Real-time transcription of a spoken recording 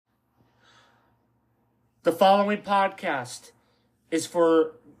The following podcast is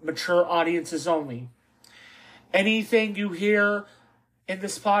for mature audiences only. Anything you hear in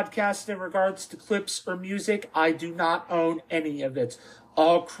this podcast in regards to clips or music, I do not own any of it.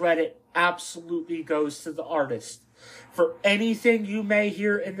 All credit absolutely goes to the artist. For anything you may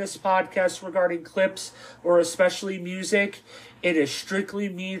hear in this podcast regarding clips or especially music, it is strictly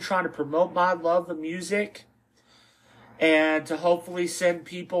me trying to promote my love of music and to hopefully send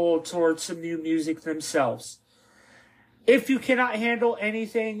people towards some new music themselves. If you cannot handle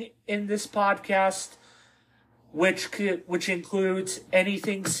anything in this podcast, which includes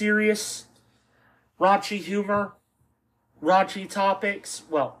anything serious, raunchy humor, raunchy topics,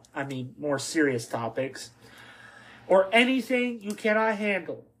 more serious topics, or anything you cannot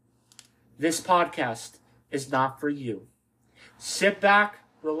handle, this podcast is not for you. Sit back,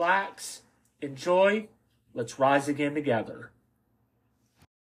 relax, enjoy. Let's rise again together.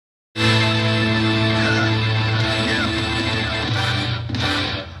 The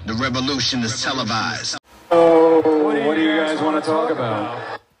revolution is televised. What do you guys want to talk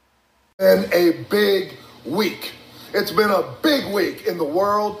about? And a big week. It's been a big week in the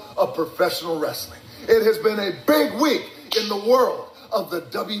world of professional wrestling. It has been a big week in the world of the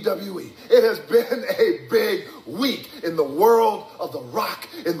WWE. It has been a big week in the world of The Rock,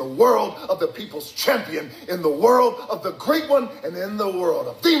 in the world of the People's Champion, in the world of the Great One, and in the world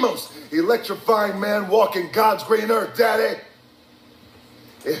of the most electrifying man walking God's green earth, Daddy.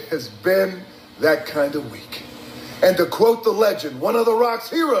 It has been that kind of week. And to quote the legend, one of The Rock's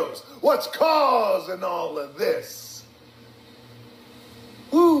heroes, what's causing all of this?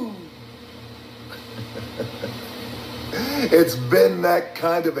 Woo! It's been that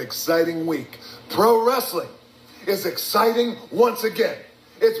kind of exciting week. Pro wrestling is exciting once again.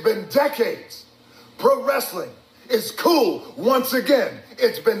 It's been decades. Pro wrestling is cool once again.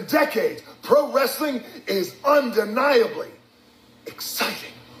 It's been decades. Pro wrestling is undeniably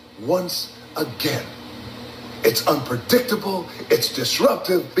exciting once again. It's unpredictable, it's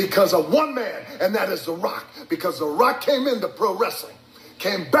disruptive because of one man, and that is The Rock. Because The Rock came into pro wrestling,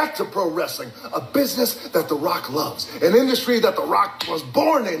 came back to pro wrestling, a business that The Rock loves, an industry that The Rock was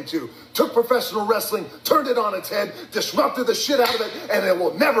born into, took professional wrestling, turned it on its head, disrupted the shit out of it, and it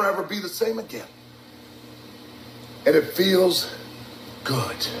will never ever be the same again. And it feels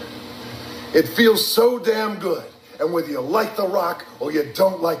good. It feels so damn good. And whether you like The Rock or you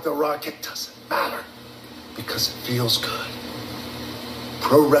don't like The Rock, it doesn't matter because it feels good.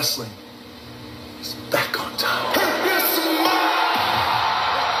 Pro wrestling is back on top.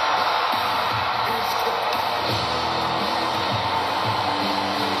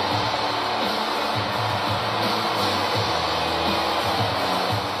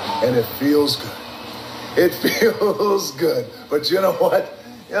 And it feels good. It feels good. But you know what?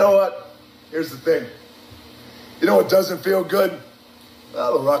 Here's the thing. You know what doesn't feel good?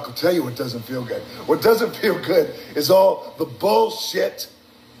 Well, The Rock will tell you what doesn't feel good. What doesn't feel good is all the bullshit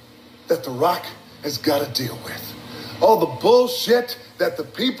that The Rock has got to deal with. All the bullshit that the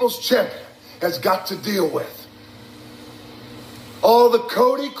People's Champion has got to deal with. All the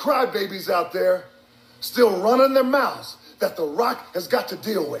Cody crybabies out there still running their mouths that The Rock has got to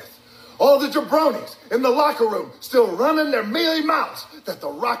deal with. All the jabronis in the locker room still running their mealy mouths that The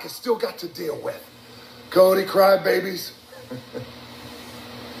Rock has still got to deal with. Cody crybabies.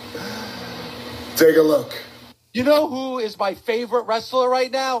 Take a look. You know who is my favorite wrestler right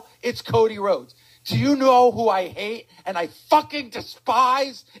now? It's Cody Rhodes. Do you know who I hate and I fucking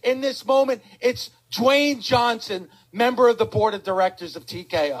despise in this moment? It's Dwayne Johnson, member of the board of directors of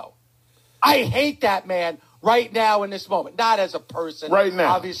TKO. I hate that man right now in this moment. Not as a person, right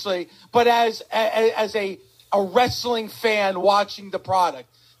now, obviously, but as a wrestling fan watching the product.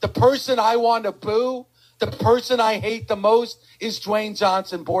 The person I want to boo, the person I hate the most is Dwayne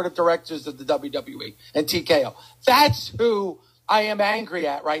Johnson, board of directors of the WWE and TKO. That's who I am angry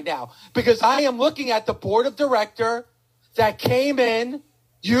at right now because I am looking at the board of director that came in,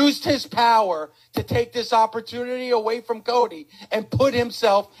 used his power to take this opportunity away from Cody and put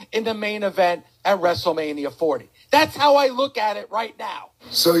himself in the main event at WrestleMania 40. That's how I look at it right now.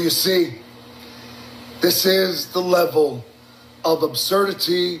 So you see, this is the level of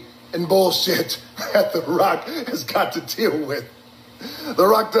absurdity and bullshit that The Rock has got to deal with. The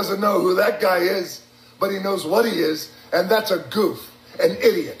Rock doesn't know who that guy is, but he knows what he is, and that's a goof, an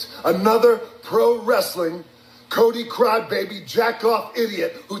idiot, another pro wrestling Cody crybaby jack-off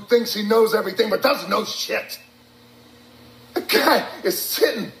idiot who thinks he knows everything but doesn't know shit. The guy is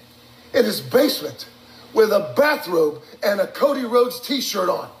sitting in his basement with a bathrobe and a Cody Rhodes t-shirt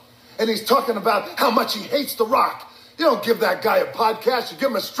on, and he's talking about how much he hates The Rock. You don't give that guy a podcast, you give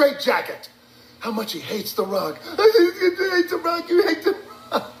him a straitjacket. how much he hates The Rock. I hate The Rock, you hate The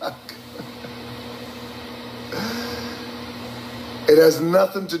Rock. It has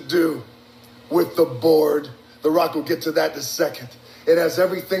nothing to do with the board. The Rock will get to that in a second. It has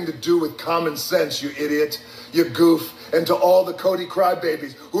everything to do with common sense, you idiot, you goof, and to all the Cody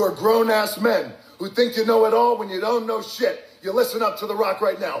crybabies who are grown-ass men who think you know it all when you don't know shit. You listen up to The Rock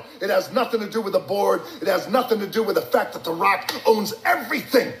right now. It has nothing to do with the board. It has nothing to do with the fact that The Rock owns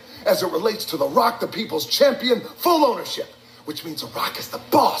everything as it relates to The Rock, the people's champion, full ownership, which means The Rock is the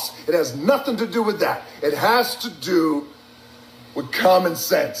boss. It has nothing to do with that. It has to do with common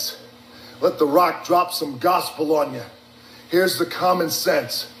sense. Let The Rock drop some gospel on you. Here's the common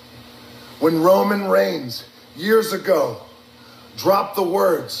sense. When Roman Reigns, years ago, dropped the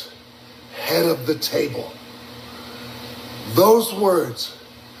words, head of the table, those words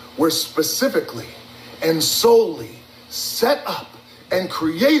were specifically and solely set up and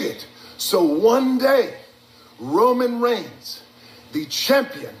created so one day Roman Reigns, the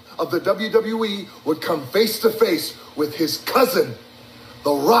champion of the WWE, would come face to face with his cousin,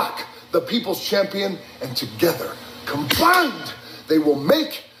 The Rock, the people's champion, and together, combined, they will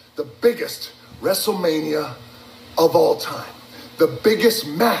make the biggest WrestleMania of all time. The biggest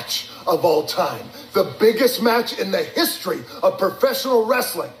match of all time. The biggest match in the history of professional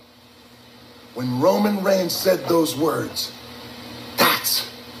wrestling. When Roman Reigns said those words, that's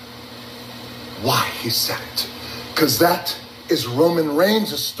why he said it. Because that is Roman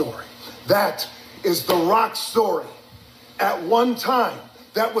Reigns' story. That is The Rock's story. At one time,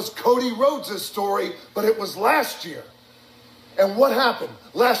 that was Cody Rhodes' story, but it was last year. And what happened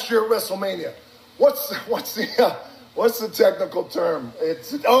last year at WrestleMania? What's the technical term?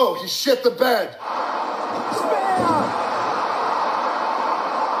 He shit the bed.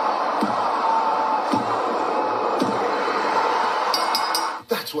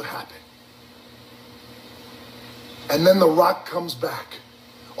 That's what happened. And then The Rock comes back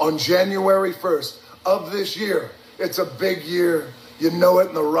on January 1st of this year. It's a big year. You know it,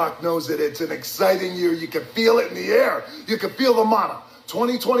 and The Rock knows it. It's an exciting year. You can feel it in the air. You can feel the mana.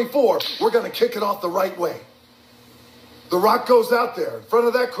 2024, we're going to kick it off the right way. The Rock goes out there in front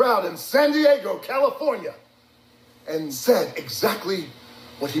of that crowd in San Diego, California, and said exactly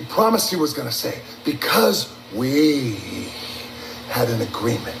what he promised he was going to say, because we had an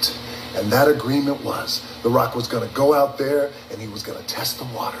agreement. And that agreement was The Rock was going to go out there and he was going to test the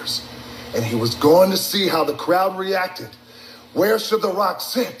waters. And he was going to see how the crowd reacted. Where should The Rock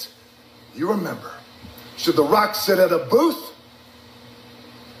sit? You remember. Should The Rock sit at a booth?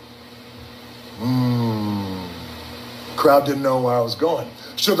 Crowd didn't know where I was going.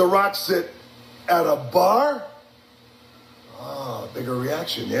 Should The Rock sit at a bar? Bigger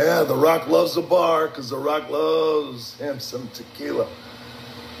reaction. Yeah, The Rock loves a bar because The Rock loves him some tequila.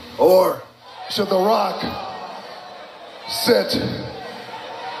 Or should The Rock sit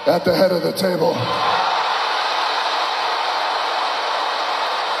at the head of the table?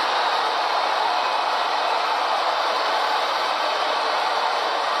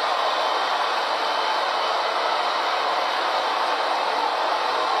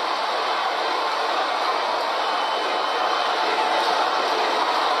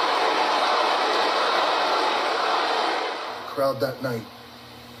 Crowd that night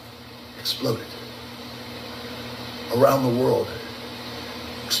exploded. Around the world,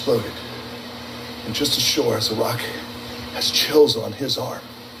 exploded. And just as sure as The Rock has chills on his arm,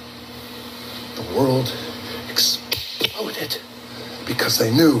 the world exploded because they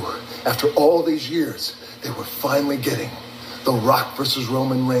knew after all these years they were finally getting The Rock versus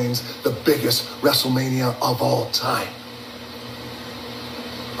Roman Reigns, the biggest WrestleMania of all time.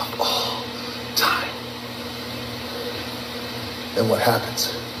 Of all time. And what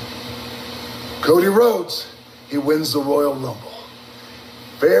happens? Cody Rhodes, he wins the Royal Rumble.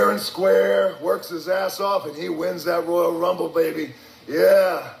 Fair and square, works his ass off, and he wins that Royal Rumble, baby.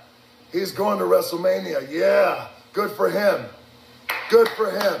 Yeah, he's going to WrestleMania. Yeah, good for him. Good for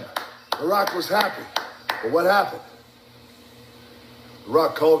him. The Rock was happy. But what happened? The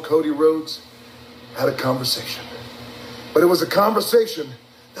Rock called Cody Rhodes, had a conversation. But it was a conversation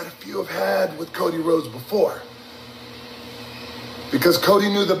that a few have had with Cody Rhodes before. Because Cody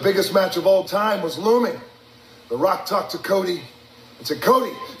knew the biggest match of all time was looming. The Rock talked to Cody and said,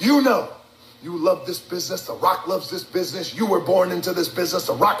 Cody, you know, you love this business. The Rock loves this business. You were born into this business.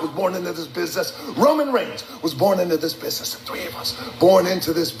 The Rock was born into this business. Roman Reigns was born into this business. The three of us born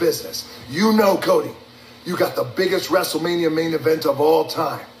into this business. You know, Cody, you got the biggest WrestleMania main event of all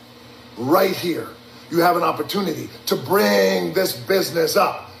time. Right here, you have an opportunity to bring this business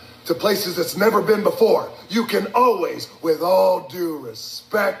up. to places it's never been before. You can always, with all due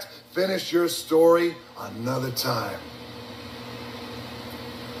respect, finish your story another time.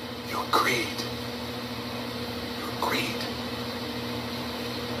 You agreed. You agreed.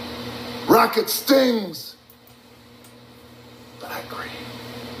 Rocket stings. But I agree.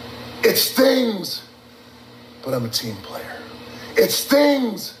 It stings. But I'm a team player. It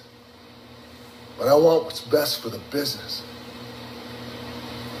stings. But I want what's best for the business.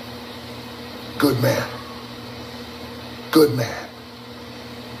 Good man. Good man.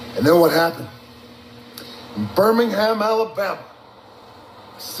 And then what happened? In Birmingham, Alabama,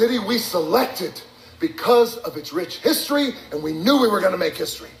 a city we selected because of its rich history, and we knew we were going to make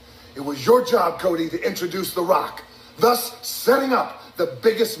history. It was your job, Cody, to introduce The Rock, thus setting up the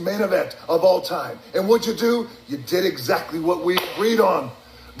biggest main event of all time. And what'd you do? You did exactly what we agreed on.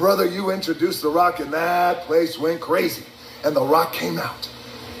 Brother, you introduced The Rock, and that place went crazy. And The Rock came out.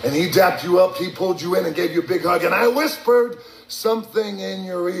 And he dapped you up, he pulled you in and gave you a big hug. And I whispered something in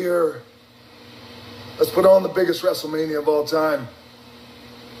your ear. Let's put on the biggest WrestleMania of all time.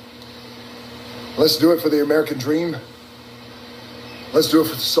 Let's do it for the American dream. Let's do it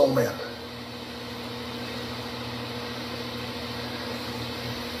for the Soul Man.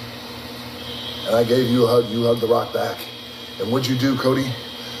 And I gave you a hug. You hugged The Rock back. And what'd you do, Cody?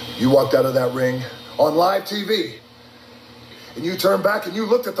 You walked out of that ring on live TV. And you turned back and you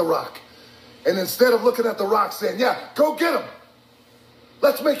looked at The Rock. And instead of looking at The Rock saying, yeah, go get him.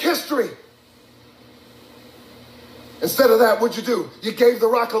 Let's make history. Instead of that, what'd you do? You gave The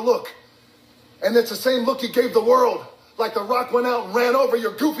Rock a look. And it's the same look you gave the world. Like The Rock went out and ran over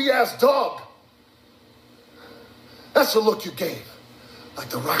your goofy-ass dog. That's the look you gave. Like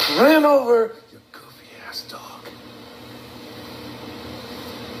The Rock ran over your goofy-ass dog.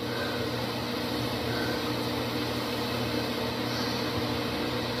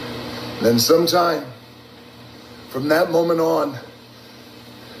 Then sometime, from that moment on,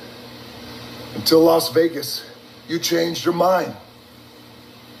 until Las Vegas, you changed your mind.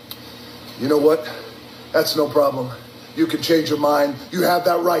 You know what? That's no problem. You can change your mind. You have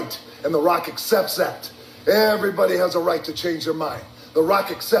that right. And The Rock accepts that. Everybody has a right to change their mind. The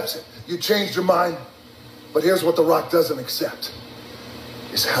Rock accepts it. You changed your mind. But here's what The Rock doesn't accept.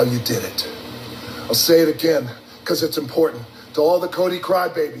 Is how you did it. I'll say it again, because it's important. To all the Cody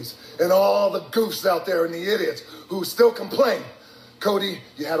crybabies and all the goofs out there and the idiots who still complain. Cody,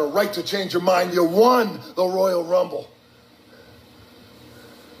 you had a right to change your mind. You won the Royal Rumble.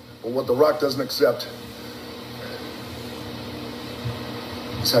 But what The Rock doesn't accept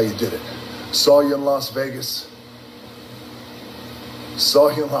is how you did it. Saw you in Las Vegas. Saw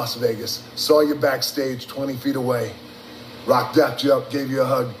you in Las Vegas. Saw you backstage 20 feet away. Rock dapped you up, gave you a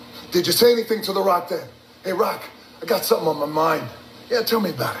hug. Did you say anything to The Rock then? Hey, Rock, I got something on my mind. Yeah, tell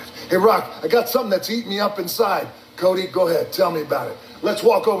me about it. Hey, Rock, I got something that's eating me up inside. Cody, go ahead, tell me about it. Let's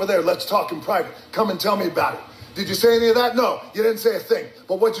walk over there. Let's talk in private. Come and tell me about it. Did you say any of that? No, you didn't say a thing.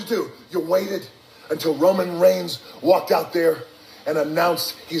 But what'd you do? You waited until Roman Reigns walked out there and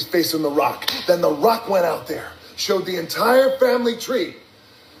announced he's facing The Rock. Then The Rock went out there, showed the entire family tree,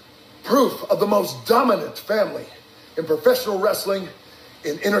 proof of the most dominant family in professional wrestling,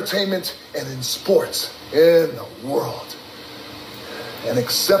 in entertainment, and in sports in the world. And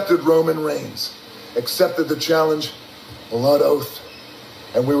accepted Roman Reigns, accepted the challenge, blood oath,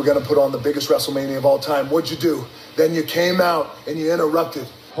 and we were going to put on the biggest WrestleMania of all time. What'd you do? Then you came out and you interrupted.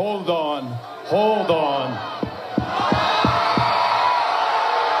 Hold on. Hold on.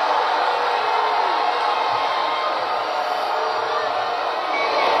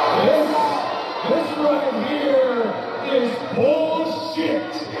 This right here is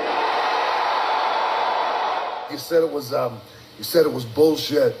bullshit. You said it was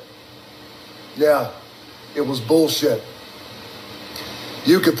bullshit. Yeah, it was bullshit.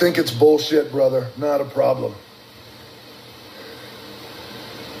 You could think it's bullshit, brother. Not a problem.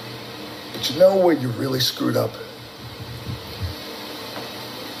 But you know where you really screwed up?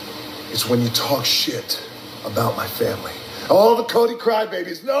 It's when you talk shit about my family. All the Cody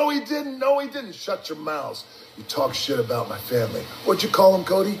crybabies. No, he didn't. No, he didn't. Shut your mouths. You talk shit about my family. What'd you call him,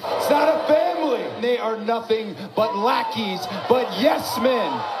 Cody? It's not a family. They are nothing but lackeys, but yes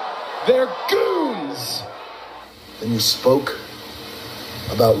men. They're goons. And you spoke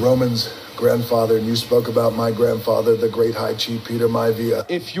about Roman's grandfather, and you spoke about my grandfather, the great High Chief Peter Maivia.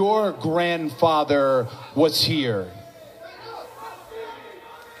 If your grandfather was here,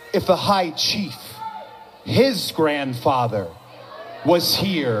 if the High Chief, his grandfather, was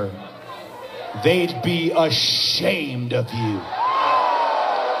here, they'd be ashamed of you.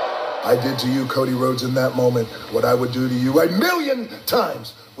 I did to you, Cody Rhodes, in that moment what I would do to you 1,000,000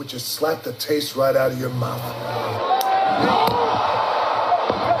 times, which is slap the taste right out of your mouth.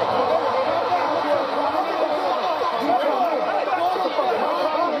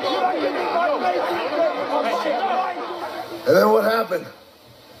 And then what happened?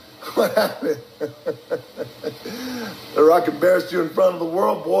 What happened? The Rock embarrassed you in front of the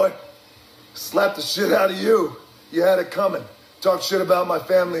world, boy. Slapped the shit out of you. You had it coming. Talk shit about my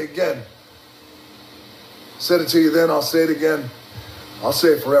family again. Said it to you then, I'll say it again. I'll say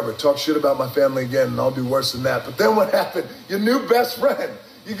it forever. Talk shit about my family again, and I'll do worse than that. But then what happened? Your new best friend.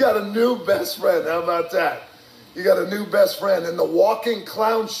 You got a new best friend. How about that? You got a new best friend in the walking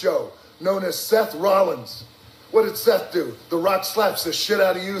clown show known as Seth Rollins. What did Seth do? The Rock slaps the shit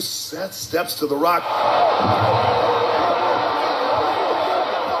out of you. Seth steps to the Rock.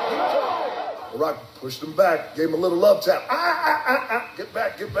 The Rock pushed him back, gave him a little love tap. Get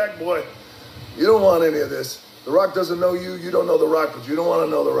back, boy. You don't want any of this. The Rock doesn't know you. You don't know The Rock, but you don't want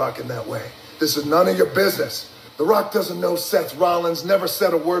to know The Rock in that way. This is none of your business. The Rock doesn't know Seth Rollins, never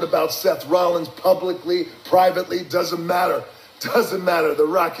said a word about Seth Rollins publicly, privately, doesn't matter. Doesn't matter. The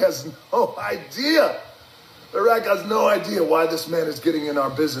Rock has no idea. The Rock has no idea why this man is getting in our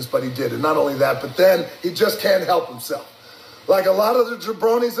business, but he did. And not only that, but then he just can't help himself. Like a lot of the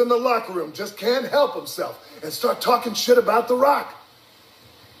jabronis in the locker room, just can't help himself and start talking shit about The Rock.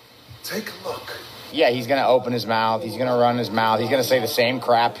 Take a look. Yeah, he's going to open his mouth. He's going to run his mouth. He's going to say the same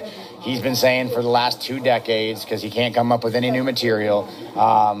crap he's been saying for the last 2 decades because he can't come up with any new material.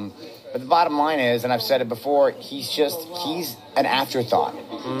 But the bottom line is, and I've said it before, he's an afterthought.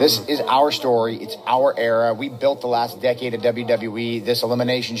 This is our story. It's our era. We built the last decade of WWE, this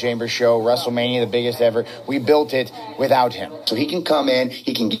Elimination Chamber show, WrestleMania, the biggest ever. We built it without him. So he can come in,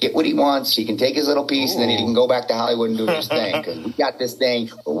 he can get what he wants, he can take his little piece, and then he can go back to Hollywood and do his thing. Because we got this thing,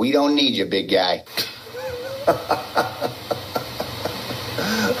 but we don't need you, big guy.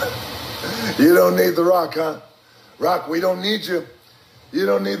 You don't need The Rock, huh? Rock, we don't need you. You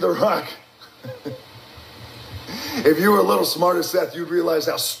don't need The Rock. If you were a little smarter, Seth, you'd realize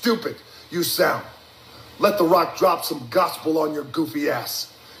how stupid you sound. Let The Rock drop some gospel on your goofy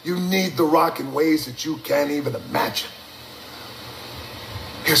ass. You need The Rock in ways that you can't even imagine.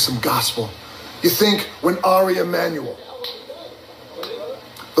 Here's some gospel. You think when Ari Emanuel,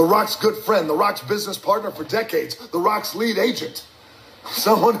 The Rock's good friend, The Rock's business partner for decades, The Rock's lead agent,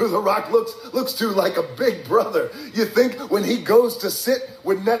 someone who The Rock looks to like a big brother. You think when he goes to sit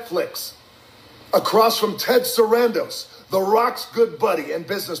with Netflix across from Ted Sarandos, The Rock's good buddy and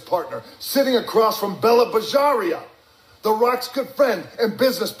business partner, sitting across from Bella Bajaria, The Rock's good friend and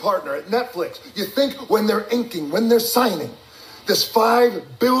business partner at Netflix. You think when they're inking, when they're signing this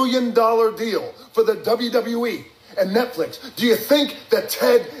 $5 billion deal for the WWE and Netflix, do you think that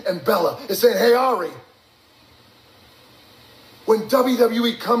Ted and Bella is saying, hey, Ari, when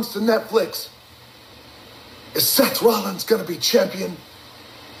WWE comes to Netflix, is Seth Rollins going to be champion?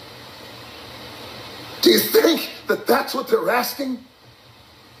 Do you think that that's what they're asking?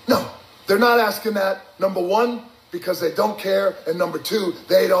 No, they're not asking that. Number one, because they don't care. And number two,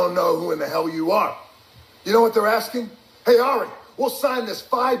 they don't know who in the hell you are. You know what they're asking? Hey, Ari, we'll sign this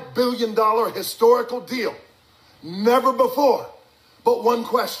 $5 billion historical deal. Never before. But one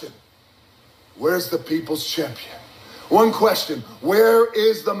question. Where's the people's champion? One question, where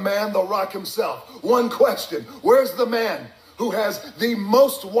is the man, The Rock himself? One question, where's the man who has the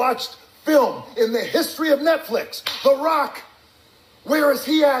most watched film in the history of Netflix? The Rock. Where is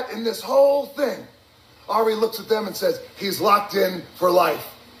he at in this whole thing? Ari looks at them and says, he's locked in for life.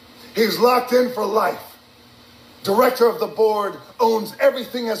 He's locked in for life. Director of the board, owns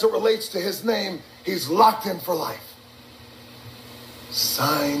everything as it relates to his name. He's locked in for life.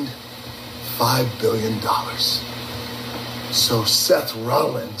 Signed $5 billion. So Seth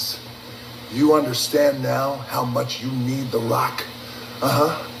Rollins, you understand now how much you need The Rock?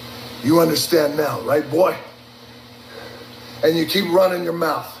 You understand now, right, boy? And you keep running your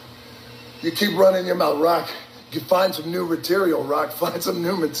mouth. You keep running your mouth, Rock. You find some new material, Rock. Find some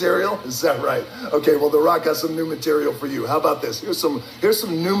new material? Is that right? Okay, well, The Rock got some new material for you. How about this? Here's some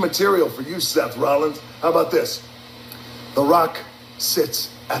new material for you, Seth Rollins. How about this? The Rock sits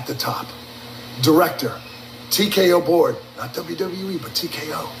at the top. Director. TKO board, not WWE, but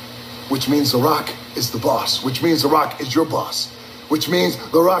TKO, which means The Rock is the boss, which means The Rock is your boss, which means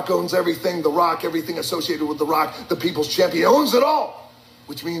The Rock owns everything, The Rock, everything associated with The Rock, the people's champion owns it all,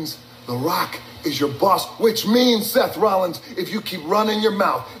 which means The Rock is your boss, which means, Seth Rollins, if you keep running your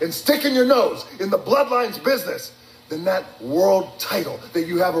mouth and sticking your nose in the Bloodlines business, then that world title that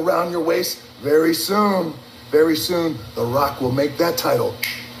you have around your waist, very soon, The Rock will make that title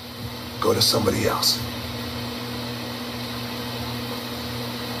go to somebody else.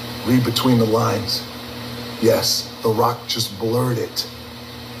 Read between the lines. Yes, The Rock just blurred it.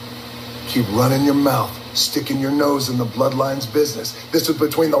 Keep running your mouth, sticking your nose in the Bloodline's business. This is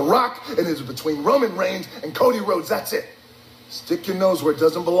between The Rock and it is between Roman Reigns and Cody Rhodes. That's it. Stick your nose where it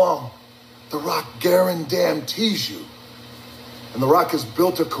doesn't belong. The Rock guarantees you. And The Rock has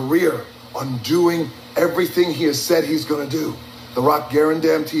built a career on doing everything he has said he's going to do. The Rock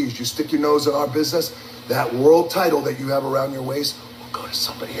guarantees you stick your nose in our business, that world title that you have around your waist will go to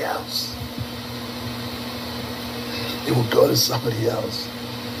somebody else. It will go to somebody else.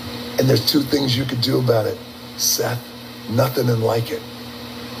 And there's two things you could do about it, Seth. Nothing and like it.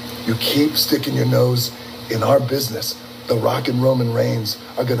 You keep sticking your nose in our business. The Rock and Roman Reigns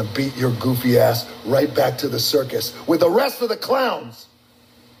are going to beat your goofy ass right back to the circus with the rest of the clowns.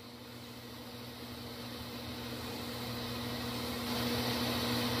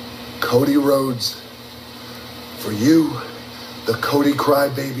 Cody Rhodes, for you, the Cody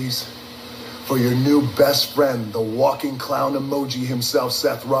Crybabies, for your new best friend, the walking clown emoji himself,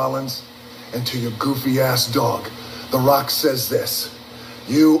 Seth Rollins, and to your goofy ass dog, The Rock says this: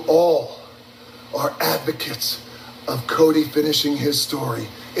 you all are advocates of Cody finishing his story.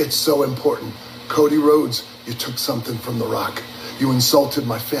 It's so important. Cody Rhodes, you took something from The Rock. You insulted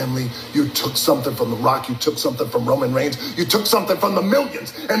my family. You took something from The Rock. You took something from Roman Reigns. You took something from the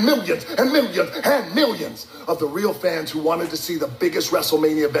millions and millions and millions and millions of the real fans who wanted to see the biggest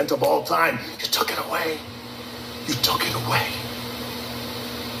WrestleMania event of all time. You took it away. You took it away.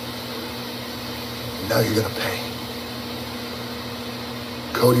 And now you're going to pay.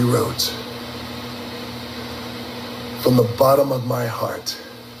 Cody Rhodes, from the bottom of my heart,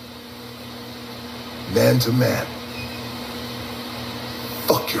 man to man,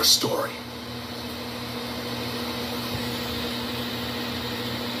 fuck your story.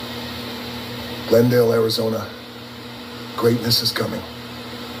 Glendale, Arizona, greatness is coming.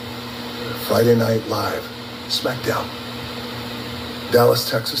 Friday Night Live, SmackDown. Dallas,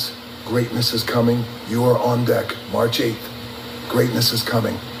 Texas, greatness is coming. You are on deck. March 8th, greatness is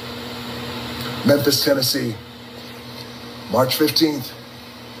coming. Memphis, Tennessee, March 15th,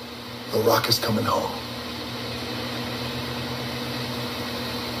 The Rock is coming home.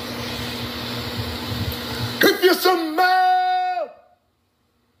 If you smell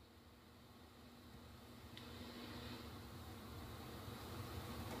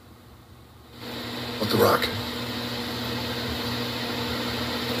what The Rock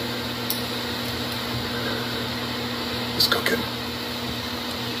is cooking.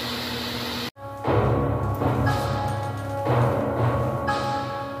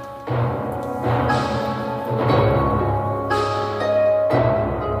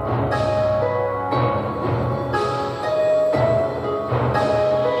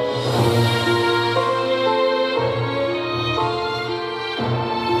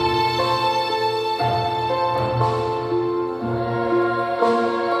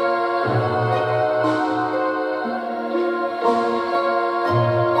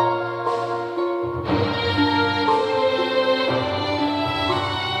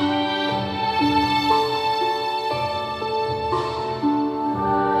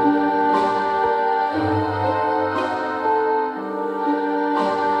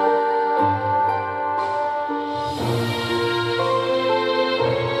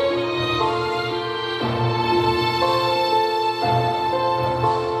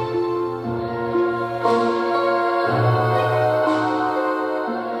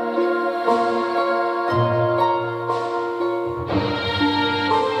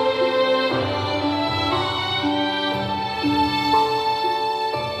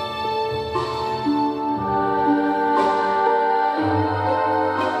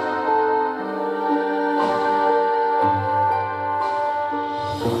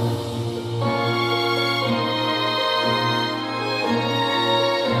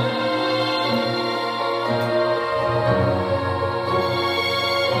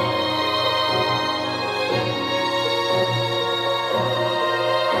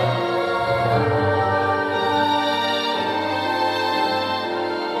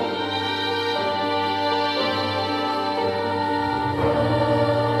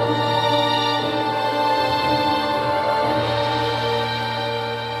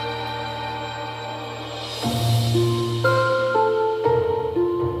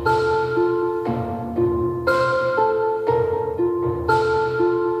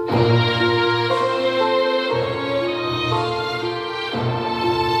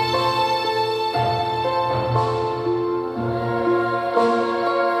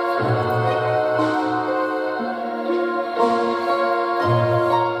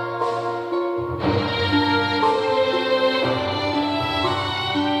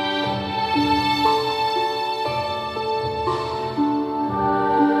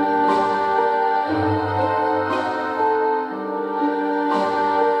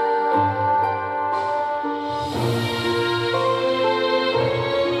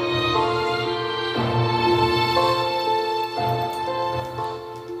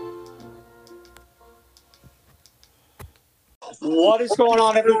 What is going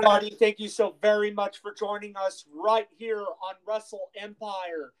on, everybody? Thank you so very much for joining us right here on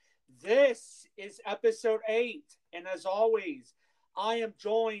WrestleEmpire. This is episode 8, and as always, I am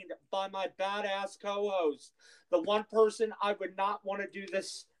joined by my badass co-host, the one person I would not want to do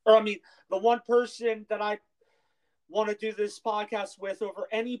this, the one person that I want to do this podcast with over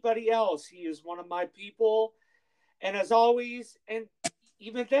anybody else. He is one of my people, and as always, and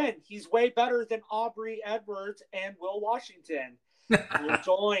even then, he's way better than Aubrey Edwards and Will Washington. We're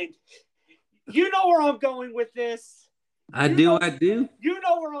joined. You know where I'm going with this. I do. You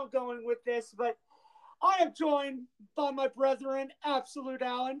know where I'm going with this, but I am joined by my brethren, Absolute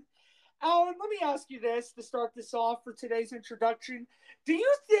Alan. Alan, let me ask you this to start this off for today's introduction. Do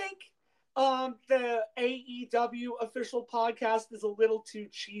you think the AEW official podcast is a little too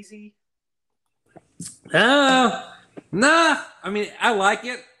cheesy? Nah. I mean, I like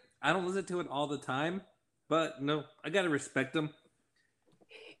it. I don't listen to it all the time, but no, I gotta respect them.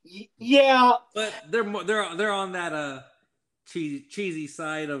 Yeah, but they're on that cheesy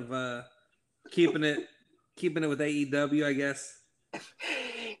side of keeping it with AEW, I guess.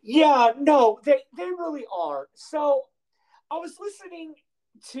 Yeah, no, they really are. So I was listening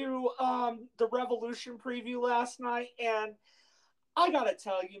to the Revolution preview last night, and I gotta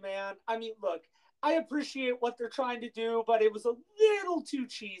tell you, man, I mean, look, I appreciate what they're trying to do, but it was a little too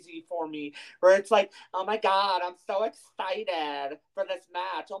cheesy for me, where it's like, oh my God, I'm so excited for this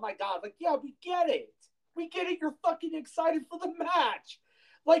match. Oh my God. Like, yeah, we get it. We get it. You're fucking excited for the match.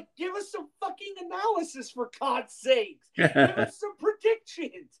 Like, give us some fucking analysis, for God's sakes. Give us some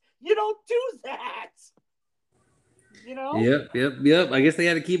predictions. You don't do that. You know? Yep. I guess they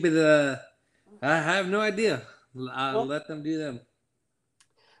had to keep it, I have no idea. I'll let them do them.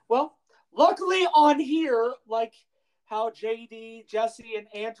 Well, luckily on here, like how JD, Jesse, and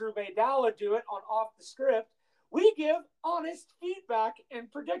Andrew Maidala do it on Off the Script, we give honest feedback and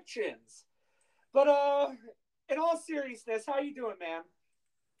predictions. But in all seriousness, how you doing, man?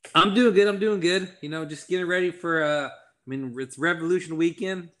 I'm doing good. You know, just getting ready for it's Revolution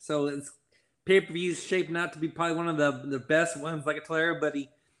weekend, so it's pay-per-view's shaping out to be probably one of the best ones. Like I tell everybody,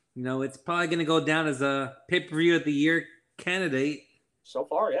 you know, it's probably going to go down as a pay-per-view of the year candidate. So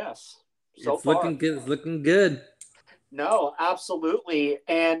far, yes. It's looking good. It's looking good. No, absolutely.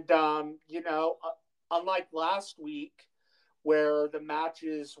 And, you know, unlike last week where the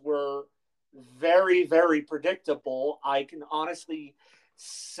matches were very, very predictable, I can honestly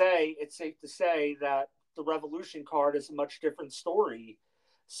say it's safe to say that the Revolution card is a much different story.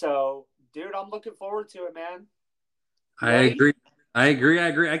 So, dude, I'm looking forward to it, man. Ready? I agree.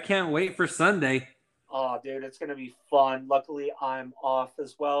 I can't wait for Sunday. Oh, dude, it's going to be fun. Luckily, I'm off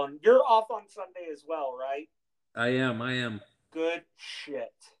as well. And you're off on Sunday as well, right? I am. Good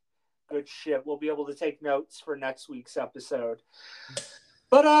shit. We'll be able to take notes for next week's episode.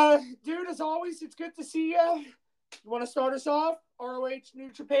 But, dude, as always, it's good to see you. You want to start us off? ROH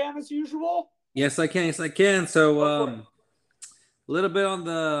New Japan as usual? Yes, I can. So, a little bit on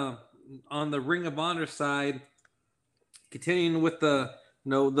the Ring of Honor side, continuing with the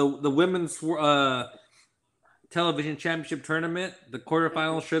women's television championship tournament. The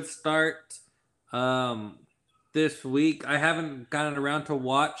quarterfinals should start this week. I haven't gotten around to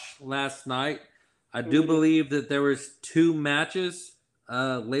watch last night. I do believe that there was 2 matches,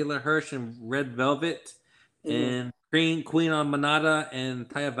 Layla Hirsch and Red Velvet, and Queen Manata and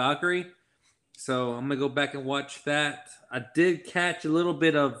Taya Valkyrie. So I'm going to go back and watch that. I did catch a little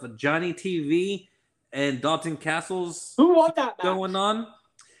bit of Johnny TV and Dalton Castle's Who won that match? Going on.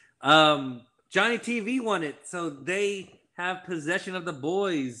 Johnny TV won it, so they have possession of the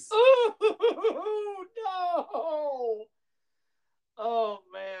boys. Oh, no. Oh,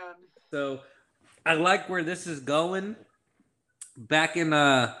 man. So I like where this is going. Back in,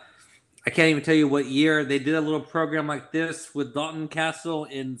 I can't even tell you what year, they did a little program like this with Dalton Castle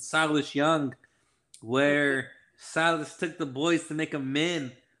and Silas Young, where Silas took the boys to make them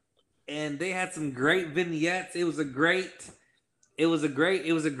men, and they had some great vignettes. It was a great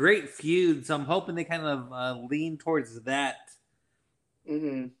feud. So I'm hoping they kind of lean towards that.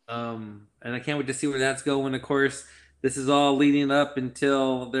 And I can't wait to see where that's going. Of course, this is all leading up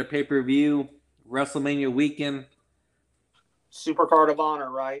until their pay-per-view, WrestleMania weekend. Supercard of Honor,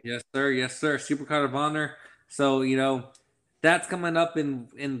 right? Yes, sir. Supercard of Honor. So, you know, that's coming up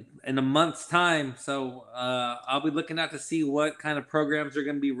in a month's time. So I'll be looking out to see what kind of programs they're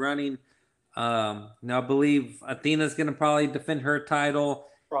going to be running. Now, I believe Athena's going to probably defend her title.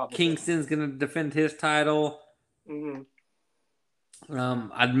 Probably. Kingston's going to defend his title.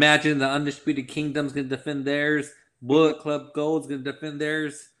 I'd imagine the Undisputed Kingdom's going to defend theirs. Bullet Club Gold's going to defend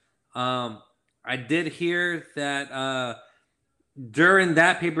theirs. I did hear that during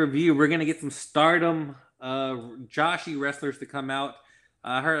that pay-per-view, we're gonna get some Stardom, Joshi wrestlers to come out.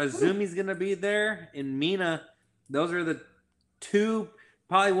 I heard Azumi's gonna be there, and Mina. Those are the two,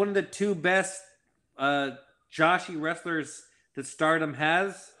 probably one of the two best Joshi wrestlers that Stardom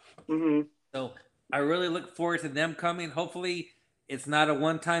has. Mm-hmm. So I really look forward to them coming. Hopefully, it's not a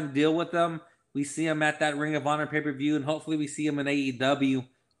one-time deal with them. We see them at that Ring of Honor pay-per-view, and hopefully, we see them in AEW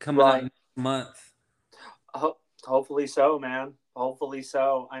coming up next month. Hopefully so, man. Hopefully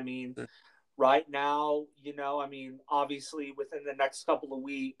so. I mean, right now, obviously within the next couple of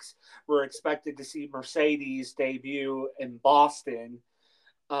weeks, we're expected to see Mercedes debut in Boston.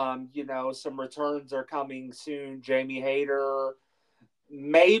 Some returns are coming soon. Jamie Hayter,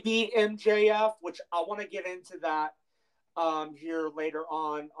 maybe MJF, which I want to get into that here later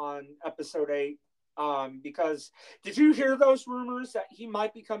on episode 8. Because did you hear those rumors that he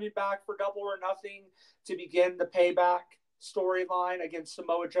might be coming back for Double or Nothing to begin the Payback storyline against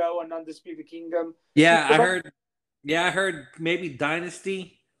Samoa Joe and Undisputed Kingdom? Yeah, I heard. Yeah, I heard maybe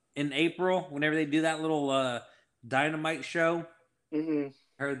Dynasty in April whenever they do that little Dynamite show. Mm-hmm.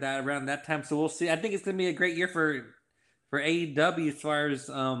 Heard that around that time, so we'll see. I think it's gonna be a great year for AEW as far as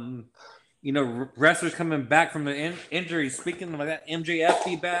wrestlers coming back from the injuries. Speaking of that, MJF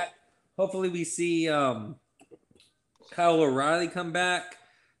be back. Hopefully, we see Kyle O'Reilly come back.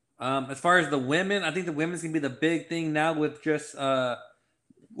 As far as the women, I think the women's gonna be the big thing now with just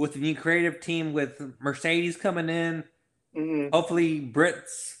with the new creative team with Mercedes coming in. Mm-hmm. Hopefully,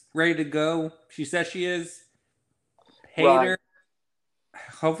 Britt's ready to go. She says she is. Hayter.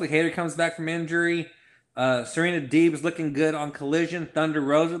 Hopefully, Hayter comes back from injury. Serena Deeb is looking good on Collision. Thunder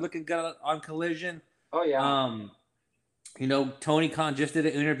Rosa looking good on Collision. Oh yeah. Tony Khan just did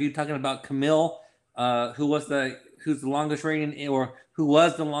an interview talking about Camille, who's the longest reigning who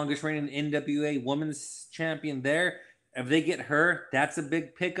was the longest reigning NWA Women's Champion there. If they get her, that's a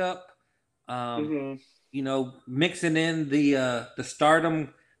big pickup. Mixing in the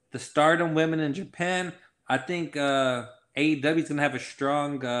Stardom women in Japan, I think AEW is gonna have a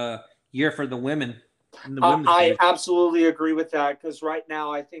strong year for the women. I absolutely agree with that, because right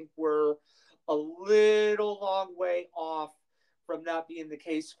now I think we're a little long way off from that being the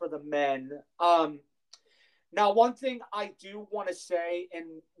case for the men. Now, one thing I do want to say,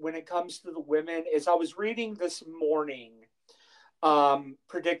 and when it comes to the women, is I was reading this morning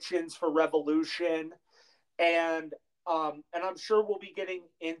predictions for Revolution, and I'm sure we'll be getting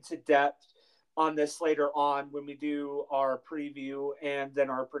into depth on this later on when we do our preview and then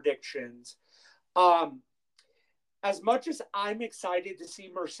our predictions. As much as I'm excited to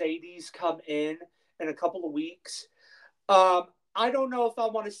see Mercedes come in a couple of weeks, I don't know if I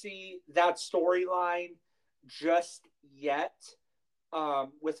want to see that storyline just yet,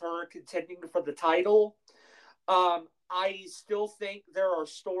 with her contending for the title. I still think there are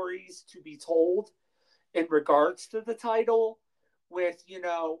stories to be told in regards to the title with,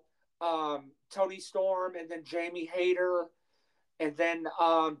 Tony Storm and then Jamie Hayter, and then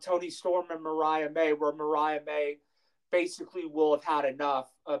Tony Storm and Mariah May, where Mariah May basically will have had enough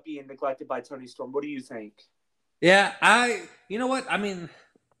of being neglected by Tony Storm. What do you think? Yeah, you know what? I mean,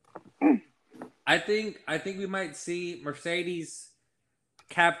 I think we might see Mercedes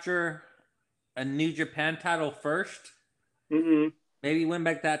capture a New Japan title first. Mm-hmm. Maybe win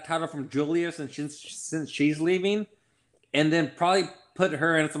back that title from Julia since she's leaving, and then probably put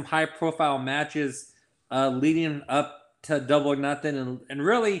her in some high profile matches leading up to Double or Nothing, and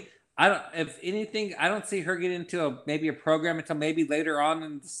really, if anything, I don't see her get into maybe a program until maybe later on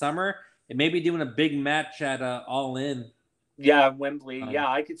in the summer, and maybe doing a big match at All In. Yeah, Wembley. Yeah,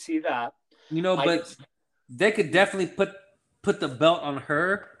 I could see that. But they could definitely put the belt on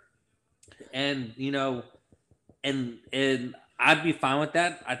her, and and I'd be fine with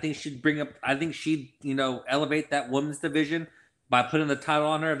that. I think she'd elevate that women's division by putting the title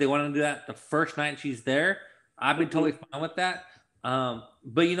on her. If they want to do that the first night she's there, I'd be totally fine with that.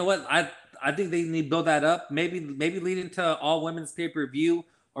 But you know what? I think they need to build that up. Maybe lead into all women's pay-per-view,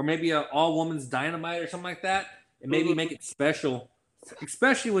 or maybe a all women's Dynamite or something like that, and maybe make it special,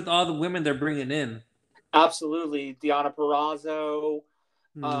 especially with all the women they're bringing in. Absolutely. Deonna Purrazzo,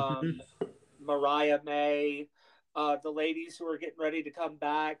 Mariah May, the ladies who are getting ready to come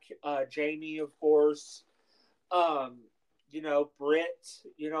back, Jamie, of course, Britt,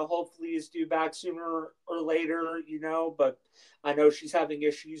 hopefully is due back sooner or later, but I know she's having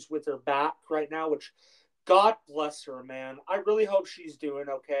issues with her back right now, which God bless her, man. I really hope she's doing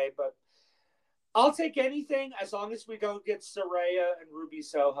okay, but I'll take anything as long as we don't get Saraya and Ruby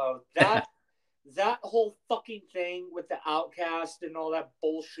Soho. That whole fucking thing with the Outcast and all that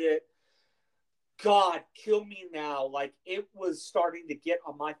bullshit. God, kill me now. Like, it was starting to get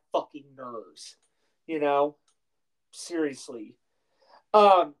on my fucking nerves. You know? Seriously.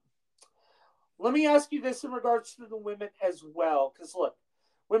 Let me ask you this in regards to the women as well. Because, look,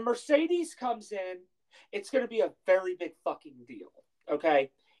 when Mercedes comes in, it's going to be a very big fucking deal.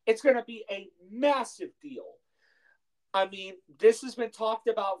 Okay? It's going to be a massive deal. I mean, this has been talked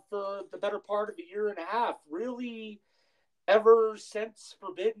about for the better part of a year and a half. Really, ever since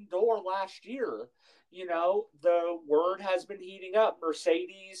Forbidden Door last year, you know, the word has been heating up.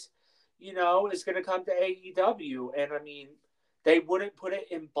 Mercedes, you know, is going to come to AEW. And I mean, they wouldn't put it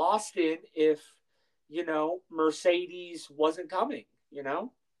in Boston if, you know, Mercedes wasn't coming, you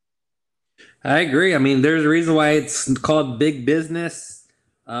know? I agree. I mean, there's a reason why it's called Big Business.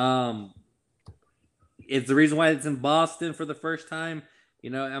 It's the reason why it's in Boston for the first time. You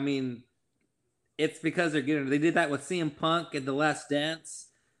know, I mean, it's because they did that with CM Punk at the Last Dance.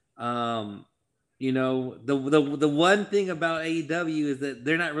 You know, the one thing about AEW is that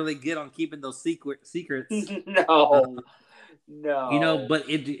they're not really good on keeping those secrets. No. You know, No. but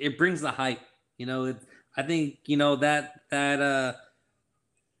it brings the hype. You know, I think you know that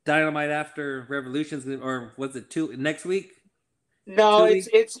Dynamite after Revolutions, or was it next week? No, 2 weeks,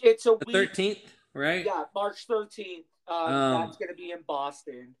 it's a the week. 13th, right? Yeah, March 13th. That's going to be in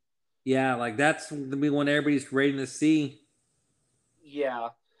Boston. Yeah, like that's the one everybody's waiting to see. Yeah,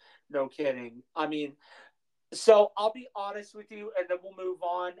 no kidding. I mean, so I'll be honest with you, and then we'll move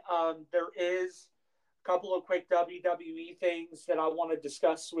on. There is a couple of quick WWE things that I want to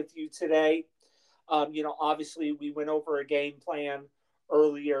discuss with you today. You know, obviously we went over a game plan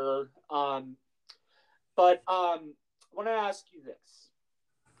earlier, but I want to ask you this: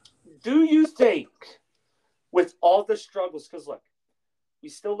 do you think, with all the struggles, because look, we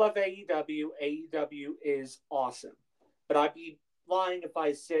still love AEW. AEW is awesome, but I'd be lying if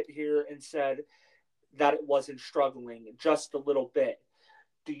I sit here and said that it wasn't struggling just a little bit.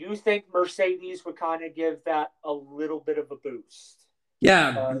 Do you think Mercedes would kind of give that a little bit of a boost?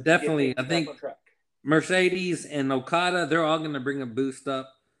 Yeah, definitely. I think on track? Mercedes and Okada, they're all going to bring a boost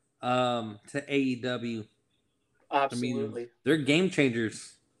up to AEW. Absolutely. I mean, they're game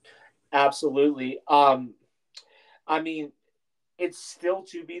changers. Absolutely. I mean, it's still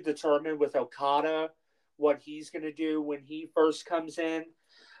to be determined with Okada what he's going to do when he first comes in,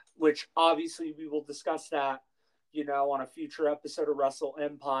 which obviously we will discuss that, you know, on a future episode of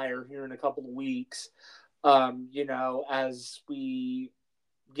WrestleEmpire here in a couple of weeks. You know, as we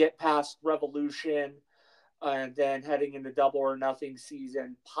get past Revolution and then heading into Double or Nothing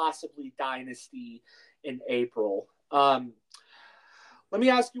season, possibly Dynasty in April. Let me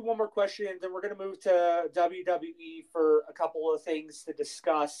ask you one more question, and then we're going to move to WWE for a couple of things to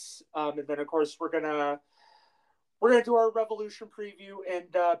discuss, and then of course we're gonna do our Revolution preview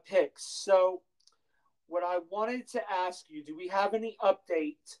and picks. So, what I wanted to ask you: do we have any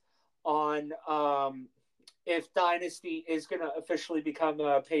update on if Dynasty is going to officially become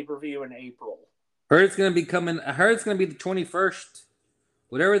a pay-per-view in April? Heard it's going to be coming. I heard it's going to be the 21st,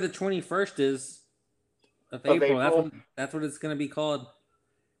 whatever the 21st is of April. That's what it's going to be called.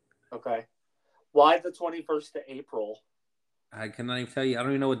 Okay. Why the 21st to April? I cannot even tell you. I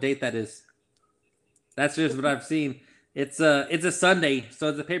don't even know what date that is. That's just what I've seen. It's a Sunday, so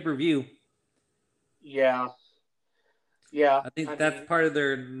it's a pay-per-view. Yeah. Yeah. I think that's part of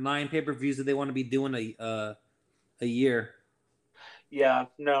their 9 pay-per-views that they want to be doing a year. Yeah,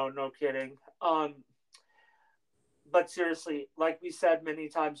 no kidding. But seriously, like we said many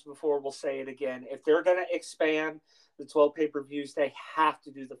times before, we'll say it again. If they're going to expand the 12 pay-per-views, they have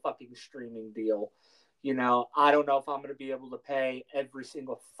to do the fucking streaming deal. You know, I don't know if I'm going to be able to pay every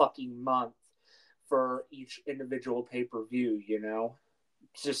single fucking month for each individual pay-per-view, you know?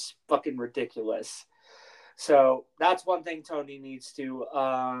 It's just fucking ridiculous. So that's one thing Tony needs to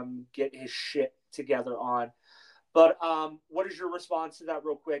get his shit together on. But what is your response to that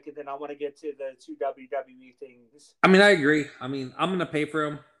real quick? And then I want to get to the 2 WWE things. I mean, I agree. I mean, I'm going to pay for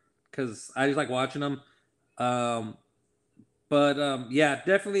them because I just like watching them. Yeah,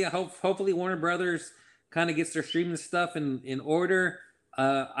 definitely. Hopefully Warner Brothers kind of gets their streaming stuff in order.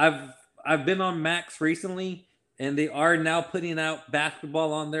 I've been on Max recently, and they are now putting out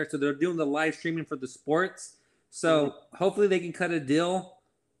basketball on there, so they're doing the live streaming for the sports. So hopefully they can cut a deal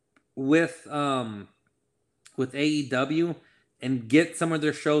with AEW and get some of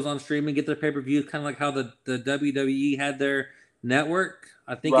their shows on streaming, get their pay-per-view, kind of like how the WWE had their network.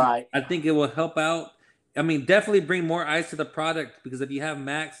 I think it will help out. I mean, definitely bring more eyes to the product, because if you have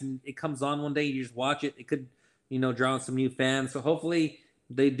Max and it comes on one day, you just watch it, it could, you know, draw in some new fans. So hopefully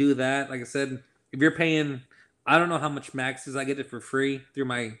they do that. Like I said, if you're paying, I don't know how much Max is. I get it for free through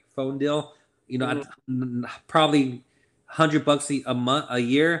my phone deal. probably $100 a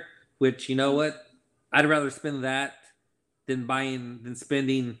year. Which you know what, I'd rather spend that than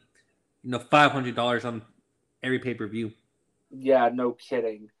spending $500 on every pay-per-view. Yeah, no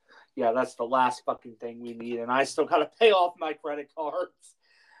kidding. Yeah, that's the last fucking thing we need, and I still gotta pay off my credit cards.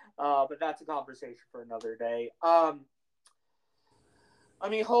 But that's a conversation for another day. I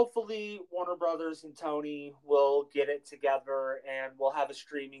mean, hopefully Warner Brothers and Tony will get it together and we'll have a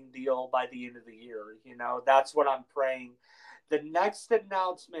streaming deal by the end of the year. That's what I'm praying. The next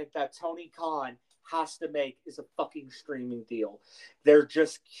announcement that Tony Khan has to make is a fucking streaming deal. There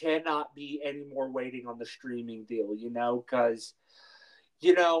just cannot be any more waiting on the streaming deal, because,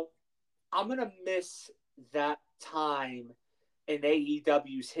 I'm going to miss that time in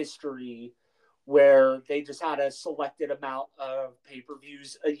AEW's history where they just had a selected amount of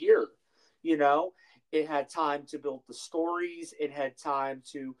pay-per-views a year. It had time to build the stories. It had time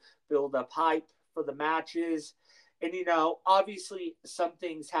to build up hype for the matches. And, obviously some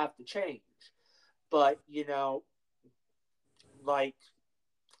things have to change. But, like,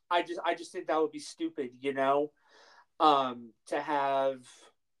 I just think that would be stupid, to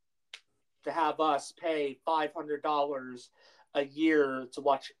have us pay $500 a year to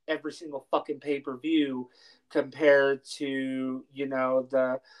watch every single fucking pay-per-view compared to,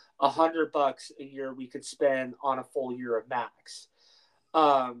 the $100 a year we could spend on a full year of Max.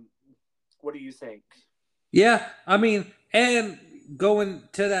 What do you think? Yeah, I mean, and going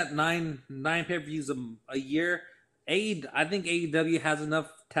to that nine pay-per-views a year, I think AEW has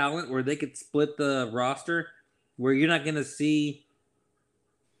enough talent where they could split the roster where you're not going to see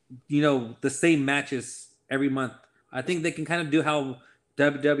the same matches every month. I think they can kind of do how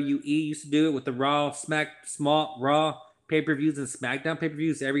WWE used to do it with the Raw pay-per-views and SmackDown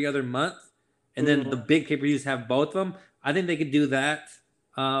pay-per-views every other month, and then the big pay-per-views have both of them. I think they could do that,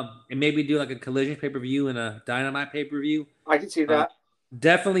 and maybe do like a Collision pay-per-view and a Dynamite pay-per-view. I can see that.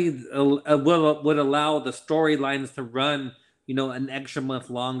 Definitely would allow the storylines to run, an extra month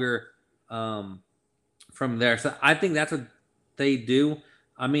longer from there. So I think that's what they do.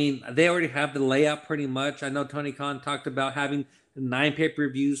 I mean, they already have the layout pretty much. I know Tony Khan talked about having 9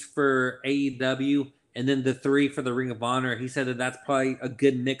 pay-per-views for AEW and then the 3 for the Ring of Honor. He said that that's probably a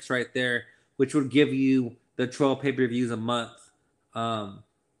good mix right there, which would give you the 12 pay-per-views a month. So,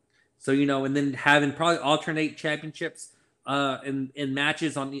 and then having probably alternate championships in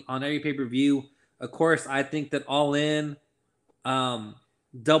matches on every pay-per-view. Of course, I think that All In, Double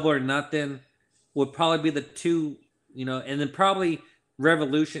or Nothing would probably be the 2, and then probably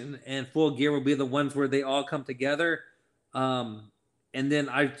Revolution and Full Gear will be the ones where they all come together. And then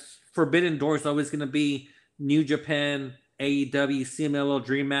Forbidden Door is always going to be New Japan, AEW, CMLL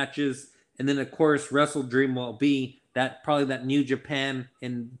Dream matches. And then, of course, Wrestle Dream will be probably that New Japan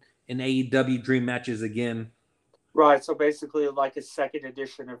and AEW Dream matches again. Right, so basically like a second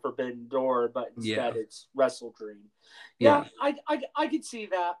edition of Forbidden Door, but instead it's Wrestle Dream. Yeah. I could see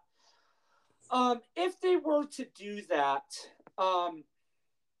that. If they were to do that,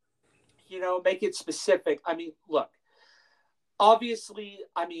 make it specific. I mean, look, obviously,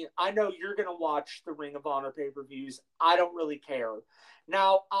 I know you're going to watch the Ring of Honor pay-per-views. I don't really care.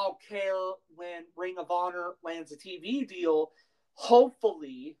 Now, I'll care when Ring of Honor lands a TV deal.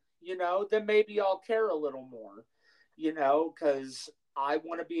 Hopefully, then maybe I'll care a little more, because I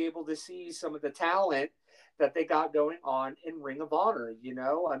want to be able to see some of the talent that they got going on in Ring of Honor,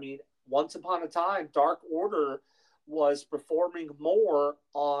 I mean, once upon a time, Dark Order was performing more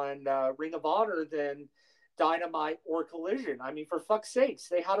on Ring of Honor than Dynamite or Collision. I mean, for fuck's sakes,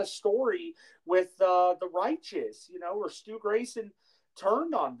 they had a story with the Righteous, where Stu Grayson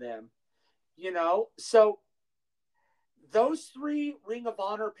turned on them, So those 3 Ring of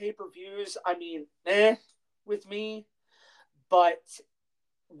Honor pay-per-views, I mean, with me. But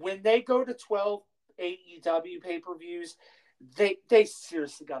when they go to 12 AEW pay-per-views, they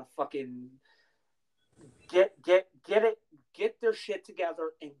seriously got to fucking get their shit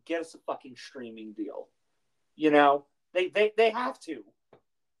together and get us a fucking streaming deal. They have to.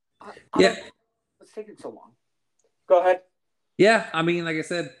 It's taking so long. Go ahead. Yeah, I mean, like I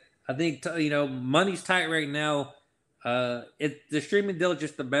said, I think money's tight right now. The streaming deal is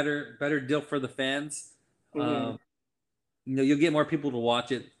just a better deal for the fans. Mm-hmm. You'll get more people to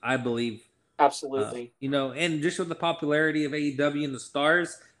watch it, I believe. Absolutely. And just with the popularity of AEW and the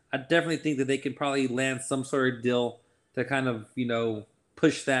stars, I definitely think that they can probably land some sort of deal to kind of,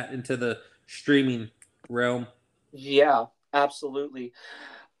 push that into the streaming realm. Yeah, absolutely.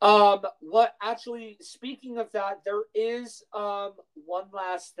 Speaking of that, there is one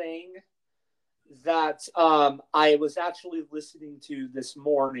last thing that I was actually listening to this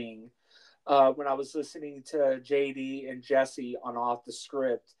morning. when I was listening to JD and Jesse on Off the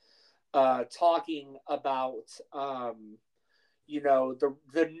Script, talking about the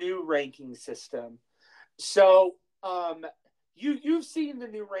new ranking system. So you've seen the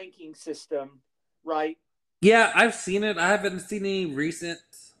new ranking system, right? Yeah, I've seen it. I haven't seen any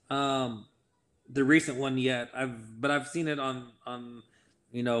the recent one yet. But I've seen it on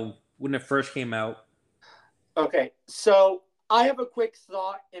when it first came out. Okay, so I have a quick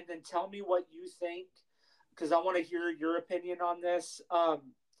thought, and then tell me what you think, because I want to hear your opinion on this.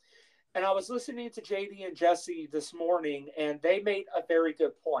 And I was listening to JD and Jesse this morning, and they made a very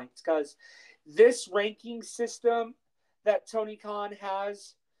good point, because this ranking system that Tony Khan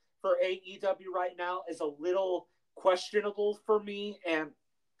has for AEW right now is a little questionable for me and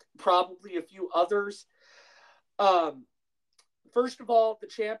probably a few others. First of all, the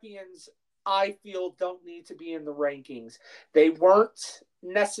champions, I feel, don't need to be in the rankings. They weren't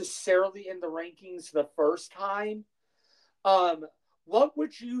necessarily in the rankings the first time. What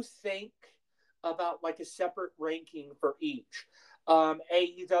would you think about like a separate ranking for each?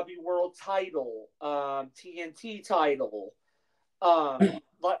 AEW World Title, TNT title,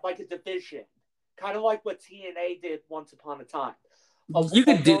 like a division, kind of like what TNA did once upon a time. You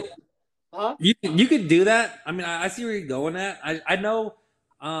could do, huh? you could do that. I mean, I see where you're going at. I know.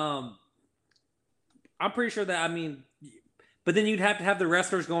 I'm pretty sure that. I mean, but then you'd have to have the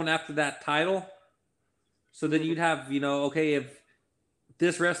wrestlers going after that title. So then you'd have, okay, if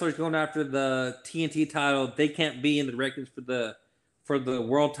this wrestler's going after the TNT title, they can't be in the rankings for the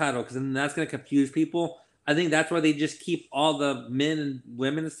world title, because then that's going to confuse people. I think that's why they just keep all the men and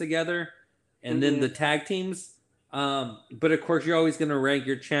women's together, and then the tag teams. But of course, you're always going to rank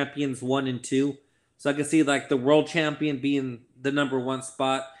your champions 1 and 2. So I can see like the world champion being the number 1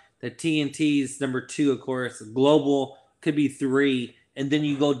 spot, the TNT's number 2, of course. Global could be 3, and then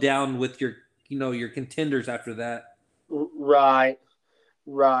you go down with your your contenders after that. Right.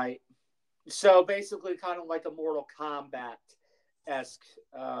 So basically, kind of like a Mortal Kombat-esque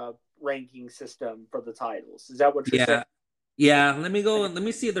ranking system for the titles. Is that what you're saying? Yeah. Let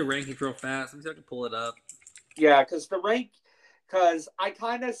me see the rankings real fast. Let me see if I can pull it up. Yeah, because I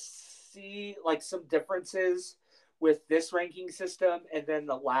kind of see like some differences with this ranking system and then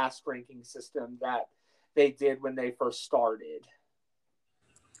the last ranking system that they did when they first started.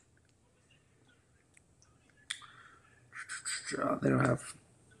 They don't have.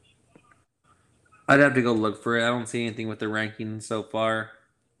 I'd have to go look for it. I don't see anything with the rankings so far.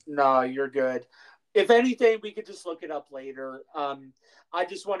 No, you're good. If anything, we could just look it up later. I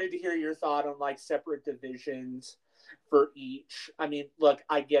just wanted to hear your thought on like separate divisions for each. I mean, look,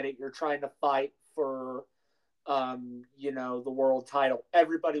 I get it. You're trying to fight for, the world title.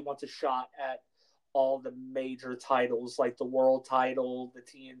 Everybody wants a shot at all the major titles, like the world title, the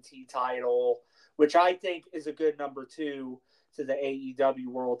TNT title, which I think is a good number 2 to the AEW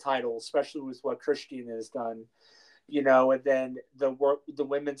world title, especially with what Christian has done. And then the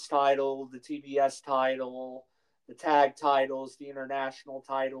women's title, the TBS title, the tag titles, the international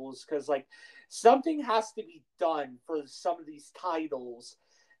titles, because like something has to be done for some of these titles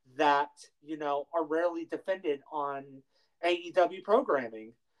that are rarely defended on AEW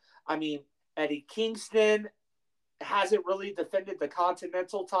programming. I mean, Eddie Kingston hasn't really defended the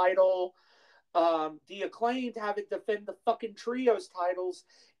Continental title. The Acclaimed haven't defended the fucking Trios titles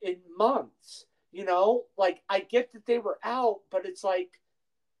in months. Like I get that they were out, but it's like,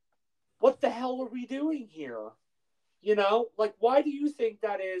 what the hell are we doing here? Like why do you think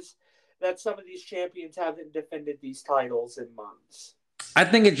that is that some of these champions haven't defended these titles in months? I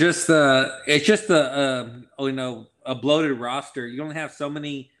think it's just a bloated roster. You only have so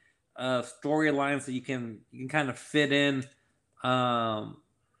many storylines that you can kind of fit in. I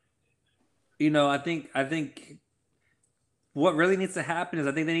think what really needs to happen is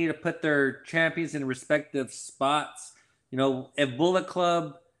I think they need to put their champions in respective spots. If Bullet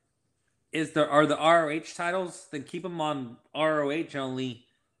Club are the ROH titles, then keep them on ROH only.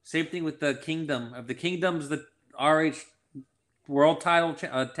 Same thing with the Kingdom. If the Kingdom's the ROH world title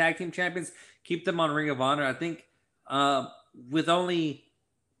tag team champions, keep them on Ring of Honor. I think with only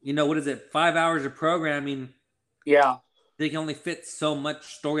 5 hours of programming, they can only fit so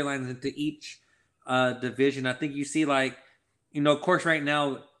much storylines into each division. I think you see of course right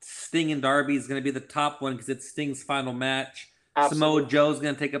now Sting and Darby is going to be the top one because it's Sting's final match. Absolutely. Samoa Joe's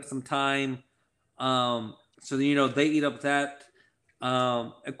going to take up some time, so they eat up that.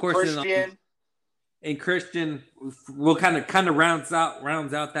 Of course, Christian. And Christian will kind of rounds out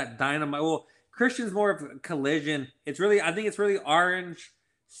that Dynamite. Well, Christian's more of a Collision. I think it's really Orange,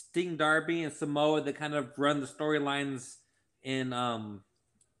 Sting, Darby, and Samoa that kind of run the storylines in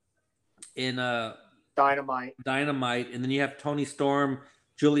in Dynamite. And then you have Tony Storm,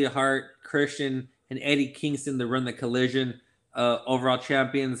 Julia Hart, Christian, and Eddie Kingston to run the Collision overall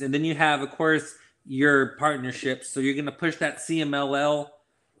champions. And then you have, of course, your partnerships. So you're gonna push that CMLL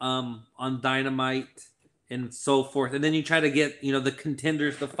on Dynamite and so forth. And then you try to get the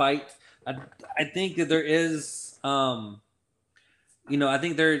contenders to fight. I think that there is I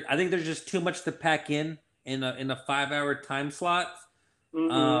think there's just too much to pack in a 5-hour time slot.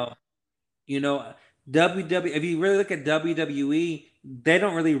 Mm-hmm. WWE. If you really look at WWE, they're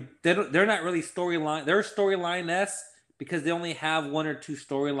not really storyline. They're storyline-esque because they only have one or two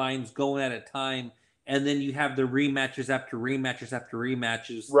storylines going at a time, and then you have the rematches after rematches after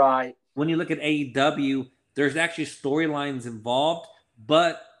rematches. Right. When you look at AEW, there's actually storylines involved,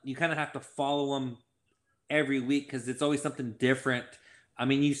 but you kind of have to follow them every week because it's always something different. I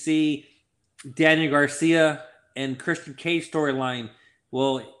mean, you see Daniel Garcia and Christian Cage storyline.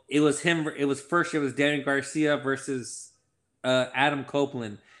 Well, it was Daniel Garcia versus Adam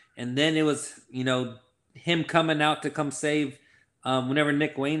Copeland, and then it was him coming out to come save whenever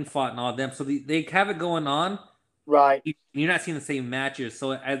Nick Wayne fought and all them. So they have it going on. Right. You're not seeing the same matches,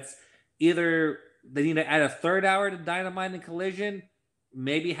 so it's either they need to add a third hour to Dynamite and Collision,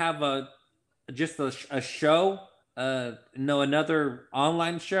 maybe have a show, another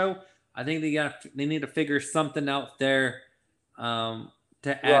online show. I think they need to figure something out there to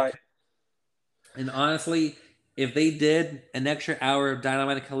add. Right. And honestly, if they did an extra hour of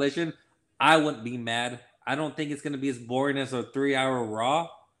Dynamite and Collision, I wouldn't be mad. I don't think it's going to be as boring as a 3-hour Raw.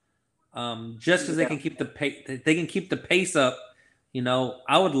 Just because they can keep the pace up.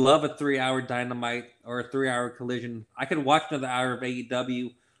 I would love a 3-hour Dynamite or a 3-hour Collision. I could watch another hour of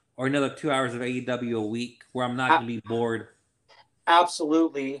AEW or another 2 hours of AEW a week where I'm not going to be bored.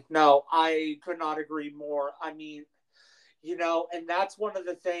 Absolutely. No, I could not agree more. I mean, and that's one of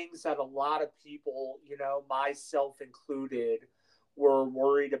the things that a lot of people, myself included, were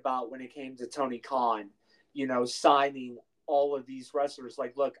worried about when it came to Tony Khan, signing all of these wrestlers.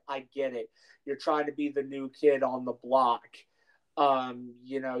 Like, look, I get it. You're trying to be the new kid on the block.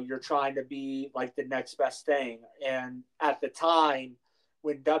 You're trying to be like the next best thing. And at the time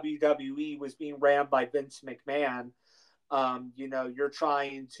when WWE was being ran by Vince McMahon, you're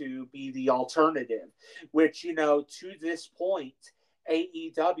trying to be the alternative, which, to this point,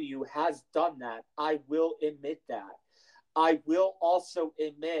 AEW has done that. I will admit that. I will also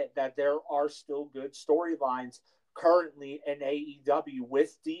admit that there are still good storylines currently in AEW,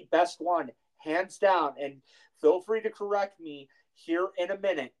 with the best one, hands down. And feel free to correct me here in a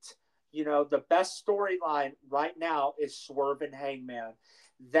minute. The best storyline right now is Swerve and Hangman.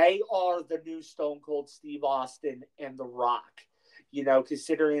 They are the new Stone Cold Steve Austin and The Rock.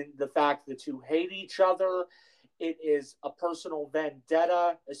 Considering the fact the two hate each other, it is a personal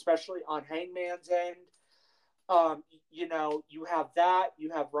vendetta, especially on Hangman's end. You have that. You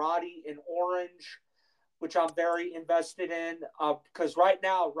have Roddy and Orange, which I'm very invested in, because right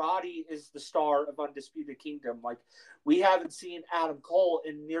now Roddy is the star of Undisputed Kingdom. Like, we haven't seen Adam Cole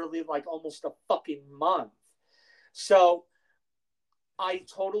in nearly almost a fucking month. So I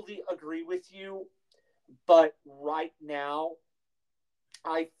totally agree with you, but right now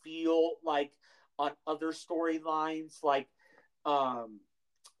I feel like on other storylines like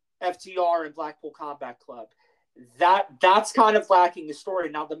FTR and Blackpool Combat Club, that's kind of lacking a story.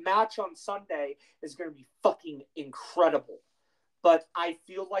 Now, the match on Sunday is going to be fucking incredible, but I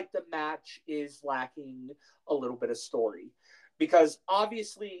feel like the match is lacking a little bit of story, because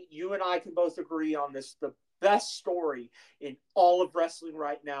obviously you and I can both agree on this. The best story in all of wrestling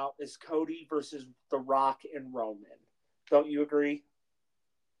right now is Cody versus The Rock and Roman. Don't you agree?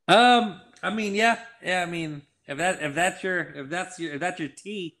 I mean, yeah. I mean, if that's your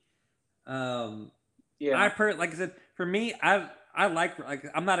T, yeah. Like I said, for me, I like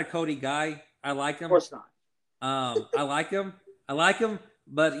I'm not a Cody guy. I like him. Of course not. I like him,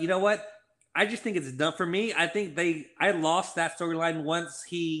 but you know what? I just think it's done for me. I think I lost that storyline once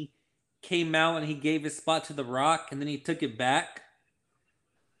he came out and he gave his spot to The Rock and then he took it back.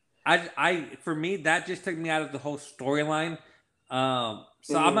 For me, that just took me out of the whole storyline.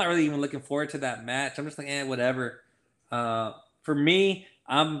 So I'm not really even looking forward to that match. I'm just like, whatever. For me,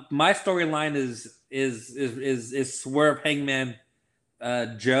 my storyline is Swerve Hangman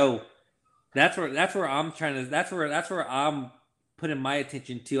Joe. That's where I'm putting my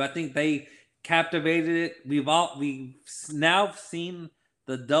attention to. I think they captivated it. We've now seen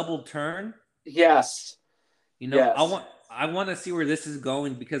the double turn. Yes. Yes. I want to see where this is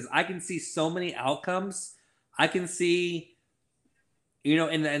going, because I can see so many outcomes. I can see,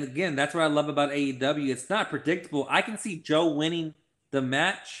 and again, that's what I love about AEW. It's not predictable. I can see Joe winning the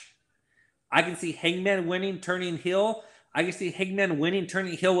match, I can see Hangman winning, turning heel. I can see Hangman winning,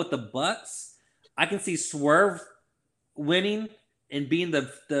 turning heel with the Bucks. I can see Swerve winning and being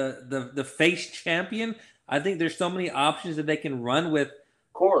the face champion. I think there's so many options that they can run with.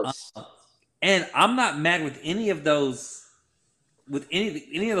 Of course. And I'm not mad with any of those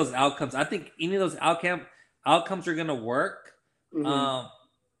any of those outcomes. I think any of those outcomes are gonna work. Mm-hmm.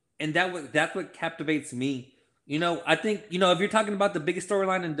 And that's what captivates me. I think if you're talking about the biggest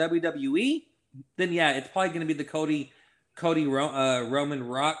storyline in WWE, then yeah, it's probably gonna be the Roman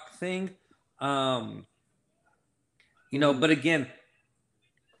Rock thing. But again,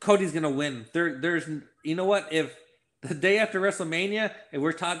 Cody's gonna win. There's what, if the day after WrestleMania, if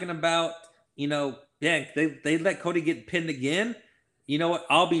we're talking about they let Cody get pinned again, you know what?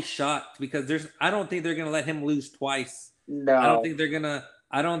 I'll be shocked because I don't think they're gonna let him lose twice. No, I don't think they're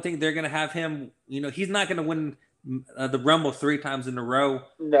gonna have him. He's not gonna win the Rumble 3 times in a row.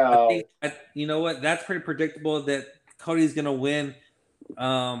 No, you know what? That's pretty predictable that Cody's gonna win.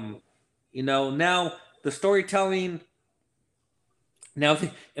 Now the storytelling. Now, if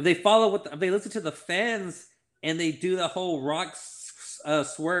they if they listen to the fans and they do the whole Rock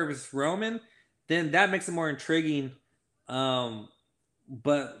swerves Roman, then that makes it more intriguing. But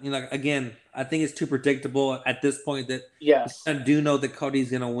again, I think it's too predictable at this point that yes, I do know that Cody's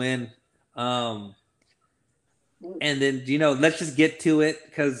gonna win. And then let's just get to it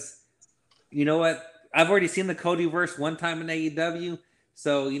because you know what? I've already seen the Codyverse one time in AEW,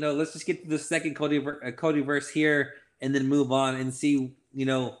 so let's just get to the second Codyverse here. And then move on and see,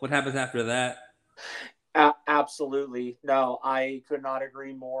 what happens after that. Absolutely. No, I could not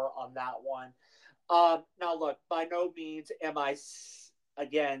agree more on that one. Now, look, by no means am I,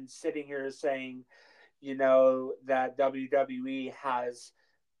 again, sitting here saying, that WWE has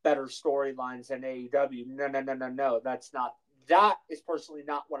better storylines than AEW. No. That is personally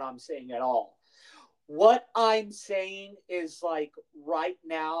not what I'm saying at all. What I'm saying is, like, right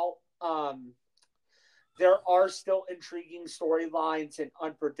now, there are still intriguing storylines and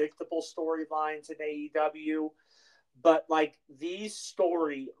unpredictable storylines in AEW. But, like, the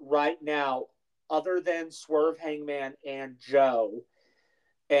story right now, other than Swerve, Hangman, and Joe,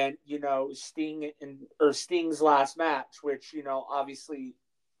 and, Sting's last match, which, obviously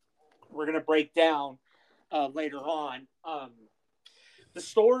we're going to break down later on. The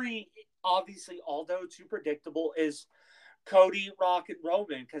story, obviously, although too predictable, is Cody, Rock, and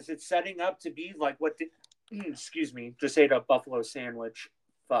Roman, because it's setting up to be like what did excuse me, just ate a buffalo sandwich.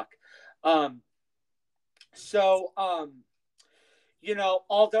 Fuck.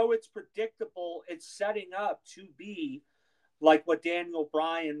 Although it's predictable, it's setting up to be like what Daniel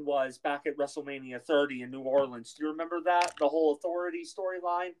Bryan was back at WrestleMania 30 in New Orleans. Do you remember that? The whole Authority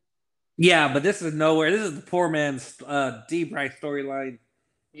storyline? Yeah, but this is nowhere. This is the poor man's D-Bry storyline.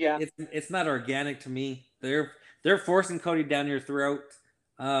 Yeah. It's not organic to me. They're forcing Cody down your throat.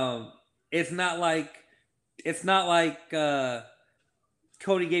 It's not like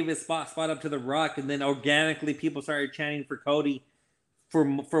Cody gave his spot up to The Rock, and then organically people started chanting for Cody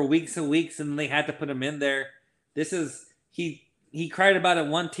for weeks and weeks, and they had to put him in there. This is he cried about it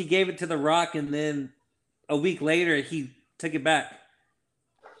once. He gave it to The Rock, and then a week later he took it back.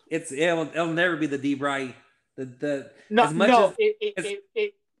 It'll never be the D-Bry.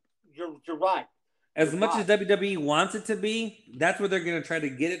 You're right. As much as WWE wants it to be, that's where they're going to try to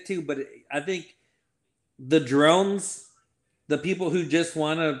get it to. But I think the drones, the people who just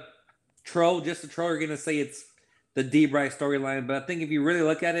want to troll, are going to say it's the D-Bry storyline. But I think if you really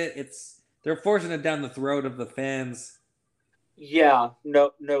look at it, they're forcing it down the throat of the fans. Yeah,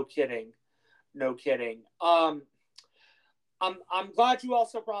 no kidding. I'm glad you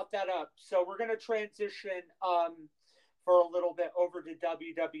also brought that up. So we're going to transition for a little bit over to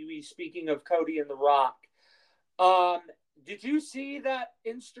WWE. Speaking of Cody and The Rock, did you see that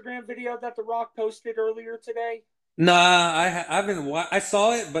Instagram video that The Rock posted earlier today? Nah, I haven't. I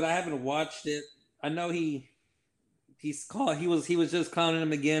saw it, but I haven't watched it. I know he was just clowning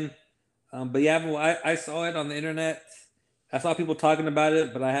him again. But yeah, I saw it on the internet. I saw people talking about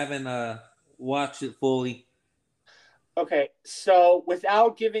it, but I haven't watched it fully. Okay, so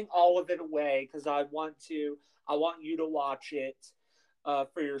without giving all of it away, because I want you to watch it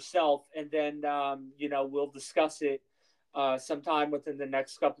for yourself, and then we'll discuss it sometime within the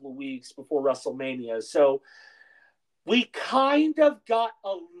next couple of weeks before WrestleMania. So we kind of got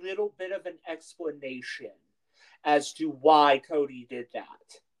a little bit of an explanation as to why Cody did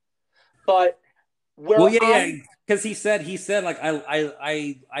that, but because he said like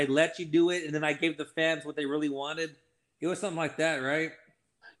I let you do it, and then I gave the fans what they really wanted. It was something like that, right?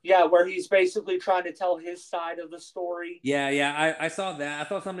 Yeah, where he's basically trying to tell his side of the story. Yeah, I saw that. I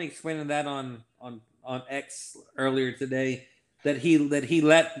saw somebody explaining that on X earlier today that he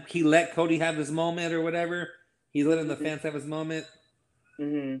let Cody have his moment or whatever. He's letting the fans have his moment.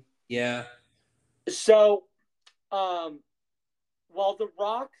 Mm-hmm. Yeah. So, while The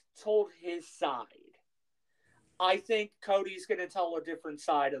Rock told his side, I think Cody's going to tell a different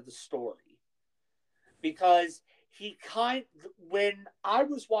side of the story because when I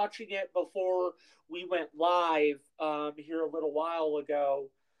was watching it before we went live here a little while ago,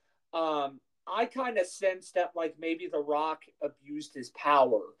 I kind of sensed that like maybe The Rock abused his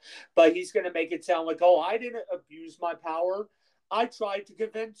power, but he's going to make it sound like, oh, I didn't abuse my power. I tried to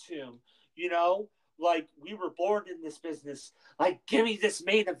convince him, you know, like we were born in this business. Like, give me this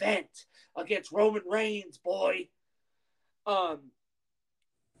main event against Roman Reigns, boy. Um,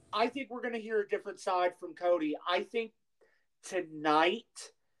 I think we're going to hear a different side from Cody. I think tonight,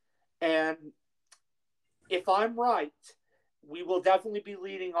 and if I'm right, we will definitely be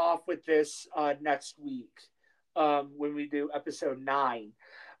leading off with this next week when we do episode 9.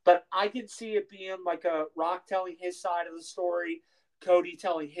 But I can see it being like a Rock telling his side of the story, Cody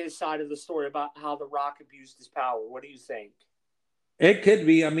telling his side of the story about how The Rock abused his power. What do you think? It could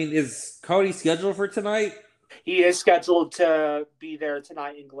be. I mean, is Cody scheduled for tonight? He is scheduled to be there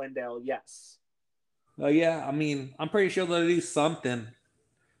tonight in Glendale, yes. Yeah, I mean, I'm pretty sure they'll do something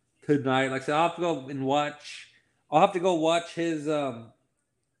tonight. Like I said, I'll have to go and watch. I'll have to go watch his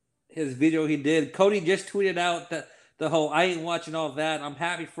video he did. Cody just tweeted out that the whole "I ain't watching all that. I'm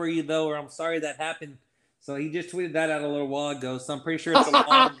happy for you though," or "I'm sorry that happened." So he just tweeted that out a little while ago. So I'm pretty sure it's a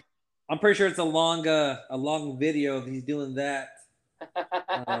long. I'm pretty sure it's a long video of he's doing that.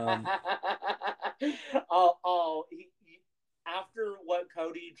 After what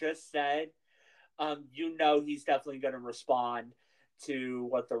Cody just said, you know he's definitely going to respond to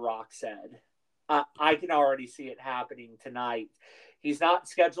what The Rock said. I can already see it happening tonight. He's not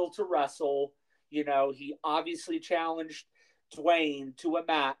scheduled to wrestle. You know, he obviously challenged Dwayne to a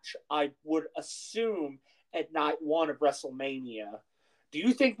match, I would assume, at night 1 of WrestleMania. Do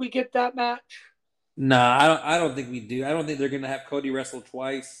you think we get that match? Nah, I don't think we do. I don't think they're gonna have Cody wrestle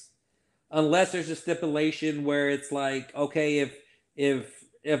twice, unless there's a stipulation where it's like, okay,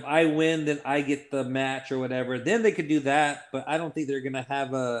 if I win, then I get the match or whatever. Then they could do that. But I don't think they're gonna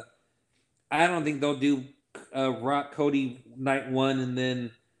have a. I don't think they'll do Rock Cody night 1 and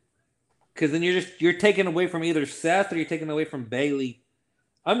then because then you're taking away from either Seth or you're taking away from Bailey.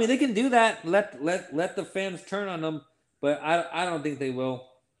 I mean, they can do that. Let the fans turn on them, but I don't think they will.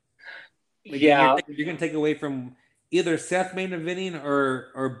 Like Yeah. you're gonna take away from either Seth main eventing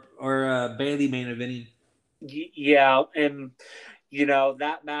or Bailey main eventing. Yeah, and you know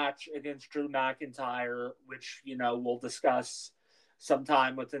that match against Drew McIntyre, which you know we'll discuss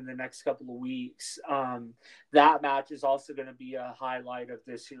sometime within the next couple of weeks. That match is also going to be a highlight of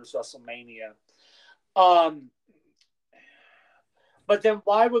this year's WrestleMania. But then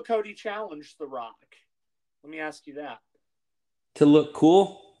why would Cody challenge The Rock? Let me ask you that. To look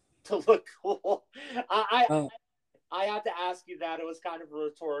cool. To look cool. I had to ask you that. It was kind of a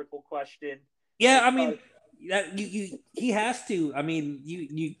rhetorical question. Yeah, I mean, he has to. I mean,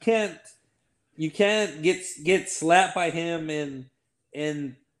 you can't get slapped by him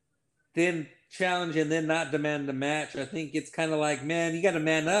and then challenge and then not demand the match. I think it's kind of like, man, you got to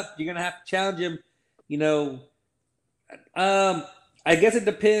man up. You're gonna have to challenge him. You know, I guess it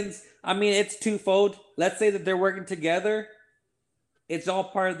depends. I mean, it's twofold. Let's say that they're working together. It's all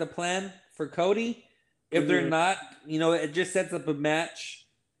part of the plan for Cody. If they're not, you know, it just sets up a match,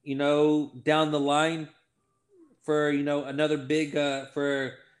 you know, down the line for, you know, another big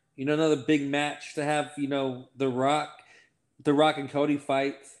match to have, you know, The Rock and Cody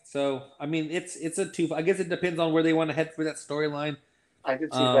fight. So, I mean, it's a two. I guess it depends on where they want to head for that storyline. I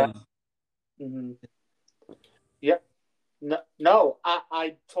could see that. Mm-hmm. Yep. No,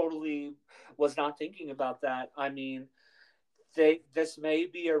 I totally was not thinking about that. I mean, this may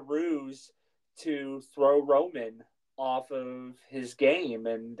be a ruse to throw Roman off of his game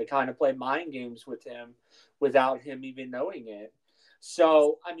and to kind of play mind games with him without him even knowing it.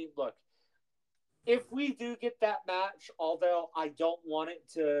 So, I mean, look, if we do get that match, although I don't want it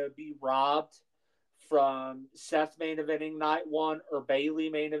to be robbed from Seth main eventing night 1 or Bailey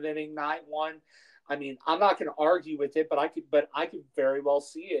main eventing night 1, I mean, I'm not going to argue with it, but I could very well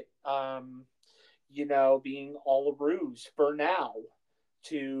see it, you know, being all a ruse for now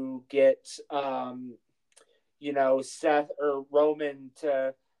to get, you know, Seth or Roman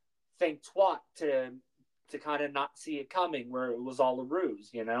to think twat to kind of not see it coming, where it was all a ruse,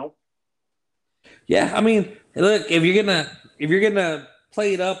 you know. Yeah, I mean, look, if you're gonna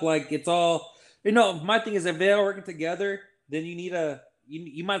play it up like it's all. My thing is if they're working together, then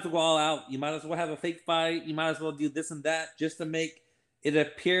you might as well go all out. You might as well have a fake fight. You might as well do this and that just to make it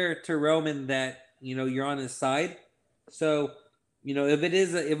appear to Roman that you're on his side. So if it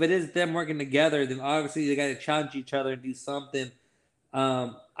is them working together, then obviously they got to challenge each other and do something.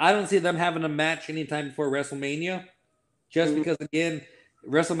 I don't see them having a match anytime before WrestleMania, just because again,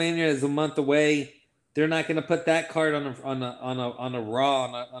 WrestleMania is a month away. They're not going to put that card on a Raw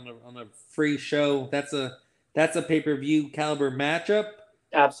on a free show. That's a pay-per-view caliber matchup.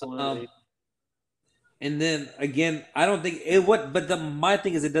 Absolutely. And then again, I don't think it would. But my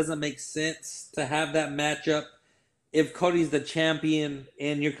thing is, it doesn't make sense to have that matchup if Cody's the champion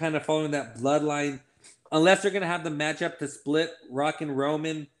and you're kind of following that bloodline, unless they're going to have the matchup to split Rock and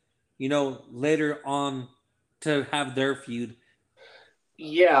Roman, later on to have their feud.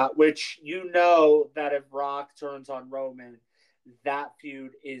 Yeah, which that if Rock turns on Roman, that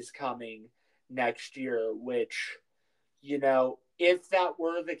feud is coming next year, which, if that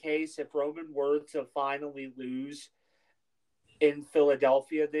were the case, if Roman were to finally lose in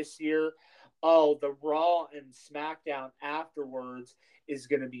Philadelphia this year, the Raw and SmackDown afterwards is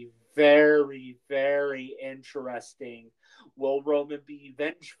going to be very, very interesting. Will Roman be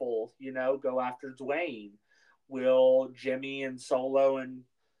vengeful, go after Dwayne? Will Jimmy and Solo and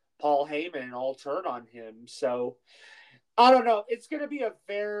Paul Heyman all turn on him? So, I don't know. It's going to be a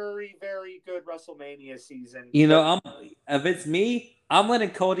very, very good WrestleMania season. If it's me, I'm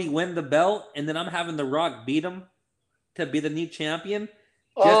letting Cody win the belt, and then I'm having The Rock beat him to be the new champion.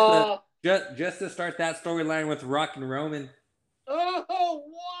 Just to start that storyline with Rock and Roman. Oh,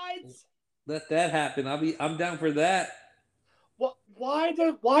 what? Let that happen. I'm down for that. What? Why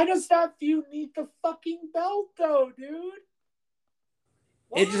does that feud need the fucking belt though, dude?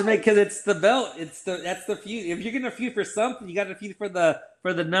 Why? It just because it's the belt. That's the feud. If you're gonna feud for something, you got to feud for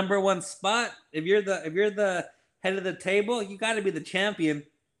the number one spot. If you're the head of the table, you got to be the champion.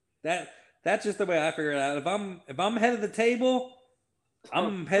 That's just the way I figure it out. If I'm head of the table,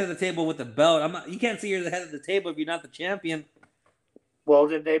 I'm head of the table with the belt. You can't say you're the head of the table if you're not the champion. Well,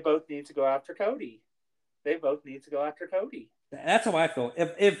 then they both need to go after Cody. That's how I feel.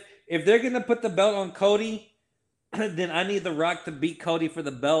 If they're gonna put the belt on Cody, then I need The Rock to beat Cody for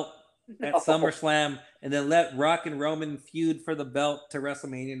the belt at SummerSlam, and then let Rock and Roman feud for the belt to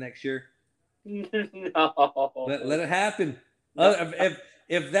WrestleMania next year. No. Let it happen. No.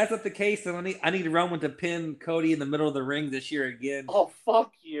 If that's not the case, then I need Roman to pin Cody in the middle of the ring this year again. Oh,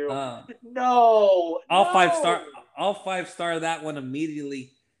 fuck you! No. I'll 5-star that one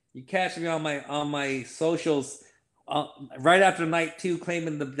immediately. You catch me on my socials right after night 2,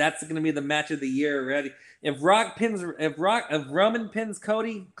 claiming that's going to be the match of the year already. If Roman pins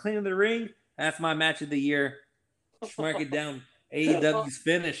Cody clean in the ring, that's my match of the year. Mark it down. AEW's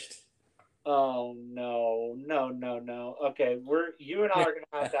finished. Oh no. Okay, you and I are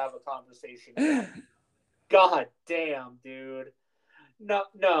gonna have a conversation. God damn, dude.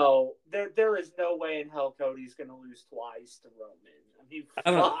 No. There is no way in hell Cody's gonna lose twice to Roman. I mean,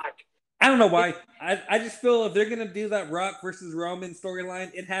 fuck. I don't know why. I just feel if they're gonna do that Rock versus Roman storyline,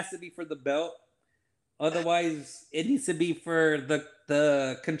 it has to be for the belt. Otherwise, it needs to be for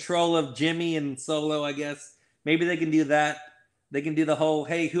the control of Jimmy and Solo, I guess. Maybe they can do that. They can do the whole,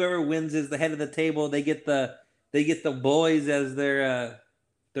 hey, whoever wins is the head of the table. They get the boys as their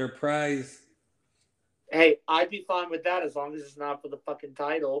prize. Hey, I'd be fine with that as long as it's not for the fucking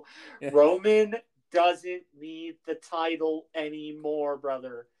title. Yeah. Roman doesn't need the title anymore,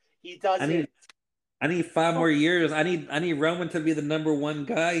 brother. He doesn't. I need 5 more years. I need Roman to be the number one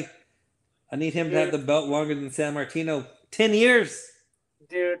guy. I need him to have the belt longer than San Martino. 10 years.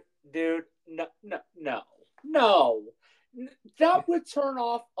 Dude, no. That would turn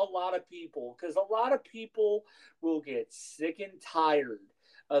off a lot of people because a lot of people will get sick and tired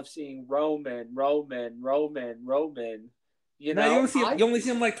of seeing Roman. You know, you only see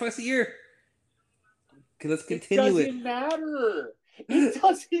him like twice a year. Okay, let's continue it. Doesn't matter. It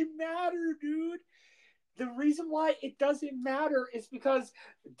doesn't matter, dude. The reason why it doesn't matter is because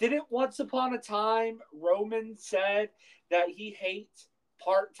didn't once upon a time Roman said that he hates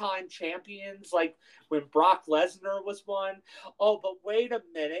part-time champions, like when Brock Lesnar was one? Oh, but wait a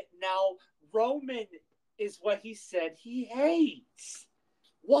minute. Now Roman is what he said he hates.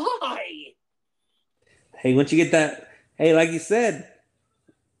 Why? Hey, once you get that, hey, like you said,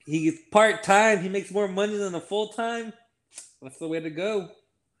 he's part-time. He makes more money than a full-time. That's the way to go.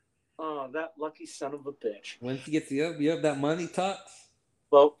 Oh, that lucky son of a bitch. Once he gets you up, that money talks.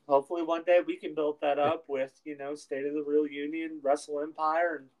 Well, hopefully one day we can build that up with, State of the Real Union,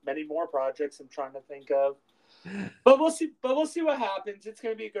 WrestleEmpire, and many more projects I'm trying to think of. But we'll see. But we'll see what happens. It's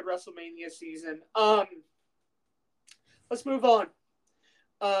going to be a good WrestleMania season. Let's move on.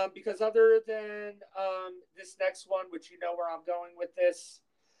 Because other than this next one, which you know where I'm going with this,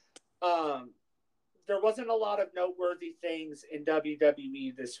 there wasn't a lot of noteworthy things in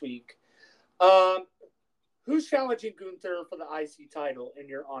WWE this week. Who's challenging Gunther for the IC title, in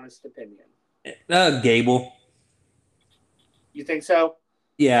your honest opinion? Gable. You think so?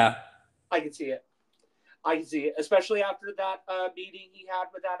 Yeah. I can see it. I can see it, especially after that meeting he had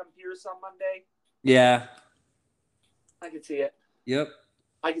with Adam Pearce on Monday. Yeah. I can see it. Yep.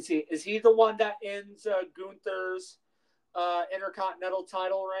 I can see it. Is he the one that ends Gunther's Intercontinental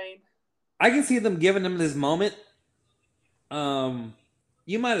title reign? I can see them giving him this moment.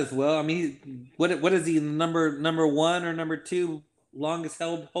 You might as well. I mean, what is he, number one or number two longest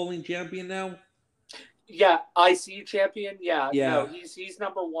held holding champion now? Yeah, IC champion. Yeah, Yeah. no, he's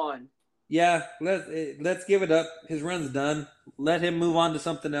number one. Yeah, let's give it up. His run's done. Let him move on to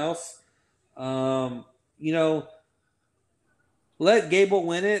something else. You know, let Gable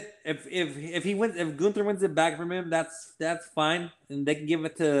win it. If he wins, if Gunther wins it back from him, that's fine, and they can give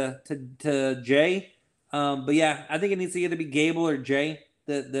it to Jay. But yeah, I think it needs to either be Gable or Jay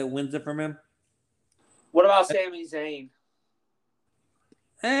that wins it from him. What about Sami Zayn?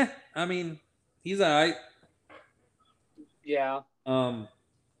 I mean, he's all right. Yeah.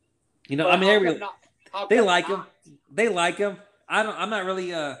 You know, But I mean, they like him. not? They like him. I'm not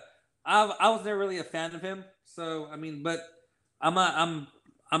really. I was never really a fan of him. So I mean, but I'm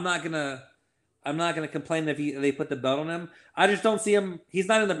not gonna complain if they put the belt on him. I just don't see him. He's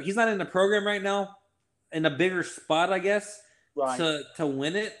not in the program right now, in a bigger spot, I guess. Right. To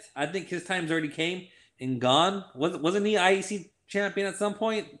win it. I think his time's already came and gone. Wasn't he IEC champion at some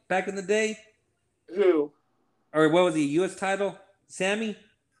point back in the day? Who? Or what was he? U.S. title? Sammy?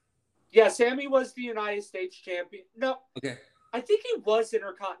 Yeah, Sammy was the United States champion. No, Okay. I think he was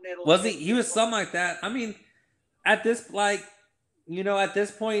Intercontinental. Was he? He was something like that. I mean, at this at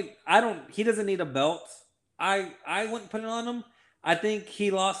this point, he doesn't need a belt. I wouldn't put it on him. I think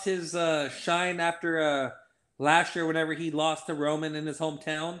he lost his shine after last year whenever he lost to Roman in his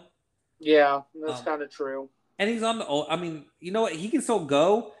hometown. Yeah, that's kind of true. And he's on the I mean, you know what? He can still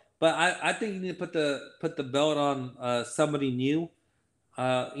go, but I think you need to put the belt on somebody new.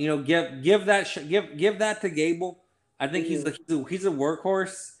 Give that to Gable. I think he's a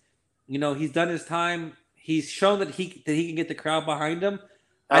workhorse. You know, he's done his time. He's shown that he can get the crowd behind him.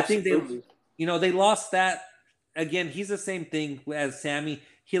 Absolutely. I think they lost that again. He's the same thing as Sammy.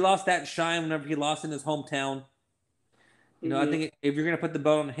 He lost that shine whenever he lost in his hometown. You know, I think if you're gonna put the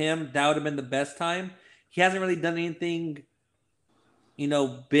belt on him, that would have been the best time. He hasn't really done anything,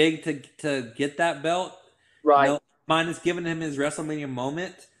 big to get that belt. Right. Minus giving him his WrestleMania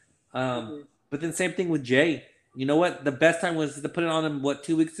moment. But then same thing with Jay. You know what? The best time was to put it on him,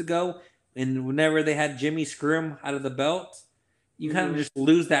 2 weeks ago? And whenever they had Jimmy screw him out of the belt, you kind of just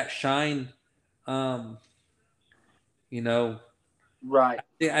lose that shine. Right.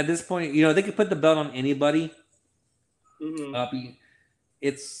 At this point, they could put the belt on anybody.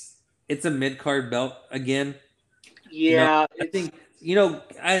 It's a mid-card belt again. Yeah. I think,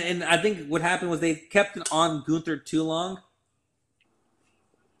 I think what happened was they kept it on Gunther too long.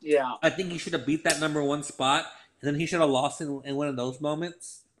 Yeah. I think he should have beat that number one spot, and then he should have lost in one of those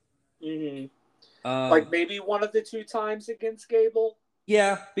moments. Like maybe one of the 2 times against Gable?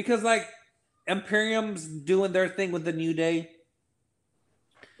 Yeah, because Imperium's doing their thing with the New Day.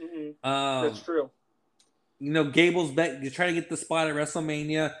 That's true. Gable's trying to get the spot at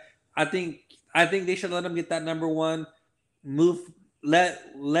WrestleMania. I think they should let him get that number one.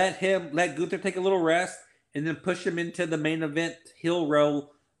 Let Gunther take a little rest, and then push him into the main event heel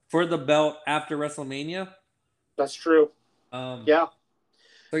row for the belt after WrestleMania. That's true. Yeah.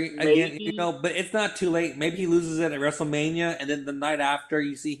 So again, but it's not too late. Maybe he loses it at WrestleMania, and then the night after,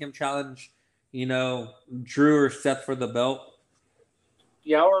 you see him challenge, Drew or Seth for the belt.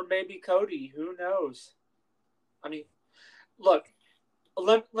 Yeah, or maybe Cody. Who knows? I mean, look.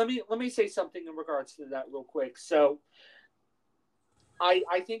 Let me say something in regards to that real quick. So,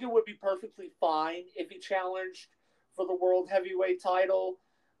 I think it would be perfectly fine if he challenged for the World Heavyweight title,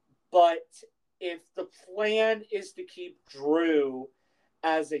 but if the plan is to keep Drew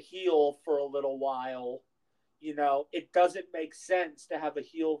as a heel for a little while, it doesn't make sense to have a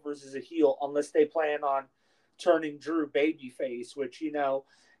heel versus a heel unless they plan on turning Drew babyface, which,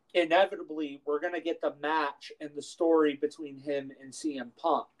 inevitably we're going to get the match and the story between him and CM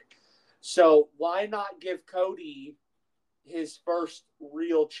Punk. So why not give Cody his first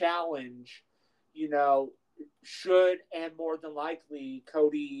real challenge, should and more than likely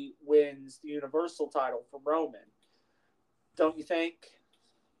Cody wins the Universal title from Roman. Don't you think?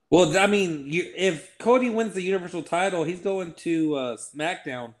 Well, I mean, if Cody wins the Universal title, he's going to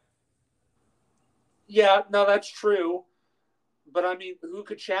SmackDown. Yeah, no, that's true. But I mean, who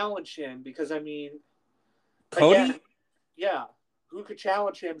could challenge him? Because I mean, Cody? again, yeah, who could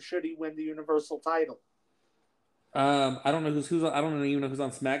challenge him should he win the Universal title? I don't know who's I don't even know who's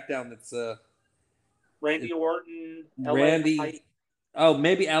on SmackDown. That's Randy Orton, Randy. LA Knight. Oh,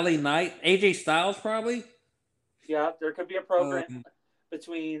 maybe LA Knight, AJ Styles, probably. Yeah, there could be a program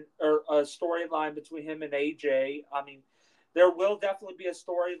between or a storyline between him and AJ. I mean, there will definitely be a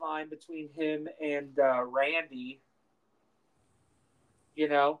storyline between him and Randy. You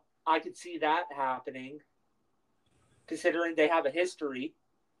know, I could see that happening, considering they have a history.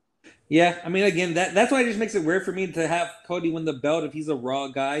 Yeah, I mean, again, that's why it just makes it weird for me to have Cody win the belt if he's a Raw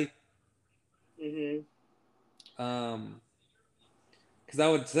guy. Mm-hmm. Because I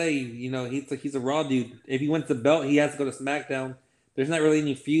would say, he's a Raw dude. If he wins the belt, he has to go to SmackDown. There's not really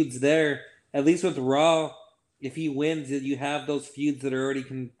any feuds there. At least with Raw, if he wins, you have those feuds that are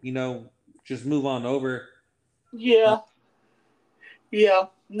already just move on over. Yeah. Yeah.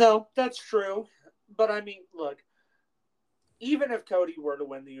 No, that's true. But I mean, look, even if Cody were to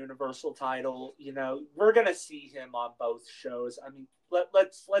win the Universal title, we're gonna see him on both shows. I mean,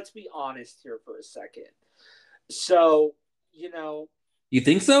 let's be honest here for a second. So, You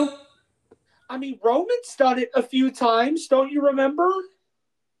think so? I mean, Roman's done it a few times, don't you remember?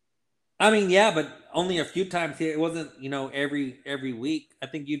 I mean, yeah, but only a few times. It wasn't, every week. I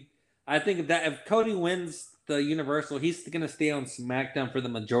think if Cody wins the Universal, he's gonna stay on SmackDown for the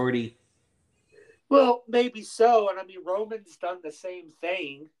majority. Well, maybe so. And I mean, Roman's done the same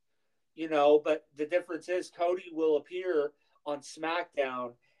thing, but the difference is Cody will appear on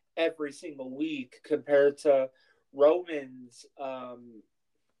SmackDown every single week compared to Roman's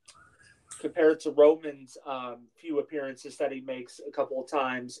few appearances that he makes a couple of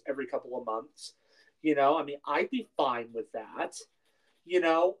times every couple of months. I mean, I'd be fine with that,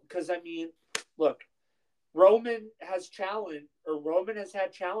 because I mean, look, Roman has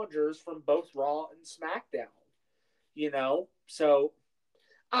had challengers from both Raw and SmackDown, so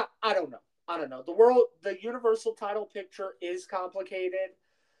I don't know. I don't know. The Universal title picture is complicated.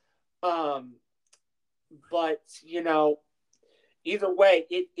 But, either way,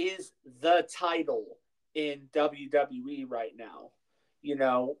 it is the title in WWE right now.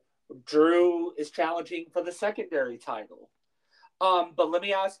 Drew is challenging for the secondary title. But let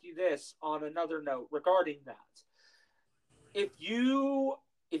me ask you this on another note regarding that. If you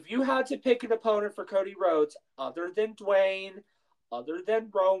had to pick an opponent for Cody Rhodes other than Dwayne, other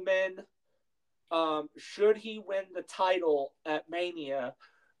than Roman, should he win the title at Mania,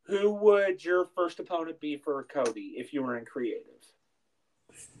 who would your first opponent be for Cody if you were in creative?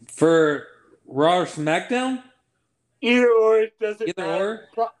 For Raw or SmackDown? Either or, it doesn't Either matter.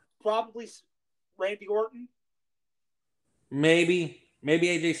 or? Probably Randy Orton. Maybe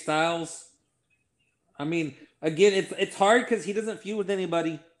AJ Styles. I mean, again, it's hard because he doesn't feud with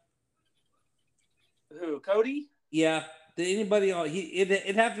anybody. Who, Cody? Yeah, anybody?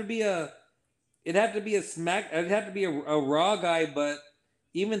 It'd have to be a Raw guy, but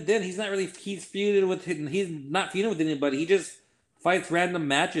even then, he's feuded with him. He's not feuding with anybody. He just fights random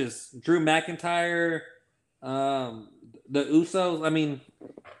matches. Drew McIntyre, the Usos. I mean,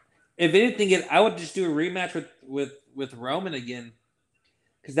 if anything, I would just do a rematch with Roman again,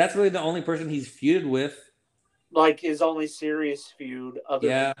 because that's really the only person he's feuded with. Like his only serious feud.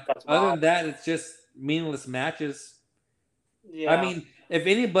 Other than that, it's just meaningless matches. Yeah. I mean, if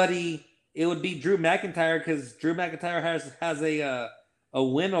anybody, it would be Drew McIntyre, because Drew McIntyre has a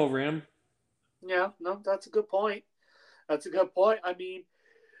win over him. Yeah, no, that's a good point. I mean,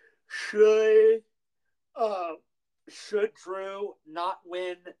 should Drew not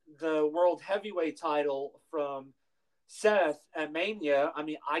win the World Heavyweight title from Seth at Mania? I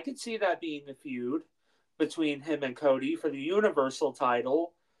mean, I could see that being a feud between him and Cody for the Universal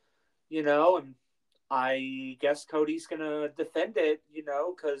title, and I guess Cody's going to defend it,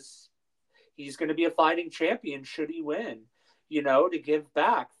 because he's going to be a fighting champion should he win, to give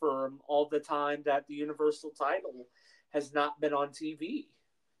back for all the time that the Universal title has not been on TV,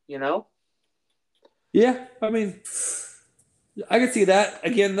 Yeah, I mean, I can see that.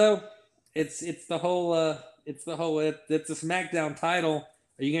 Again, though, it's a SmackDown title.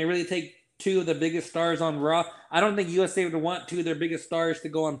 Are you going to really take two of the biggest stars on Raw? I don't think USA would want two of their biggest stars to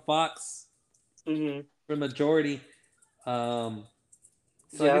go on Fox for majority. I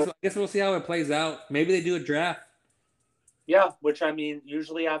guess we'll see how it plays out. Maybe they do a draft. Yeah, which I mean,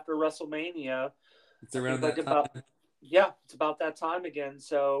 usually after WrestleMania, It's around that time. It's about that time again.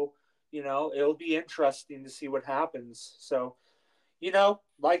 So, it'll be interesting to see what happens. So,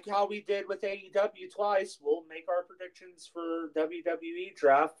 like how we did with AEW twice, we'll make our predictions for WWE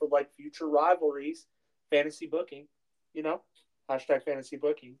draft for like future rivalries, fantasy booking, hashtag fantasy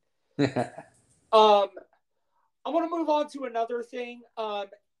booking. I want to move on to another thing, and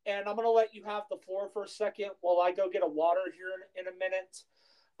I'm going to let you have the floor for a second while I go get a water here in a minute,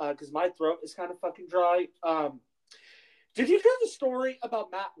 because my throat is kind of fucking dry. Did you hear the story about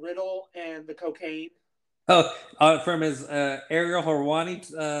Matt Riddle and the cocaine? Oh, from his Ariel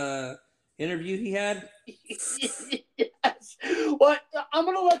Helwani interview he had? Yes. Well, I'm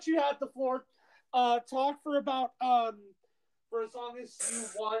going to let you have the floor. Talk for about... for as long as you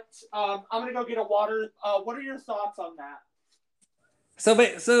want. I'm gonna go get a water. What are your thoughts on that?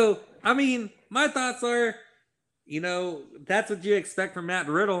 So I mean, my thoughts are, that's what you expect from Matt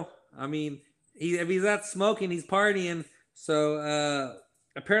Riddle. I mean, if he's not smoking, he's partying. So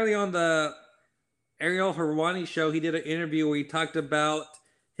apparently on the Ariel Helwani show, he did an interview where he talked about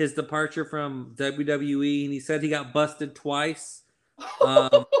his departure from WWE, and he said he got busted twice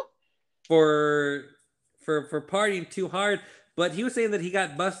for partying too hard. But he was saying that he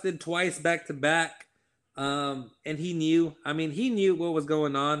got busted twice back to back. And he knew what was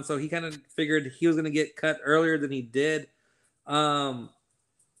going on. So he kind of figured he was going to get cut earlier than he did. Cocaine's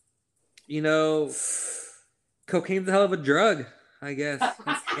a hell of a drug, I guess.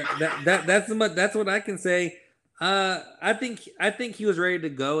 That's what I can say. I think he was ready to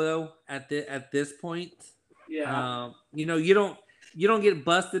go though at this point. Yeah. You don't get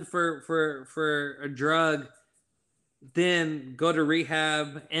busted for a drug, then go to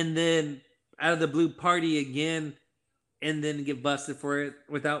rehab, and then out of the blue party again, and then get busted for it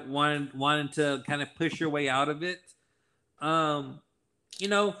without wanting to kind of push your way out of it. Matt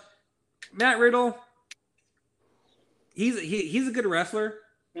Riddle, he's a good wrestler.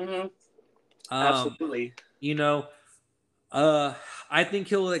 Mm-hmm. Absolutely. I think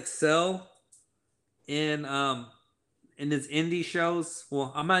he'll excel in his indie shows.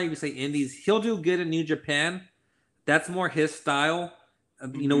 Well, I'm not even say indies. He'll do good in New Japan. That's more his style,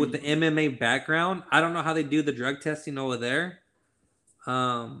 with the MMA background. I don't know how they do the drug testing over there.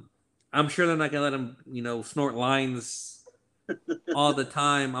 I'm sure they're not going to let him, snort lines all the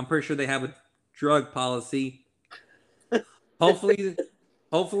time. I'm pretty sure they have a drug policy. Hopefully,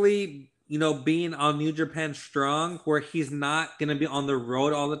 being on New Japan Strong, where he's not going to be on the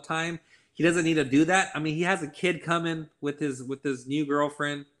road all the time, he doesn't need to do that. I mean, he has a kid coming with his new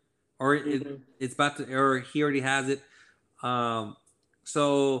girlfriend. Or it's about to, or he already has it.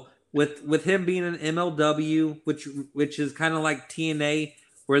 So with him being an MLW, which is kind of like TNA,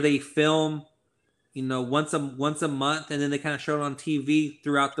 where they film, once a month, and then they kind of show it on TV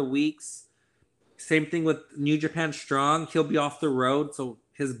throughout the weeks. Same thing with New Japan Strong. He'll be off the road, so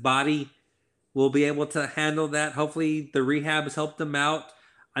his body will be able to handle that. Hopefully, the rehab has helped him out.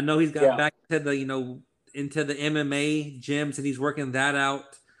 I know he's got back to the into the MMA gyms, and he's working that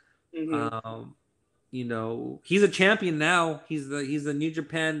out. Mm-hmm. He's a champion now. He's the New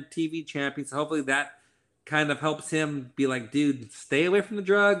Japan TV champion. So hopefully that kind of helps him be like, dude, stay away from the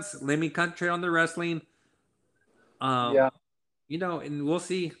drugs. Let me concentrate on the wrestling. And we'll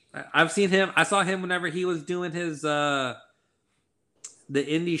see. I've seen him. I saw him whenever he was doing his the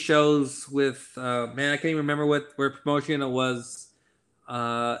indie shows with I can't even remember where promotion it was.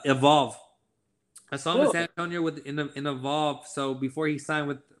 Evolve. I saw him in San Antonio in Evolve. So before he signed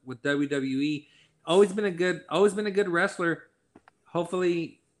with WWE, always been a good wrestler.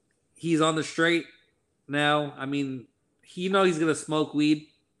 Hopefully, he's on the straight now. I mean, he's gonna smoke weed.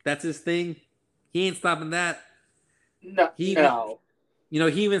 That's his thing. He ain't stopping that. No. He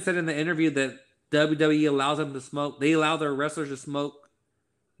even said in the interview that WWE allows them to smoke. They allow their wrestlers to smoke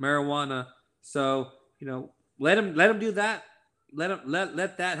marijuana. So let him do that.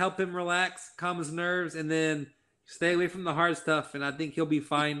 Let that help him relax, calm his nerves, and then stay away from the hard stuff. And I think he'll be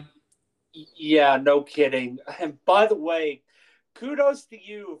fine. Yeah, no kidding. And by the way, kudos to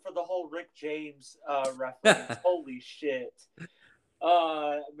you for the whole Rick James reference. Holy shit.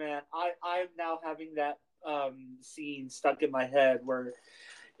 Man, I'm now having that scene stuck in my head where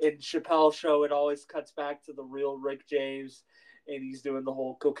in Chappelle's show it always cuts back to the real Rick James. And he's doing the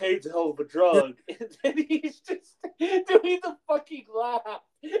whole cocaine's a hell of a drug. And then he's just doing the fucking laugh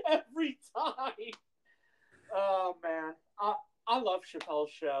every time. Oh, man. I love Chappelle's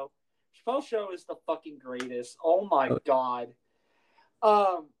show. Chappelle's show is the fucking greatest. Oh, my God.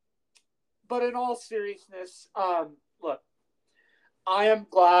 But in all seriousness, look, I am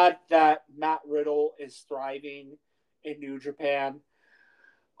glad that Matt Riddle is thriving in New Japan.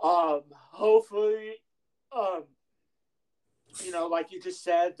 Hopefully, like you just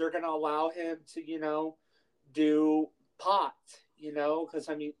said, they're going to allow him to, do pot, because,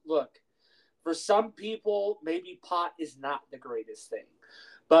 I mean, look, for some people, maybe pot is not the greatest thing.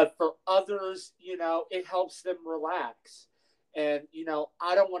 But for others, it helps them relax. And,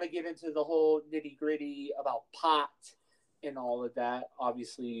 I don't want to get into the whole nitty gritty about pot and all of that,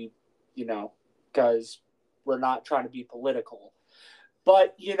 obviously, because we're not trying to be political.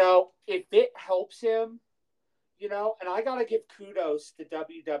 But, if it helps him, and I got to give kudos to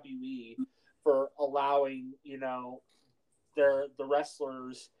WWE for allowing, the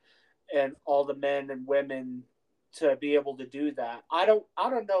wrestlers and all the men and women to be able to do that. I don't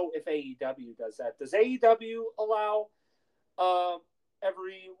know if AEW does that. Does AEW allow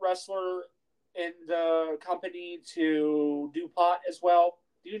every wrestler in the company to do pot as well?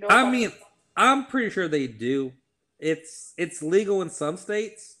 Do you know? I mean, I'm pretty sure they do. It's legal in some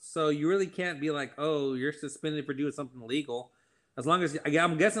states, so you really can't be like, oh, you're suspended for doing something illegal. As long as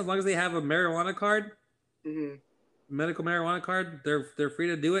I'm guessing, as long as they have a marijuana card, medical marijuana card, they're free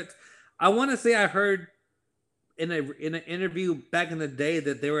to do it. I want to say I heard in an interview back in the day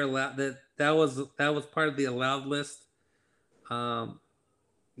that they were allowed that was part of the allowed list. I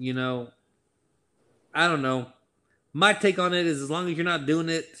don't know. My take on it is as long as you're not doing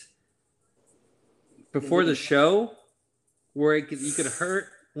it before the show, where you could hurt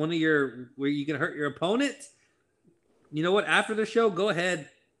where you can hurt your opponent. You know what? After the show, go ahead,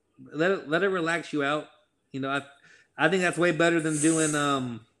 let it relax you out. I think that's way better than doing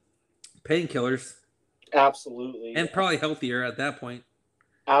painkillers. Absolutely. And probably healthier at that point.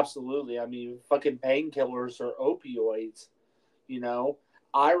 Absolutely. I mean, fucking painkillers are opioids.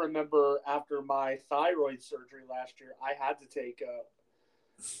 I remember after my thyroid surgery last year, I had to take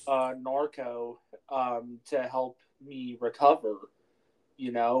a narco to help me recover,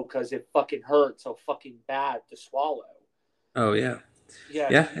 because it fucking hurt so fucking bad to swallow. Oh, yeah.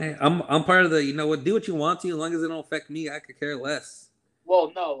 Yeah. Hey, I'm part of the, do what you want to, as long as it don't affect me, I could care less.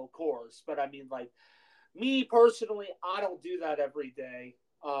 Well, no, of course. But I mean, like, me personally, I don't do that every day.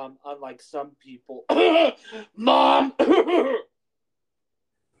 Unlike some people. Mom!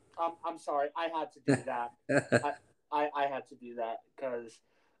 I'm sorry. I had to do that. I had to do that because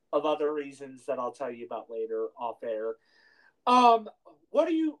of other reasons that I'll tell you about later off air. What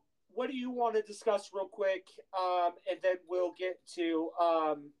do you want to discuss real quick? And then we'll get to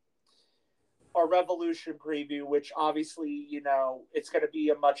our Revolution preview, which obviously, it's going to be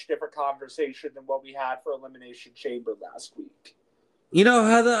a much different conversation than what we had for Elimination Chamber last week. I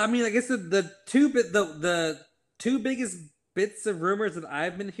guess the two biggest bits of rumors that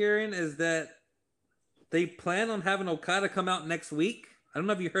I've been hearing is that they plan on having Okada come out next week. I don't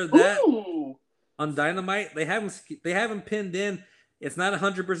know if you heard that. Ooh. On Dynamite. They haven't pinned in. It's not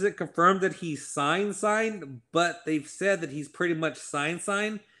 100% confirmed that he's signed, but they've said that he's pretty much signed.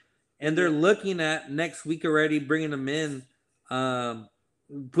 And they're looking at next week already bringing him in,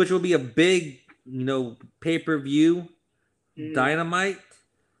 which will be a big, pay-per-view Dynamite.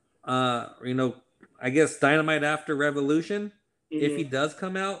 I guess Dynamite after Revolution, if he does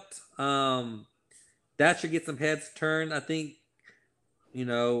come out. That should get some heads turned. I think,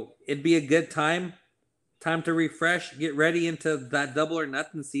 it'd be a good time to refresh, get ready into that Double or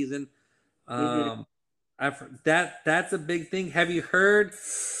Nothing season. That's a big thing. Have you heard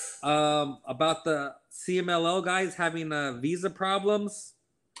about the CMLL guys having visa problems?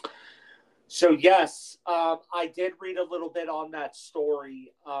 So yes, I did read a little bit on that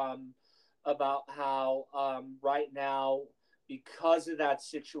story about how right now, because of that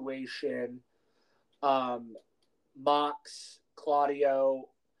situation, Mox, Claudio,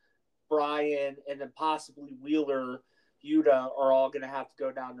 Brian, and then possibly Wheeler Yuta are all going to have to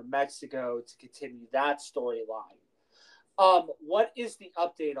go down to Mexico to continue that storyline. What is the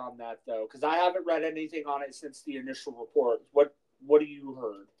update on that, though? Because I haven't read anything on it since the initial report. What have you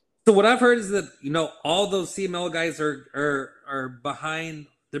heard? So what I've heard is that all those CML guys are behind.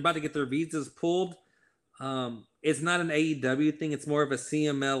 They're about to get their visas pulled. It's not an AEW thing. It's more of a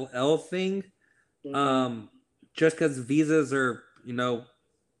CMLL thing. Just because visas are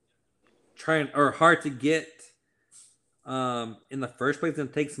hard to get in the first place, and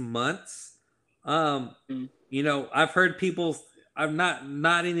it takes months. I've heard people. I'm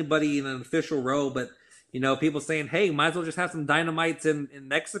not anybody in an official role, but people saying, "Hey, might as well just have some Dynamites in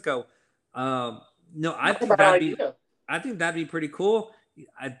Mexico." I think that'd be pretty cool.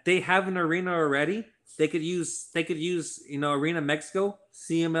 They have an arena already. They could use Arena Mexico.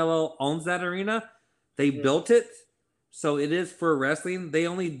 CMLL owns that arena. They built it, so it is for wrestling. They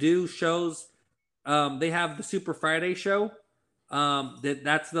only do shows. They have the Super Friday show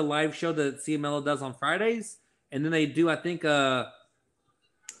That's the live show that CMLL does on Fridays, and then they do I think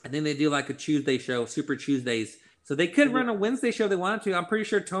they do like a Tuesday show, Super Tuesdays. So they could run a Wednesday show if they wanted to. I'm pretty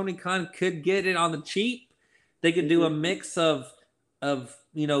sure Tony Khan could get it on the cheap. They could do a mix of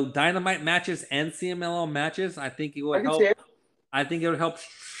Dynamite matches and CMLL matches. I think it would help. I think it would help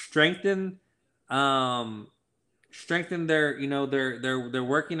strengthen their their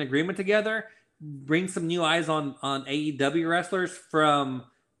working agreement together. Bring some new eyes on AEW wrestlers from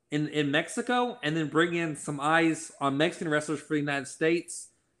in Mexico, and then bring in some eyes on Mexican wrestlers for the United States.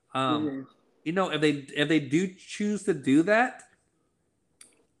 If they do choose to do that,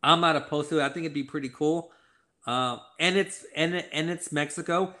 I'm not opposed to it. I think it'd be pretty cool. And it's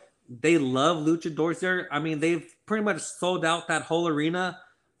Mexico. They love luchadors there. I mean, they've pretty much sold out that whole arena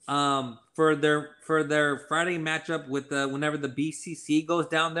for their Friday matchup with whenever the BCC goes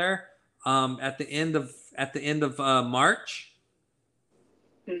down there at the end of March.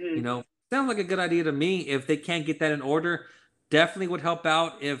 Sounds like a good idea to me. If they can't get that in order, definitely would help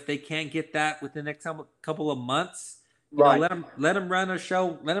out. If they can't get that within the next couple of months, let them run a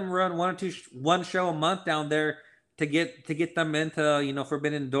show. Let them run one show a month down there to get them into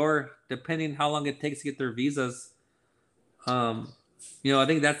Forbidden Door, depending how long it takes to get their visas. I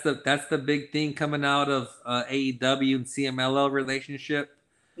think that's the big thing coming out of AEW and CMLL relationship.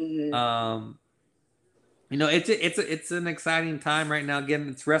 It's an exciting time right now. Again,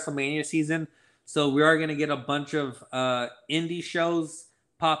 it's WrestleMania season, so we are going to get a bunch of indie shows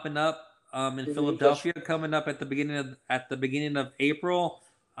popping up in Philadelphia coming up at the beginning of April.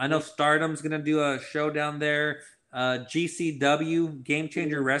 I know Stardom's going to do a show down there. GCW Game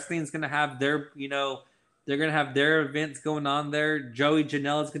Changer Wrestling is going to have their they're going to have their events going on there. Joey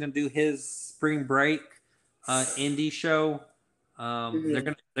Janela is going to do his spring break indie show. They're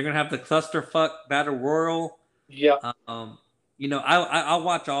gonna have the Clusterfuck Battle Royal. Yeah. I'll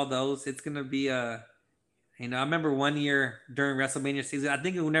watch all those. It's gonna be I remember one year during WrestleMania season. I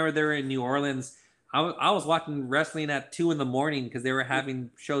think whenever they were in New Orleans, I was watching wrestling at 2 a.m. because they were having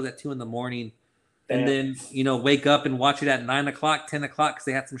shows at 2 a.m. and then wake up and watch it at 9 o'clock, 10 o'clock because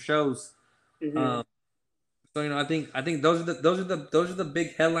they had some shows. I think those are the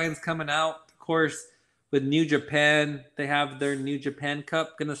big headlines coming out. Of course. With New Japan, they have their New Japan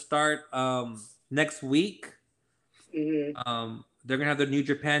Cup gonna start next week. They're gonna have their New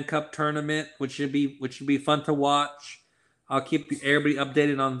Japan Cup tournament, which should be fun to watch. I'll keep everybody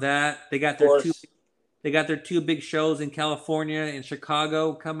updated on that. They got their two big shows in California and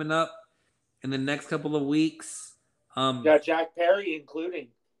Chicago coming up in the next couple of weeks. Jack Perry including.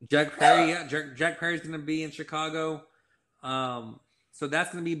 Jack Perry, Jack Perry's gonna be in Chicago. So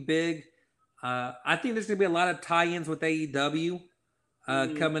that's gonna be big. I think there's going to be a lot of tie-ins with AEW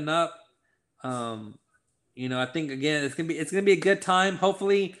coming up. I think again it's going to be a good time.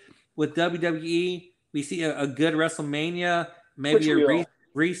 Hopefully, with WWE, we see a good WrestleMania, maybe a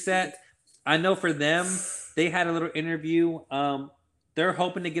reset. I know for them, they had a little interview. They're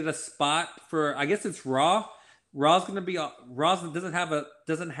hoping to get a spot for. I guess it's Raw. Raw's going to be Raw doesn't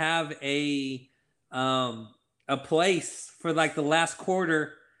have a place for like the last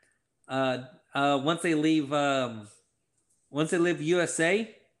quarter. Once they leave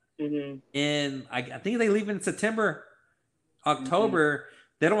USA, and I think they leave in September, October.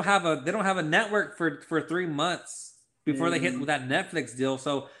 They don't have a network for 3 months before they hit with that Netflix deal.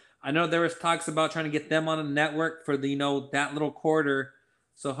 So I know there was talks about trying to get them on a network for the that little quarter.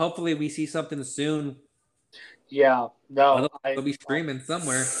 So hopefully we see something soon. Yeah, no, they'll be streaming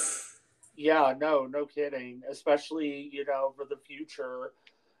somewhere. Yeah, no kidding. Especially for the future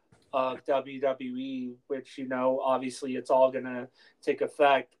of WWE, which obviously it's all gonna take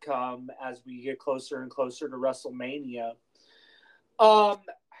effect come as we get closer and closer to WrestleMania.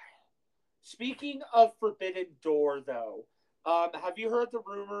 Speaking of Forbidden Door, though, have you heard the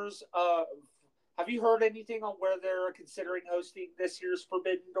rumors? Have you heard anything on where they're considering hosting this year's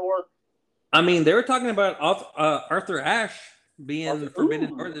Forbidden Door? I mean, they were talking about Arthur Ashe being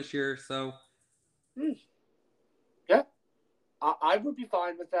Forbidden Door this year, so. Yeah. I would be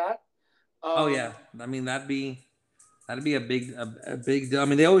fine with that. Oh yeah, I mean that'd be a big deal. I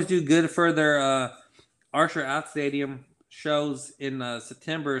mean they always do good for their Arthur Ashe Stadium shows in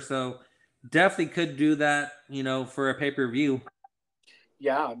September, so definitely could do that. For a pay-per-view.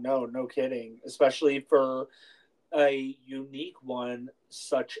 Yeah, no kidding. Especially for a unique one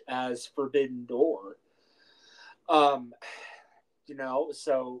such as Forbidden Door.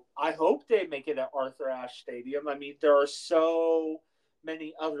 So I hope they make it at Arthur Ashe Stadium. I mean, there are so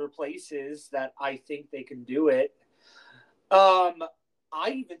many other places that I think they can do it.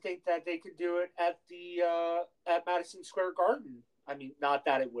 I even think that they could do it at the at Madison Square Garden. I mean, not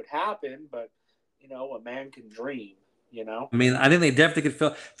that it would happen, but a man can dream. I mean, I think they definitely could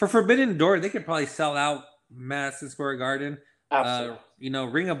fill for Forbidden Door. They could probably sell out Madison Square Garden. Absolutely.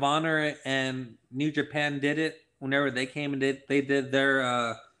 Ring of Honor and New Japan did it whenever they came and they did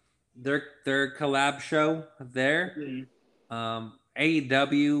their collab show there.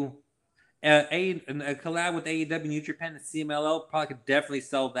 AEW, a collab with AEW, New Japan, and CMLL probably could definitely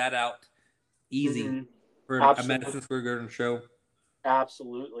sell that out easy for a Madison Square Garden show.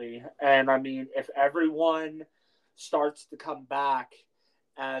 Absolutely. And I mean, if everyone starts to come back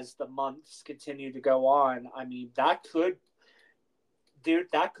as the months continue to go on, I mean, that could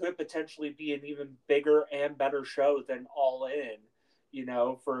potentially be an even bigger and better show than All In,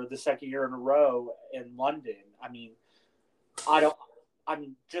 for the second year in a row in London. I mean,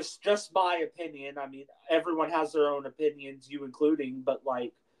 just my opinion. I mean, everyone has their own opinions, you including, but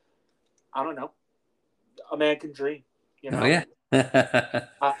like, I don't know. A man can dream, Oh, yeah.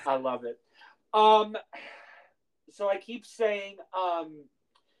 I love it. So I keep saying,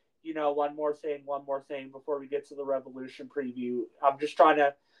 one more thing before we get to the Revolution preview. I'm just trying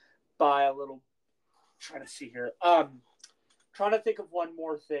to see here. Trying to think of one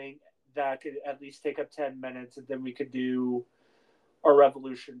more thing that could at least take up 10 minutes, and then we could do our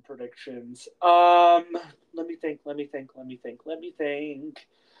Revolution predictions. Let me think. Do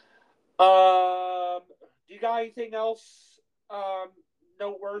you got anything else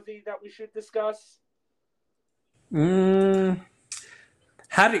noteworthy that we should discuss? So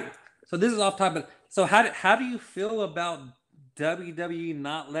this is off topic. So how do you feel about WWE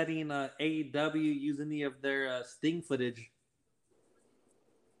not letting AEW use any of their Sting footage?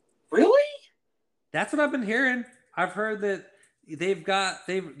 Really? That's what I've been hearing. I've heard that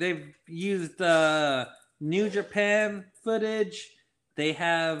they've used New Japan footage. They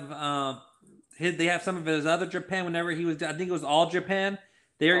have some of his other Japan whenever he was. I think it was All Japan.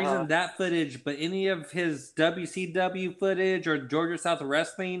 They are using that footage, but any of his WCW footage or Georgia South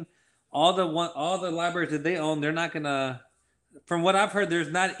Wrestling, all the libraries that they own, they're not gonna. From what I've heard,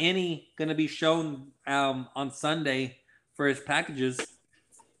 there's not any gonna be shown on Sunday for his packages.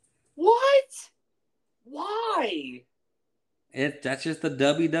 What? Why? That's just the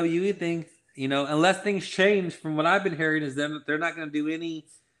WWE thing, unless things change. From what I've been hearing, is that they're not gonna do any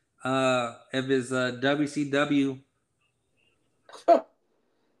of his WCW.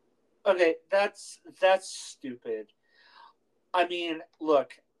 Okay, that's stupid. I mean,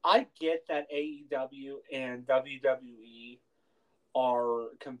 look, I get that AEW and WWE are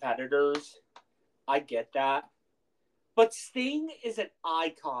competitors. I get that. But Sting is an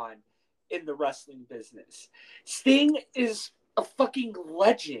icon in the wrestling business. Sting is a fucking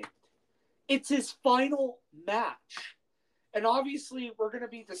legend. It's his final match. And obviously, we're going to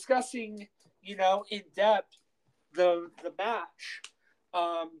be discussing, in depth the match.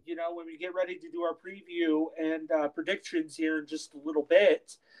 When we get ready to do our preview and predictions here in just a little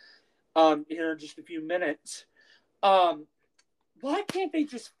bit, here in just a few minutes. Why can't they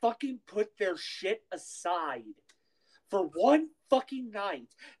just fucking put their shit aside for one fucking night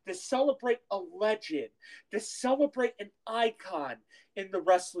to celebrate a legend, to celebrate an icon in the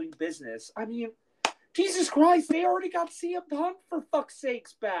wrestling business? I mean, Jesus Christ, they already got CM Punk for fuck's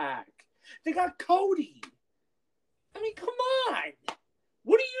sakes back. They got Cody. I mean, come on.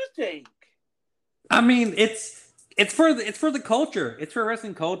 What do you think? I mean, it's for the culture. It's for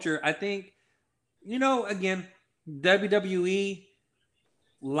wrestling culture. I think, again, WWE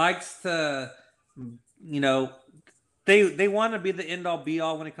likes to, they want to be the end all be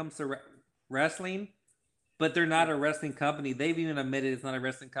all when it comes to wrestling, but they're not a wrestling company. They've even admitted it's not a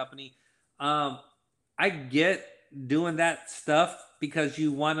wrestling company. I get doing that stuff because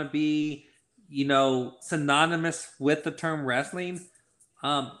you want to be, synonymous with the term wrestling.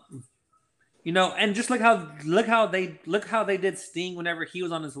 And just look how they did Sting whenever he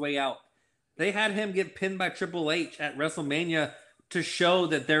was on his way out. They had him get pinned by Triple H at WrestleMania to show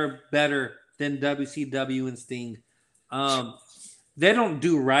that they're better than WCW and Sting. They don't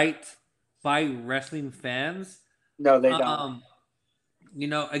do right by wrestling fans. No, they don't.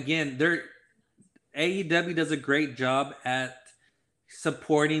 Again, AEW does a great job at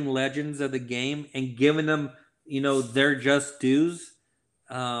supporting legends of the game and giving them, their just dues.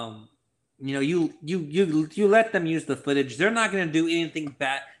 You let them use the footage. They're not going to do anything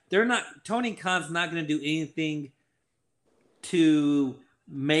bad. Tony Khan's not going to do anything to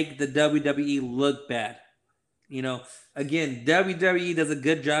make the WWE look bad. Again, WWE does a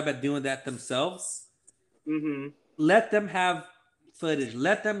good job at doing that themselves. Mm-hmm. Let them have footage.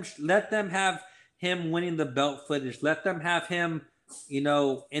 Let them have him winning the belt footage. Let them have him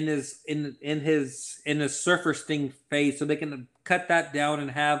in his Surfer Sting phase, so they can cut that down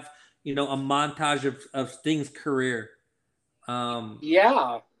and have a montage of Sting's career.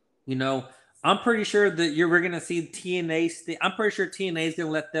 Yeah. I'm pretty sure that we're gonna see TNA. I'm pretty sure TNA is gonna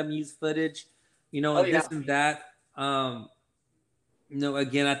let them use footage, and that.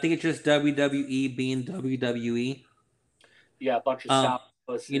 Again, I think it's just WWE being WWE. Yeah, a bunch of sound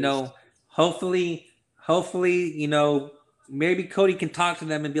pussies. Hopefully, maybe Cody can talk to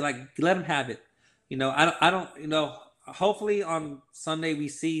them and be like, let him have it. I don't. Hopefully on Sunday we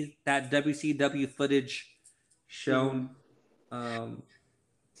see that WCW footage shown.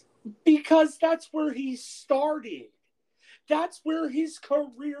 Because that's where he started. That's where his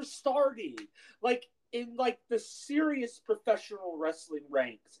career started. Like in the serious professional wrestling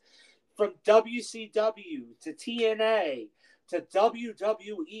ranks, from WCW to TNA to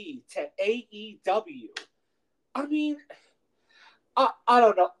WWE to AEW. I mean, I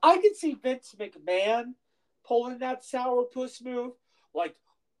don't know. I can see Vince McMahon pulling that sourpuss move.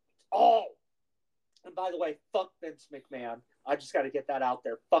 And by the way, fuck Vince McMahon. I just got to get that out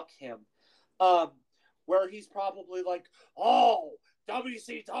there. Fuck him. Where he's probably like,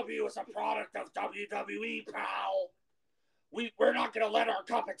 WCW is a product of WWE, pal. We're not going to let our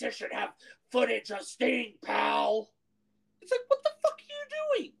competition have footage of Sting, pal. It's like, what the fuck are you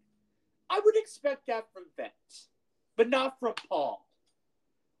doing? I would expect that from Vince, but not from Paul.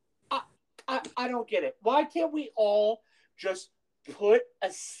 I don't get it. Why can't we all just put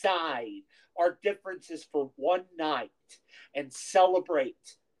aside our differences for one night and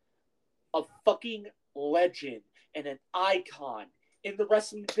celebrate a fucking legend and an icon in the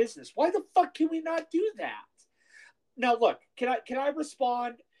wrestling business? Why the fuck can we not do that? Now, look, can I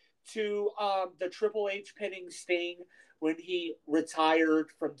respond to the Triple H pinning Sting when he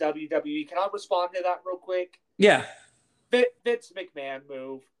retired from WWE? Can I respond to that real quick? Yeah. Vince McMahon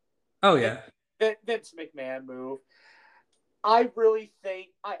move. Oh, yeah. Vince McMahon move. I really think,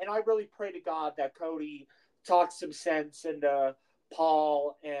 and I really pray to God that Cody talks some sense into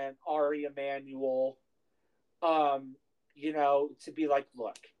Paul and Ari Emanuel, to be like,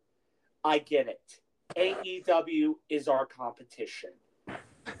 look, I get it. AEW is our competition.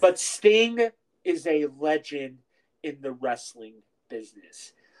 But Sting is a legend in the wrestling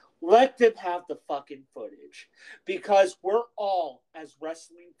business. Let them have the fucking footage. Because we're all, as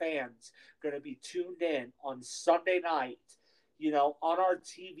wrestling fans, going to be tuned in on Sunday night, on our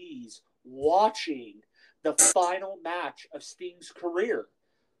TVs, watching the final match of Sting's career.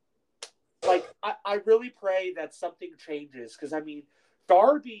 I really pray that something changes. Because,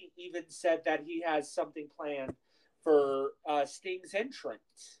 Darby even said that he has something planned for Sting's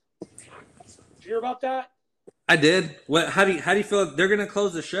entrance. Did you hear about that? I did. What? How do you feel? They're gonna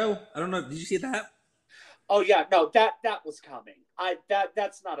close the show. I don't know. Did you see that? Oh yeah, no, that was coming.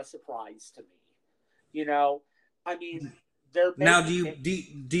 That's not a surprise to me. They're now. Do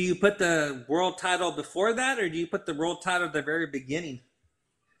you put the world title before that, or do you put the world title at the very beginning?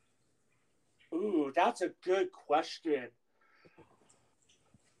 Ooh, that's a good question.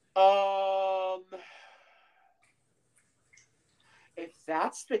 If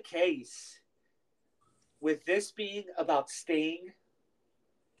that's the case, with this being about Sting,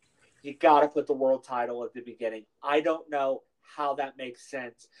 you got to put the world title at the beginning. I don't know how that makes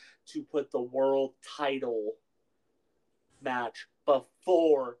sense to put the world title match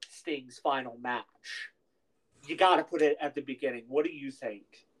before Sting's final match. You got to put it at the beginning. What do you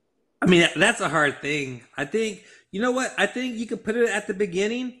think? That's a hard thing. I think, you know what? I think you could put it at the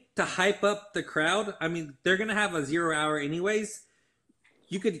beginning to hype up the crowd. They're going to have a 0 hour anyways.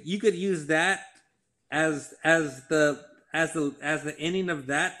 You could use that as the ending of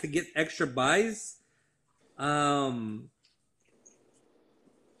that to get extra buys. But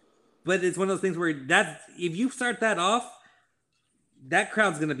it's one of those things where if you start that off, that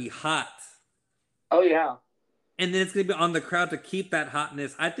crowd's gonna be hot. Oh yeah. And then it's gonna be on the crowd to keep that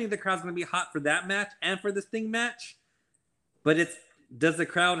hotness. I think the crowd's gonna be hot for that match and for this Sting match. But does the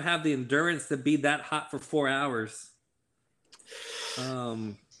crowd have the endurance to be that hot for 4 hours?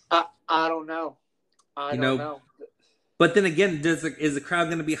 I don't know. I don't know. But then again, is the crowd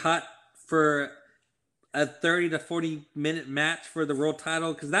going to be hot for a 30 to 40 minute match for the world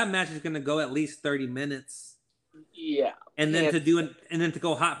title? Because that match is going to go at least 30 minutes. Yeah. And then to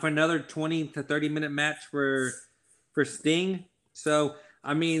go hot for another 20 to 30 minute match for Sting. So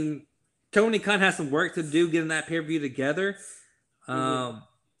Tony Khan has some work to do getting that pay-per-view together.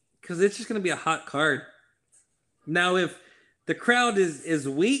 Because it's just going to be a hot card. Now, if the crowd is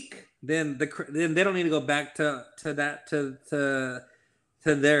weak, then they don't need to go back to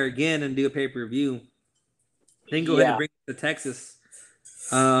there again and do a pay-per-view. Then go ahead and bring it to Texas.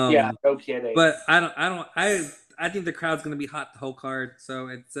 Yeah, no kidding. But I think the crowd's gonna be hot the whole card. So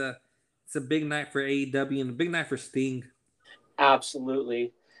it's a big night for AEW and a big night for Sting.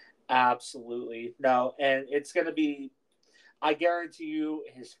 Absolutely. Absolutely. No, and it's going to be, I guarantee you,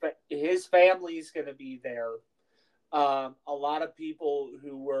 his family's going to be there. A lot of people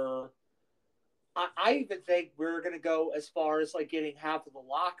who were, I even think we're going to go as far as like getting half of the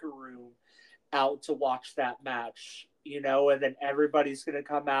locker room out to watch that match, and then everybody's going to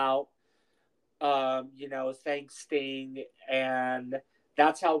come out, thank Sting, and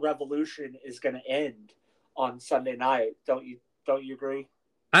that's how Revolution is going to end on Sunday night. Don't you agree?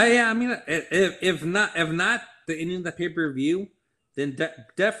 I mean, if not the ending of the pay-per-view, then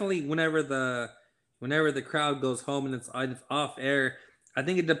definitely whenever the crowd goes home and it's off air, I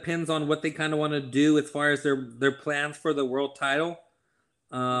think it depends on what they kind of want to do as far as their plans for the world title.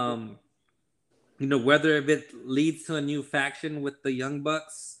 Whether if it leads to a new faction with the Young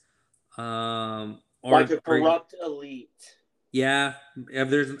Bucks, or like a corrupt elite. Yeah, if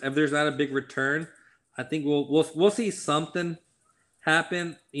there's not a big return, I think we'll see something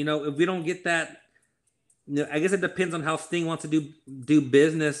happen. If we don't get that, I guess it depends on how Sting wants to do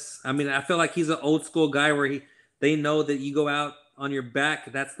business. I mean, I feel like he's an old school guy where they know that you go out on your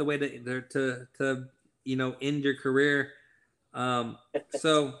back. That's the way to end your career.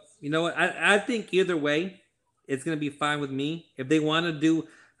 So you know what? I think either way, it's gonna be fine with me. If they want to do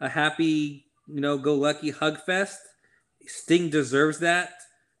a happy, go lucky hug fest, Sting deserves that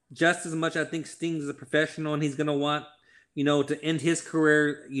just as much. I think Sting's a professional and he's gonna want, to end his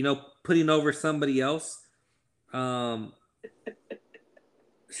career, putting over somebody else. Yeah.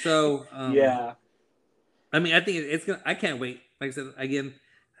 I mean, I think it's gonna. I can't wait. Like I said again,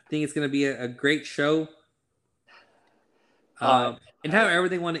 I think it's gonna be a great show. And however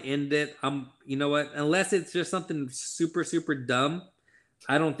they want to end it, you know what? Unless it's just something super super dumb,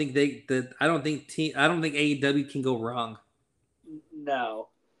 I don't think AEW can go wrong. No.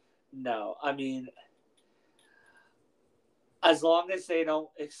 I mean, as long as they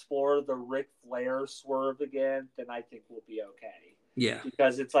don't explore the Ric Flair swerve again, then I think we'll be okay. Yeah.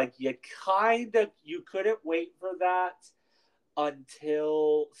 Because it's like you couldn't wait for that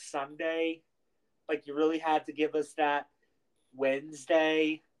until Sunday. Like you really had to give us that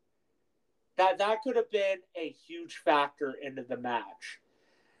Wednesday. That could have been a huge factor into the match.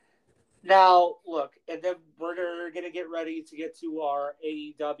 Now, look, and then we're going to get ready to get to our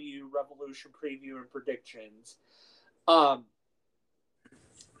AEW Revolution preview and predictions.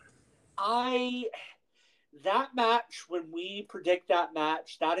 That match, when we predict that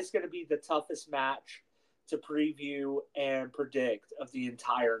match, that is going to be the toughest match to preview and predict of the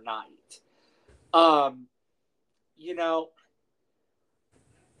entire night. I'm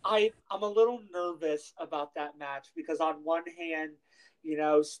a little nervous about that match because on one hand,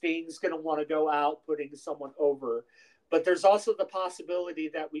 Sting's going to want to go out putting someone over, but there's also the possibility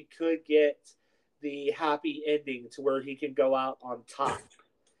that we could get the happy ending to where he can go out on top.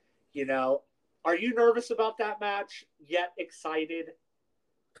 Are you nervous about that match? Yet excited?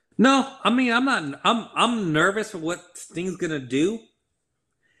 No, I mean I'm not. I'm nervous for what Sting's gonna do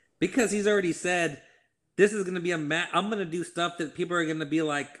because he's already said this is gonna be a match. I'm gonna do stuff that people are gonna be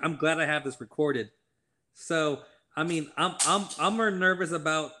like, I'm glad I have this recorded. So I mean, I'm more nervous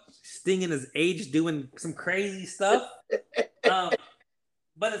about Sting in his age doing some crazy stuff.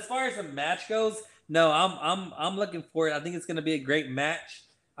 But as far as the match goes, no, I'm looking for it. I think it's gonna be a great match.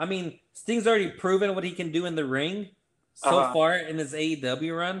 I mean, Sting's already proven what he can do in the ring so far in his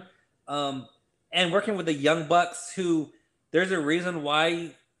AEW run. And working with the Young Bucks, who there's a reason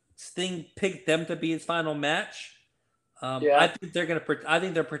why Sting picked them to be his final match. I think they're gonna. I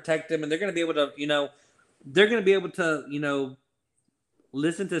think they'll protect him, and they're gonna be able to. They're gonna be able to.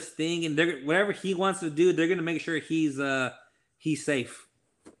 Listen to Sting, and whatever he wants to do, they're gonna make sure he's safe.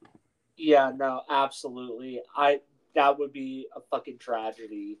 Yeah, no, absolutely. That would be a fucking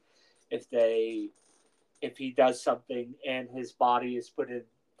tragedy if he does something and his body is put in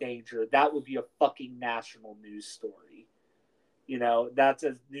danger. That would be a fucking national news story. That's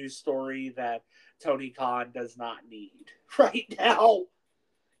a news story that Tony Khan does not need right now.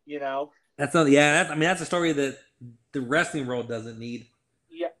 That's not. Yeah, that's a story that the wrestling world doesn't need.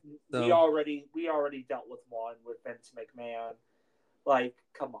 Yeah, so. we already dealt with one with Vince McMahon. Like,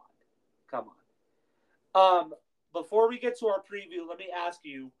 come on. Before we get to our preview, let me ask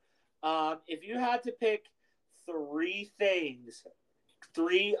you, if you had to pick three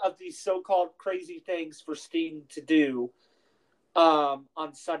of these so-called crazy things for Sting to do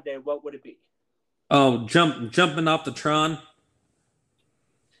on Sunday, what would it be? Oh, jumping off the Tron.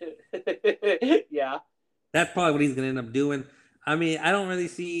 Yeah. That's probably what he's going to end up doing. I mean, I don't really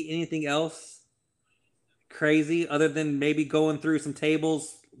see anything else crazy other than maybe going through some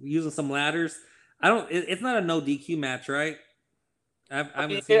tables, using some ladders. I don't. It's not a no DQ match, right? I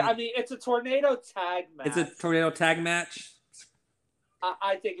haven't seen. I mean, it's a tornado tag It's a match. tornado tag match.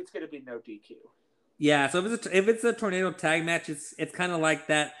 I think it's going to be no DQ. Yeah, so if it's a tornado tag match, it's kind of like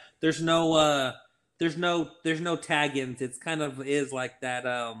that. There's no tag-ins. It's kind of is like that.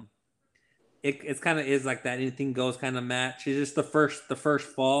 It's kind of is like that. Anything goes kind of match. It's just the first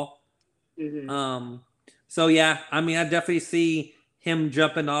fall. Mm-hmm. So yeah, I mean, I definitely see him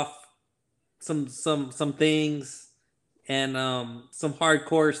jumping off some things and some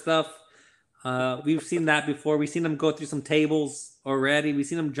hardcore stuff. We've seen that before. We've seen him go through some tables already. We've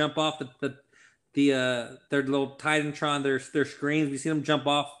seen him jump off their little Titantron, their screens. We've seen him jump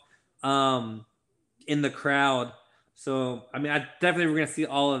off in the crowd. So I mean, I definitely we're gonna see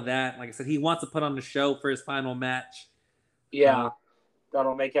all of that. Like I said, he wants to put on the show for his final match. Yeah,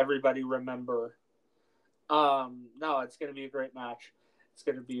 that'll make everybody remember. No, it's going to be a great match. It's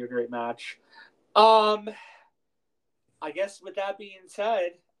going to be a great match. I guess with that being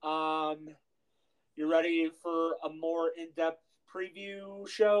said, you ready for a more in-depth preview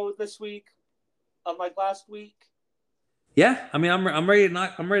show this week, unlike last week? Yeah, I mean, I'm ready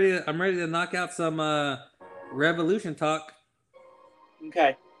to knock out some Revolution talk.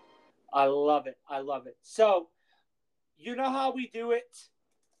 Okay. I love it. I love it. So, you know how we do it.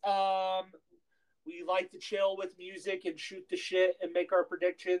 We like to chill with music and shoot the shit and make our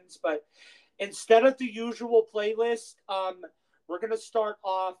predictions, but instead of the usual playlist, we're going to start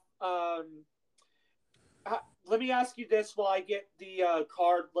off. Let me ask you this while I get the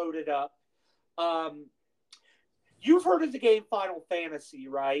card loaded up. You've heard of the game Final Fantasy,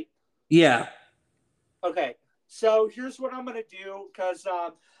 right? Yeah. Okay. So here's what I'm going to do, because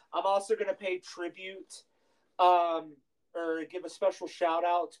I'm also going to pay tribute or give a special shout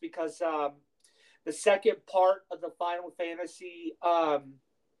out, because the second part of the Final Fantasy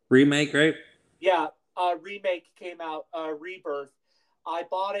Remake, right? Yeah, remake came out, Rebirth. I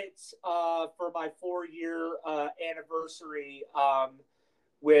bought it for my 4-year anniversary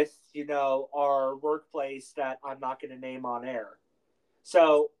with, our workplace that I'm not going to name on air.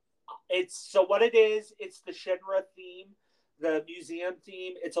 So what it is, it's the Shinra theme, the museum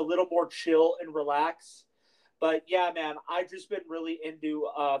theme. It's a little more chill and relaxed. But yeah, man, I've just been really into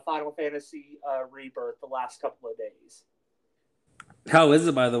Final Fantasy Rebirth the last couple of days. How is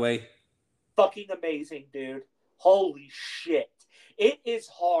it, by the way? Fucking amazing, dude. Holy shit. It is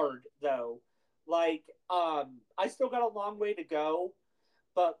hard, though. Like, I still got a long way to go,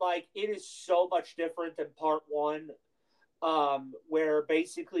 but, like, it is so much different than part one, where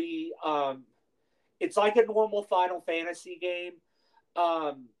basically it's like a normal Final Fantasy game.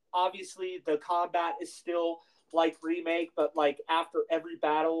 Obviously, the combat is still like Remake, but, like, after every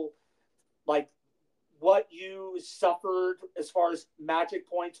battle, like, what you suffered as far as magic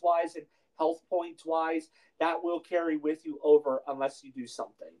points wise and health points wise, that will carry with you over unless you do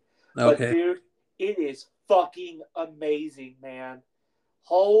something. Okay. But dude, it is fucking amazing, man.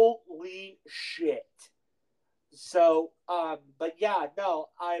 Holy shit. So, but yeah, no,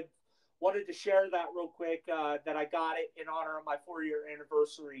 I wanted to share that real quick, that I got it in honor of my 4-year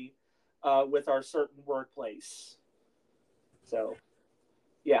anniversary with our certain workplace. So,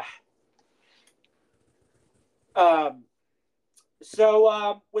 yeah.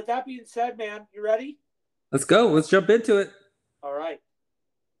 So with that being said, man, you ready? Let's go. Let's jump into it. All right.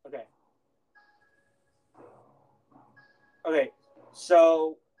 Okay.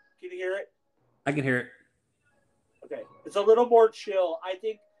 So, can you hear it? I can hear it. Okay. It's a little more chill. I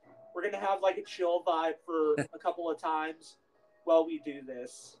think we're going to have like a chill vibe for a couple of times while we do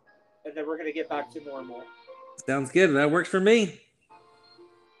this. And then we're going to get back to normal. Sounds good. That works for me.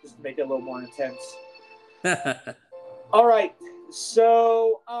 Just to make it a little more intense. All right.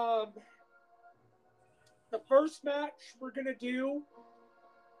 So, the first match we're going to do,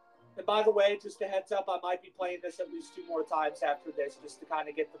 and by the way, just a heads up, I might be playing this at least 2 more times after this just to kind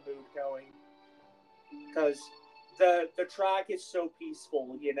of get the mood going. Because the track is so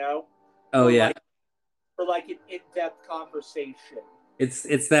peaceful, Oh, yeah. For like an in-depth conversation.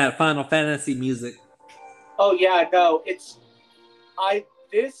 It's that Final Fantasy music. Oh, yeah, no. This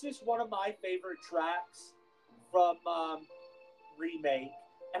is one of my favorite tracks from Remake.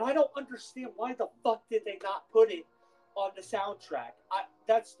 And I don't understand why the fuck did they not put it on the soundtrack.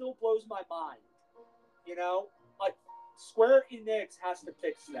 That still blows my mind. Like, Square Enix has to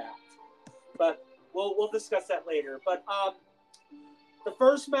fix that. But we'll discuss that later. But the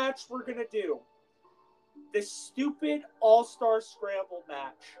first match we're gonna do, this stupid All-Star Scramble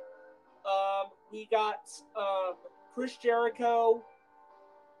match. We got Chris Jericho,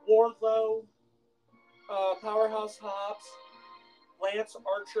 Wardlow, Powerhouse Hobbs, Lance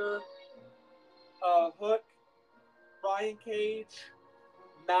Archer, Hook, Brian Cage,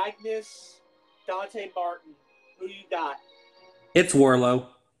 Magnus, Dante Martin. Who you got? It's Warlow.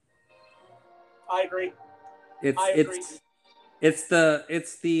 I agree. It's the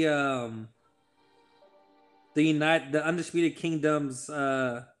Undisputed Kingdom's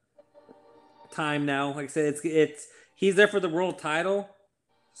time now. Like I said, it's he's there for the world title,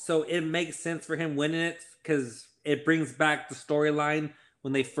 so it makes sense for him winning it because it brings back the storyline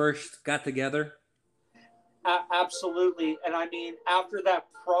when they first got together. Absolutely, and I mean after that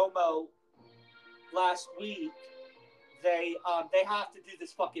promo last week, they have to do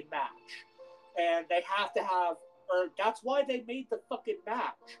this fucking match, and they have to have, or that's why they made the fucking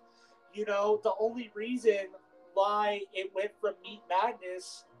match. You know, the only reason why it went from Meat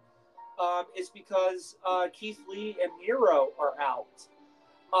Madness is because Keith Lee and Miro are out.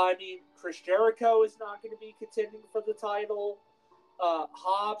 I mean, Chris Jericho is not going to be contending for the title.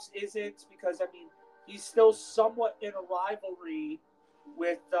 Hobbs isn't because, I mean, he's still somewhat in a rivalry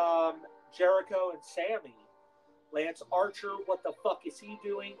with Jericho and Sammy. Lance Archer, what the fuck is he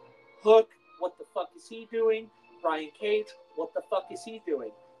doing? Hook, what the fuck is he doing? Brian Cage, what the fuck is he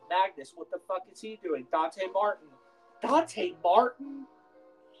doing? Magnus, what the fuck is he doing? Dante Martin. Dante Martin?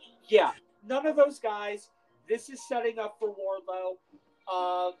 Yeah, none of those guys. This is setting up for Wardlow.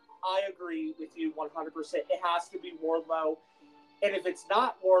 I agree with you 100%. It has to be Wardlow. And if it's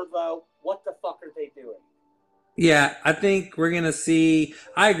not Wardlow, what the fuck are they doing? Yeah, I think we're gonna see.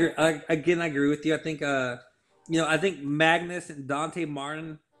 I agree. I agree with you. I think, I think Magnus and Dante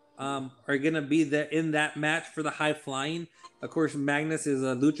Martin are gonna be there in that match for the high flying. Of course, Magnus is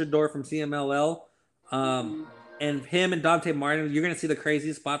a luchador from CMLL, and him and Dante Martin, you're gonna see the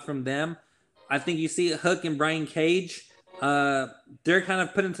crazy spot from them. I think you see Hook and Brian Cage. They're kind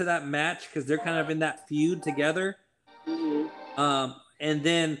of put into that match because they're kind of in that feud together. And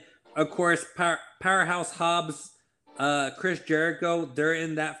then, of course, Powerhouse Hobbs, Chris Jericho, they're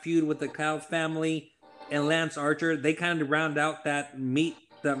in that feud with the Kyle's family and Lance Archer. They kind of round out that Meat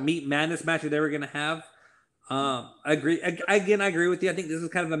Madness match that they were going to have. I agree. I agree with you. I think this is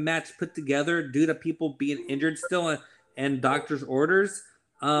kind of a match put together due to people being injured still and doctor's orders.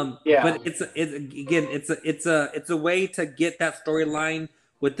 But it's a way to get that storyline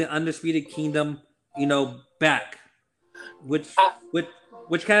with the Undisputed Kingdom, back. Which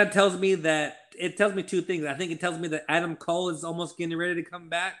kind of tells me that it tells me two things. I think it tells me that Adam Cole is almost getting ready to come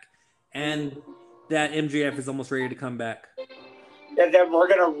back, and that MJF is almost ready to come back. And then we're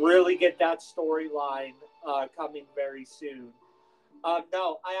gonna really get that storyline coming very soon.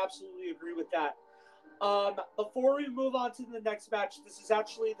 No, I absolutely agree with that. Before we move on to the next match, this is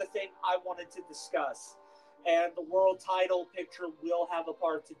actually the thing I wanted to discuss, and the world title picture will have a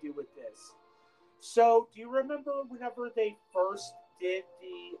part to do with this. So, do you remember whenever they first did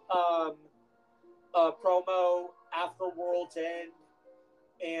the promo after World's End,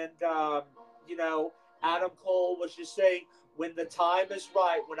 and Adam Cole was just saying, "When the time is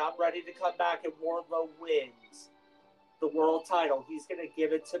right, when I'm ready to come back and Wardlow wins the world title, he's going to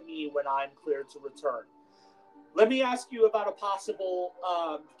give it to me when I'm cleared to return." Let me ask you about a possible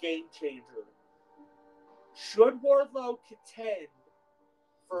game changer. Should Wardlow contend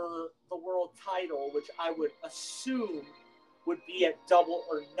for the world title, which I would assume would be at Double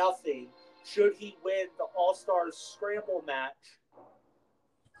or Nothing, should he win the All-Stars Scramble match?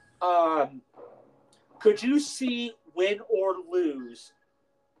 Could you see, win or lose,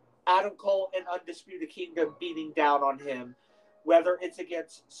 Adam Cole and Undisputed Kingdom beating down on him, whether it's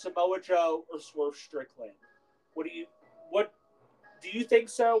against Samoa Joe or Swerve Strickland? Do you think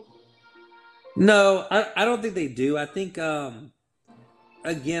so? No, I don't think they do. I think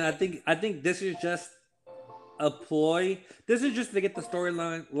again, I think this is just a ploy. This is just to get the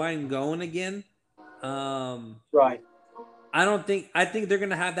storyline going again. Right. I think they're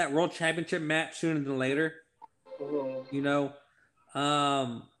gonna have that world championship match sooner than later. Mm-hmm.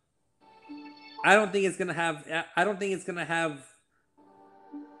 I don't think it's gonna have. I don't think it's gonna have.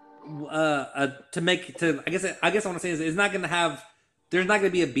 To make to. I guess I want to say is it's not gonna have. There's not gonna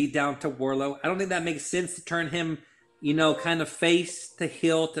be a beatdown to Warlow. I don't think that makes sense to turn him, kind of face to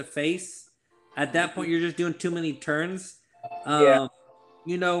heel to face. At that point, you're just doing too many turns. I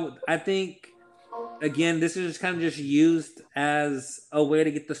think. Again, this is just kind of just used as a way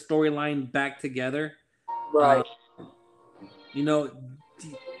to get the storyline back together. Right.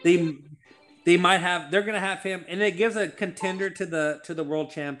 They might have. They're gonna have him, and it gives a contender to the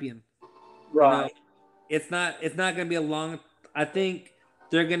world champion. Right. It's not gonna be a long. I think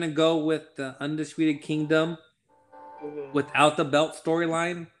they're gonna go with the Undisputed Kingdom without the belt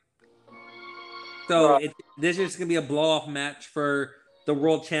storyline. So this is going to be a blow-off match for the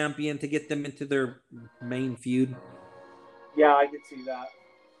world champion to get them into their main feud. Yeah, I could see that.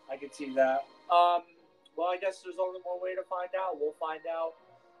 Well, I guess there's only one way to find out. We'll find out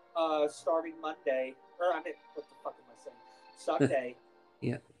starting Monday. What the fuck am I saying? Sunday.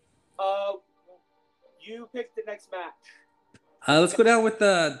 Yeah. You pick the next match. Let's go down with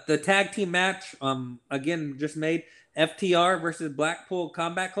the tag team match. Again, just made FTR versus Blackpool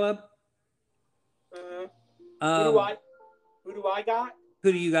Combat Club. Who do I got?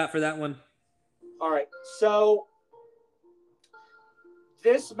 Who do you got for that one? All right. So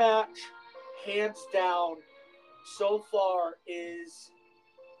this match, hands down, so far is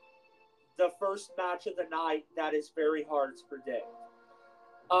the first match of the night that is very hard to predict.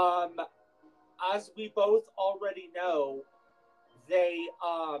 As we both already know, they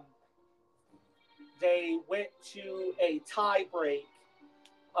went to a tie break,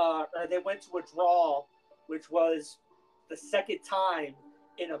 or they went to a draw, which was the second time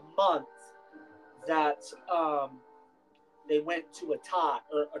in a month that they went to a tie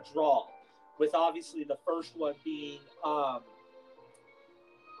or a draw, with obviously the first one being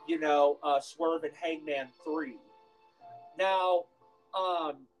Swerve and Hangman 3. Now,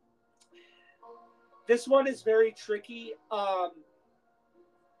 this one is very tricky.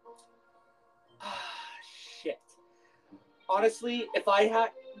 Shit. Honestly, if I had,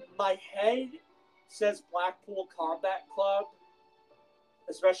 my head says Blackpool Combat Club,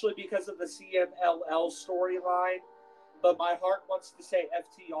 especially because of the CMLL storyline, but my heart wants to say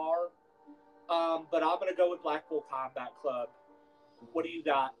FTR. But I'm gonna go with Blackpool Combat Club. What do you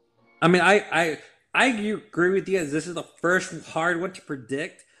got? I mean, I agree with you. As this is the first hard one to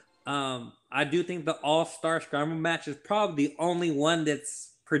predict. I do think the All-Star Scramble match is probably the only one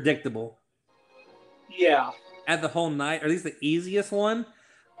that's predictable. Yeah. At the whole night, or at least the easiest one.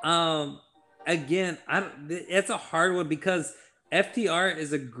 Again, it's a hard one because FTR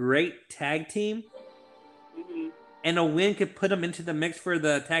is a great tag team. Mm-hmm. And a win could put them into the mix for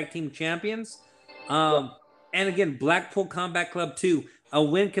the tag team champions. And again, Blackpool Combat Club too. A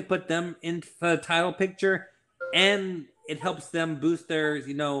win could put them into the title picture, and it helps them boost their,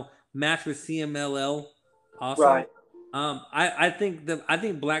 match with CMLL. Also, right. I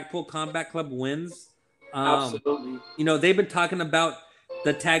think Blackpool Combat Club wins. Absolutely. They've been talking about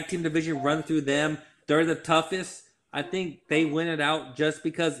the tag team division run through them. They're the toughest. I think they win it out just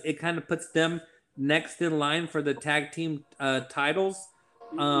because it kind of puts them next in line for the tag team titles.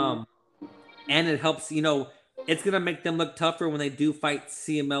 And it helps, it's going to make them look tougher when they do fight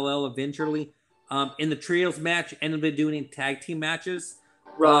CMLL eventually. In the trios match, and if they do any tag team matches.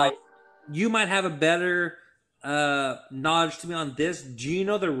 Right. You might have a better knowledge to me on this. Do you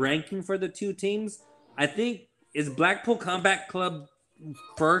know the ranking for the two teams? I think, is Blackpool Combat Club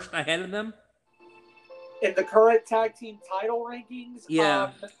first ahead of them? In the current tag team title rankings?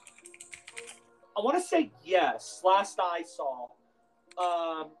 Yeah. I want to say yes. Last I saw.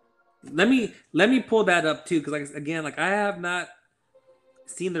 Let me pull that up too, because I have not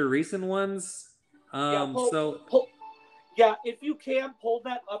seen the recent ones. If you can pull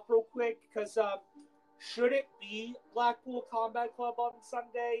that up real quick, because should it be Blackpool Combat Club on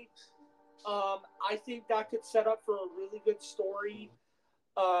Sunday? I think that could set up for a really good story.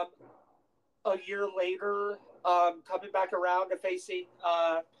 A year later, coming back around to facing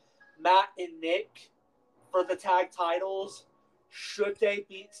Matt and Nick for the tag titles. Should they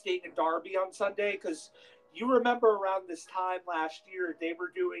beat Sting and Darby on Sunday? Because you remember around this time last year, they were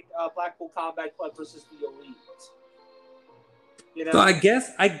doing Blackpool Combat Club versus the Elite. So I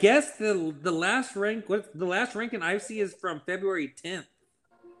guess the last ranking I see is from February 10th.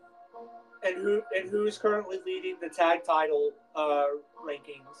 And who's currently leading the tag title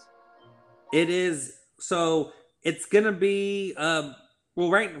rankings? It is, so it's gonna be the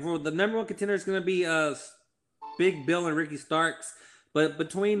number one contender is gonna be Big Bill and Ricky Starks, but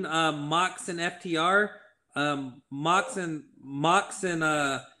between Mox and FTR, Mox and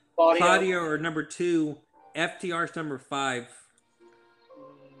Claudio are number 2, FTR's number 5.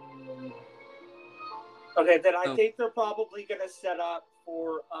 Okay, then I think they're probably gonna set up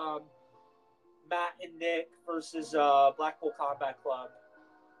for Matt and Nick versus Blackpool Combat Club.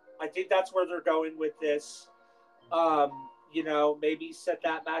 I think that's where they're going with this. Maybe set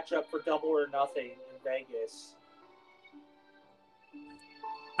that match up for Double or Nothing in Vegas.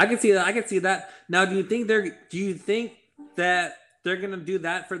 I can see that. Now, do you think that they're gonna do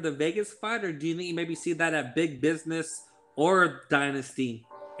that for the Vegas fight, or do you think you maybe see that at Big Business or Dynasty,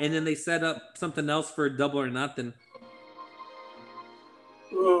 and then they set up something else for Double or Nothing?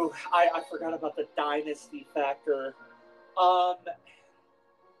 Ooh, I forgot about the Dynasty factor. Um,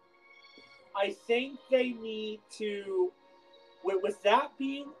 I think they need to, with that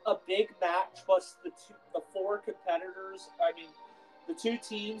being a big match, plus the four competitors. I mean, the two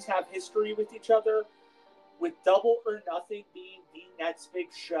teams have history with each other. With Double or Nothing being the next big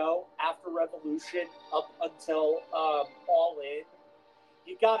show after Revolution up until All In,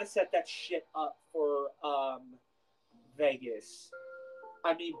 you got to set that shit up for Vegas.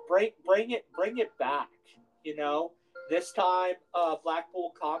 I mean, bring it back. You know, this time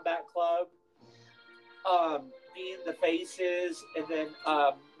Blackpool Combat Club being the faces, and then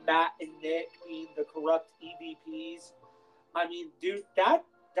Matt and Nick being the corrupt EVPs. I mean, dude, that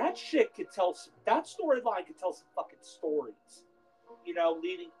shit could tell that storyline could tell some fucking stories, you know,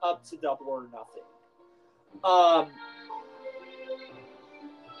 leading up to Double or Nothing.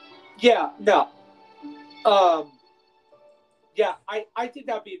 Yeah, no. Yeah, I think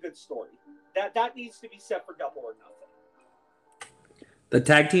that'd be a good story. That needs to be set for Double or Nothing. The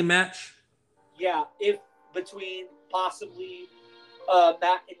tag team match? Yeah, if between possibly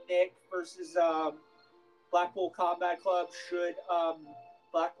Matt and Nick versus Blackpool Combat Club, should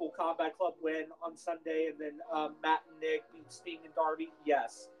Blackpool Combat Club win on Sunday, and then Matt and Nick beat Sting and Darby?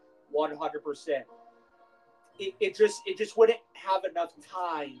 Yes, 100%. It just wouldn't have enough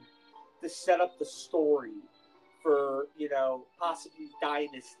time to set up the story for, you know, possibly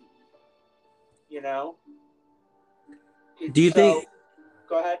Dynasty. You know? Do you think?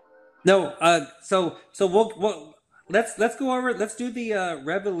 Go ahead. No. So we'll let's go over. Let's do the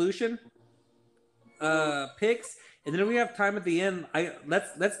Revolution picks, and then we have time at the end.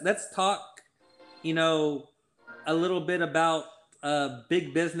 Let's talk. You know, a little bit about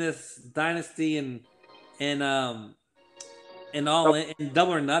Big Business, Dynasty, and all in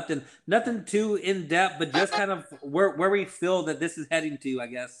Double or Nothing. Nothing too in depth, but just kind of where we feel that this is heading to, I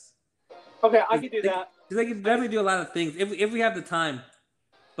guess. Okay, I can do that. They can definitely do a lot of things if we have the time.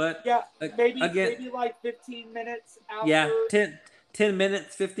 But yeah, maybe like 15 minutes after. Yeah, 10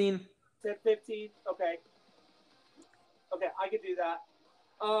 minutes, 15. 10, 15. Okay, I can do that.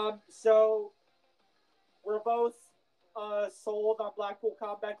 So we're both sold on Blackpool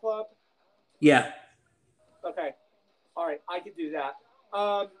Combat Club. Yeah. Okay. All right, I can do that.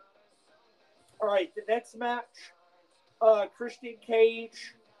 All right, the next match, Christian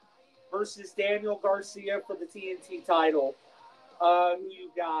Cage versus Daniel Garcia for the TNT title. Who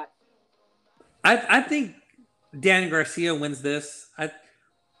you got? I think Daniel Garcia wins this.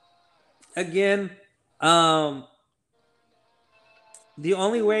 The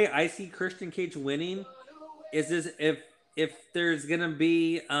only way I see Christian Cage winning is if there's gonna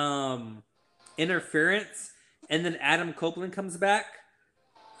be interference, and then Adam Copeland comes back.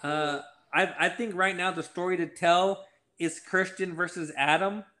 I think right now the story to tell is Christian versus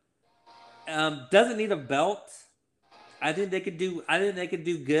Adam. Doesn't need a belt. I think they could do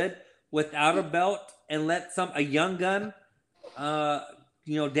good without a belt and let a young gun,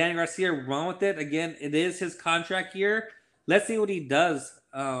 Danny Garcia run with it. Again, it is his contract year. Let's see what he does.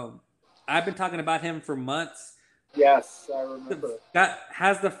 I've been talking about him for months. Yes, I remember.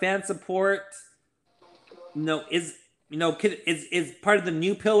 Has the fan support. Is part of the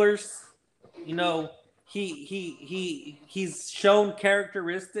new pillars. He's shown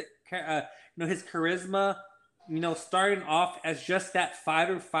characteristic. His charisma. Starting off as just that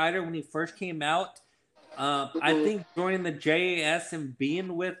fighter when he first came out. I think joining the JAS and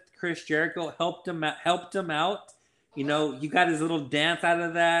being with Chris Jericho helped him out. You got his little dance out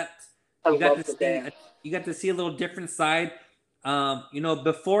of that. You got to see a little different side.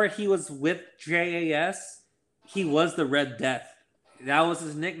 Before he was with JAS, he was the Red Death. That was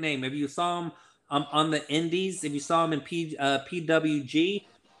his nickname. If you saw him on the Indies, if you saw him in PWG,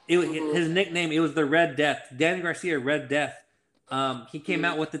 his nickname, it was the Red Death. Danny Garcia, Red Death. He came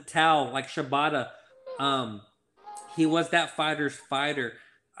out with the towel like Shibata. He was that fighter's fighter.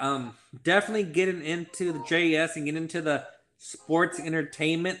 Definitely getting into the JS and getting into the sports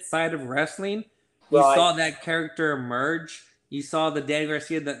entertainment side of wrestling. You saw that character emerge. You saw the Danny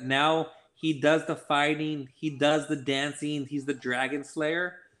Garcia that now he does the fighting, he does the dancing, he's the Dragon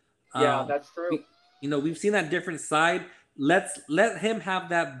Slayer. Yeah, that's true. We've seen that different side. Let him have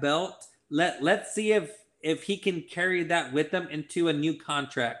that belt. Let's see if he can carry that with him into a new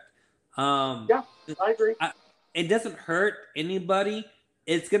contract. Yeah, I agree. It doesn't hurt anybody.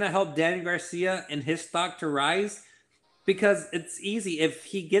 It's gonna help Danny Garcia and his stock to rise because it's easy. If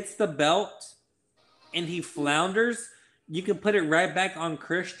he gets the belt and he flounders, you can put it right back on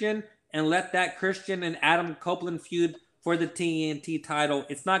Christian and let that Christian and Adam Copeland feud for the TNT title.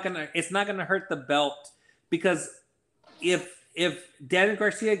 It's not gonna hurt the belt because if Daniel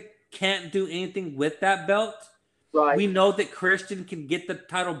Garcia can't do anything with that belt, Right. We know that Christian can get the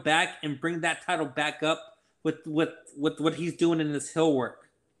title back and bring that title back up with what he's doing in this hill work.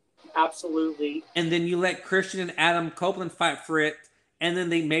 Absolutely. And then you let Christian and Adam Copeland fight for it, and then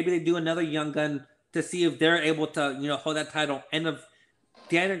maybe they do another young gun to see if they're able to, hold that title. And if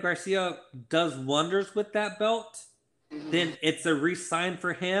Daniel Garcia does wonders with that belt, then it's a re-sign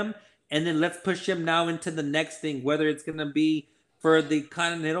for him. And then let's push him now into the next thing, whether it's going to be for the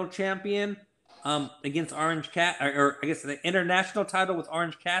Continental Champion against Orange Cat, or I guess the international title with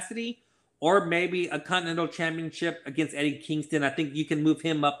Orange Cassidy, or maybe a Continental Championship against Eddie Kingston. I think you can move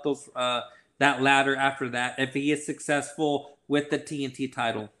him up that ladder after that if he is successful with the TNT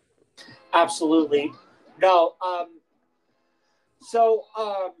title. Absolutely. No. So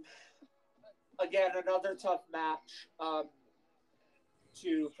again, another tough match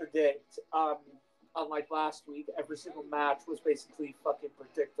to predict. Unlike last week, every single match was basically fucking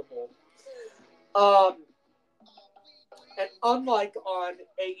predictable. And unlike on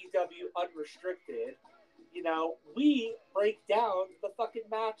AEW Unrestricted, we break down the fucking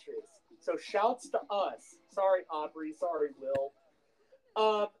matches. So shouts to us. Sorry, Aubrey. Sorry, Will.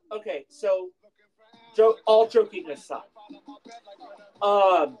 Okay, so all joking aside,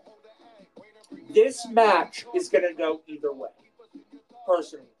 this match is going to go either way,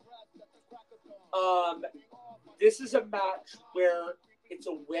 personally. This is a match where it's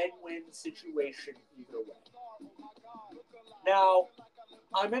a win-win situation either way. Now,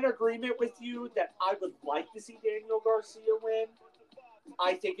 I'm in agreement with you that I would like to see Daniel Garcia win.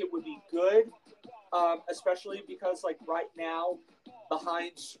 I think it would be good, especially because, right now,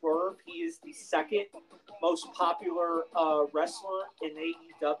 behind Swerve, he is the second most popular wrestler in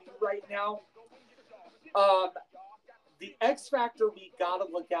AEW right now. The X factor we gotta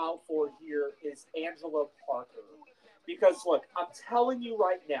look out for here is Angelo Parker. Because, look, I'm telling you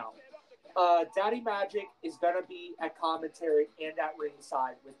right now, Daddy Magic is going to be at commentary and at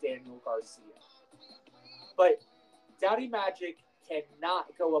ringside with Daniel Garcia. But Daddy Magic cannot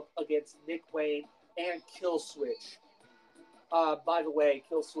go up against Nick Wayne and Killswitch. By the way,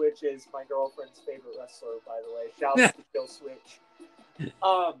 Killswitch is my girlfriend's favorite wrestler, by the way. Shout out to Killswitch.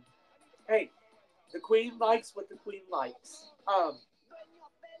 Hey, the Queen likes what the Queen likes.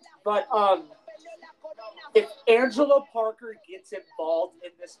 But if Angelo Parker gets involved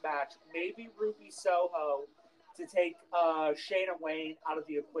in this match, maybe Ruby Soho to take Shayna Wayne out of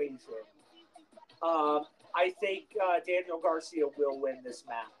the equation. I think Daniel Garcia will win this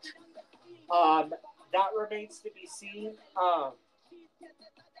match. That remains to be seen.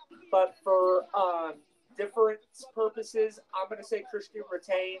 But for difference purposes, I'm going to say Christian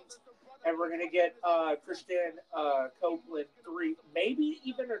retains. And we're going to get Christian Copeland 3, maybe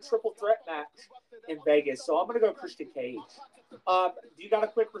even a triple threat match in Vegas. So I'm going to go Christian Cage. Do you got a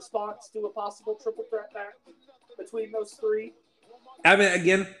quick response to a possible triple threat match between those three? I mean,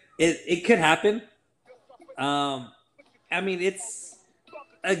 again, it could happen. It's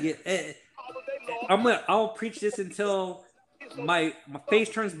again. I'll preach this until my face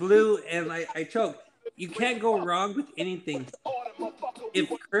turns blue and I choke. You can't go wrong with anything. If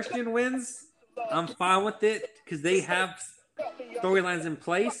Christian wins, I'm fine with it because they have storylines in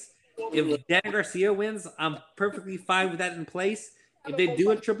place. If Dan Garcia wins, I'm perfectly fine with that in place. If they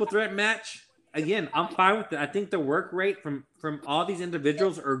do a triple threat match, again, I'm fine with it. I think the work rate from all these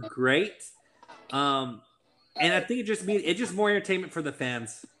individuals are great. And I think it's just more entertainment for the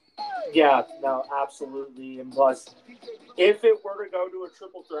fans. Yeah, no, absolutely. And plus, if it were to go to a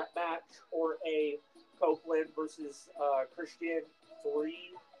triple threat match or a Copeland versus Christian 3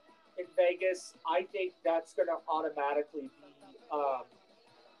 in Vegas, I think that's going to automatically be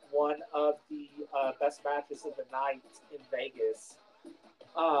one of the best matches of the night in Vegas.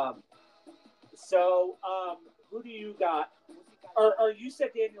 So, who do you got? Or you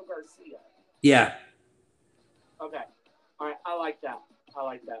said Daniel Garcia? Yeah. Okay. All right. I like that.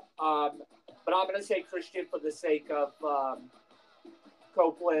 But I'm going to say Christian for the sake of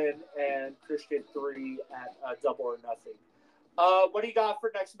Copeland and Christian 3 at Double or Nothing. What do you got for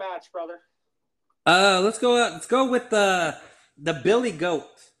next match, brother? Let's go with the Billy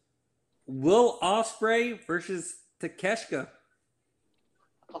Goat. Will Ospreay versus Takeshita.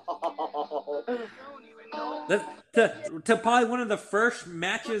 To probably one of the first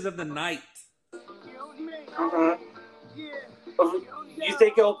matches of the night. You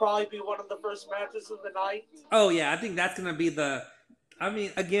think it'll probably be one of the first matches of the night? Oh yeah, I think that's gonna be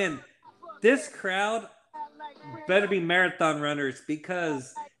again, this crowd better be marathon runners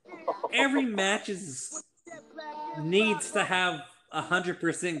because every match needs to have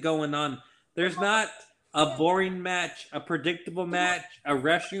 100% going on. There's not a boring match, a predictable match, a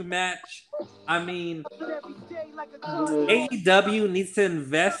rescue match. I mean, AEW needs to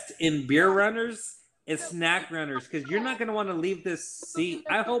invest in beer runners and snack runners because you're not going to want to leave this seat.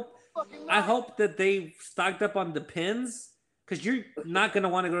 I hope that they stocked up on the pins because you're not going to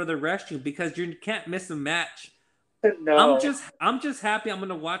want to go to the restroom because you can't miss a match. No. I'm just happy I'm going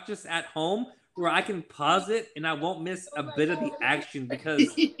to watch this at home where I can pause it and I won't miss a bit of the action because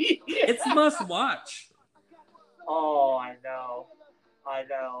it's must watch. Oh, I know.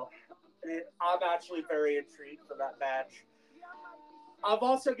 I'm actually very intrigued for that match. I'm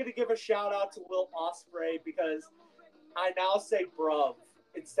also going to give a shout out to Will Ospreay because I now say bruv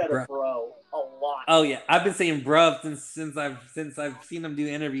instead of bro a lot. Oh yeah, I've been saying bruv since I've seen him do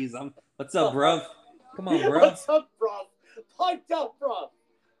interviews. What's up, bruv? Come on, bruv. What's up, bruv? Piped up, bruv.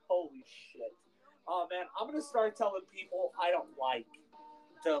 Holy shit. Oh man, I'm going to start telling people I don't like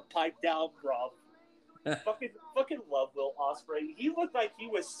to pipe down, bruv. fucking love Will Ospreay. He looked like he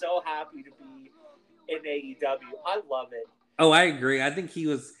was so happy to be in AEW. I love it. Oh, I agree. I think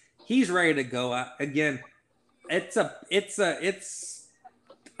he's ready to go. Again, it's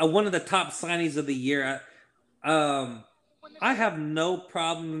one of the top signings of the year. I have no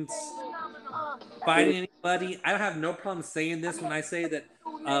problems fighting anybody. I have no problem saying this when I say that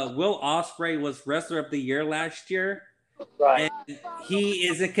Will Ospreay was Wrestler of the Year last year. Right. And he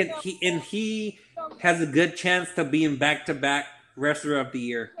has a good chance to being back-to-back Wrestler of the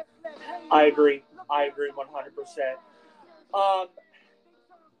Year. I agree 100%.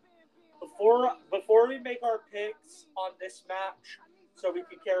 Before we make our picks on this match, so we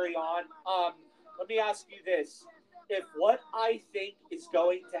can carry on, let me ask you this. If what I think is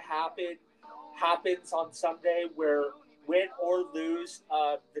going to happens on Sunday, where win or lose,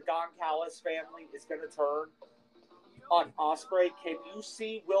 the Don Callis family is going to turn on Ospreay, can you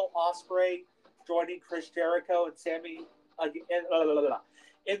see Will Ospreay joining Chris Jericho and Sammy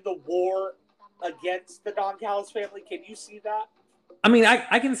in the war against the Don Callis family? Can you see that? I mean,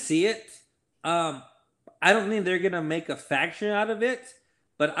 I can see it. I don't think they're gonna make a faction out of it,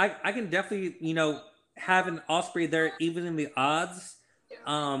 but I can definitely, have an Ospreay there even in the odds,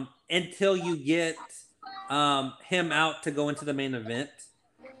 until you get him out to go into the main event.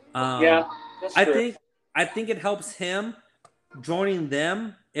 Yeah, that's true. I think it helps him joining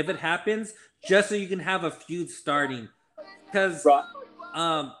them if it happens, just so you can have a feud starting. Because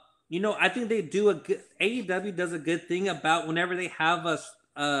I think they do AEW does a good thing about whenever they have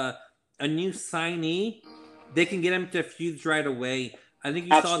a new signee, they can get him to feuds right away. I think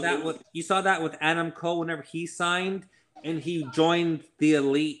you saw that with Adam Cole whenever he signed and he joined the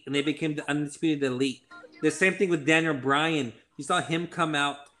Elite and they became the Undisputed Elite. The same thing with Daniel Bryan. You saw him come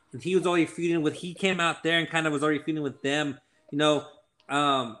out and he was already feuding with. He came out there and kind of was already feuding with them.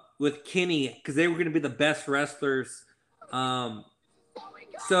 With Kenny because they were going to be the best wrestlers.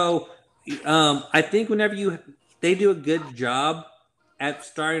 So I think whenever they do a good job at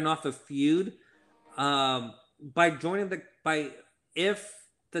starting off a feud, if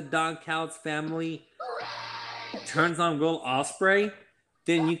the Don Callis family turns on Will Ospreay,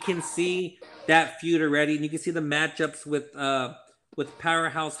 then you can see that feud already, and you can see the matchups with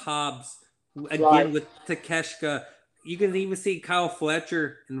Powerhouse Hobbs again with Takeshita. You can even see Kyle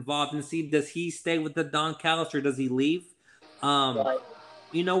Fletcher involved and see, does he stay with the Don Callis or does he leave?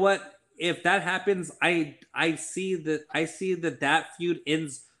 You know what? If that happens, I see that feud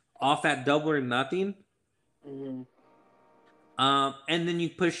ends off at Double or Nothing. Mm-hmm. And then you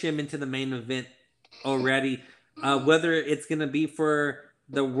push him into the main event already. Whether it's gonna be for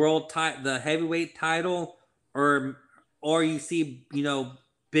the the heavyweight title, or you see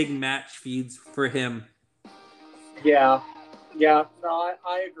big match feuds for him. Yeah. No,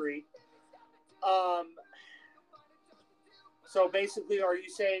 I agree. So basically, are you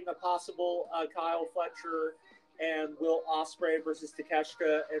saying a possible Kyle Fletcher and Will Ospreay versus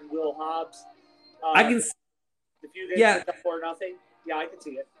Takeshita and Will Hobbs? I can. The feud ends at Double or Nothing. Yeah, I can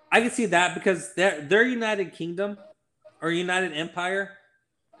see it. I can see that because they're United Kingdom or United Empire.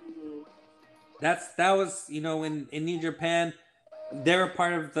 Mm-hmm. That was in New Japan, they were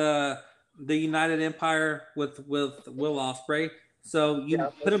part of the United Empire with Will Ospreay. So you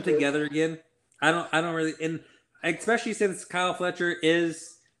put them together again. I don't really, and especially since Kyle Fletcher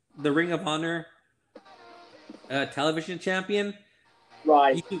is the Ring of Honor television champion.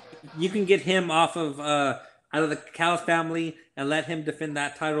 Right. You can get him off of out of the Callis family and let him defend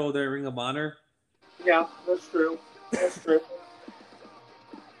that title of the Ring of Honor. Yeah, that's true.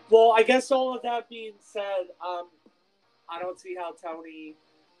 Well, I guess all of that being said, I don't see how Tony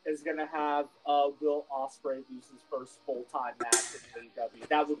is going to have Will Ospreay lose his first full-time match in AEW.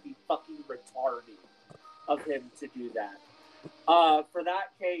 That would be fucking retarded. of him to do that. For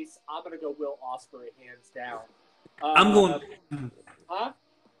that case, I'm gonna go Will Ospreay hands down. I'm going. Huh?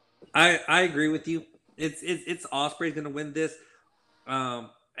 I agree with you. It's Ospreay's gonna win this.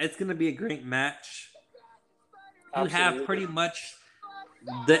 It's gonna be a great match. You Absolutely. have pretty much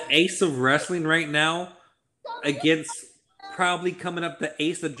the ace of wrestling right now against probably coming up the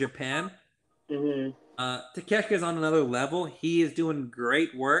ace of Japan. Mm-hmm. Takeshita is on another level. He is doing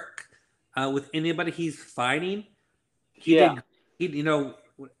great work with anybody he's fighting. He did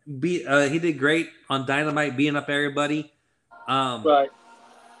great on Dynamite, beating up everybody. Right.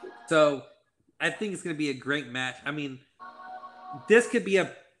 So I think it's going to be a great match. I mean, this could be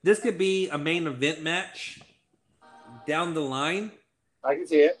a main event match down the line. I can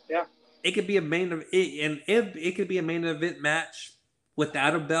see it. Yeah. It could be a it could be a main event match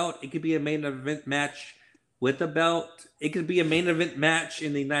without a belt. It could be a main event match with a belt. It could be a main event match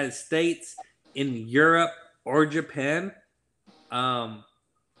in the United States, in Europe, or Japan. I'm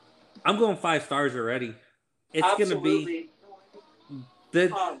going 5 stars already. It's Absolutely.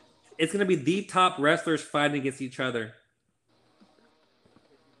 it's gonna be the top wrestlers fighting against each other.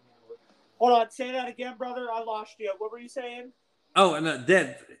 Hold on, say that again, brother. I lost you. What were you saying? Oh, and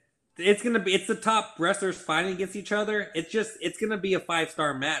it's the top wrestlers fighting against each other. It's gonna be a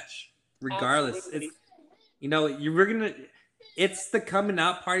 5-star match, regardless. Absolutely. It's the coming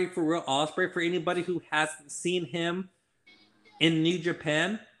out party for Will Ospreay for anybody who hasn't seen him in New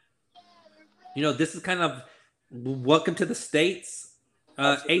Japan. This is kind of welcome to the States.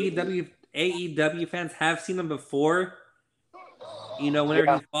 AEW fans have seen him before.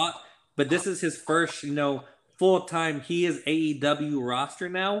 Whenever he fought, but this is his first, full time. He is AEW roster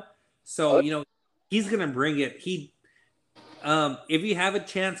now, so he's gonna bring it. If you have a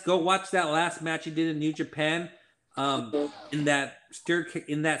chance, go watch that last match he did in New Japan. In that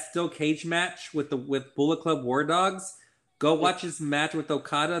steel cage match with Bullet Club War Dogs. Go watch his match with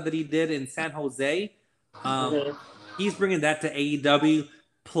Okada that he did in San Jose. He's bringing that to AEW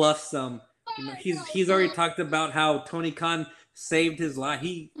plus some. He's already talked about how Tony Khan saved his life.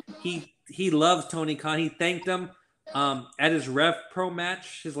 He loves Tony Khan. He thanked him at his Rev Pro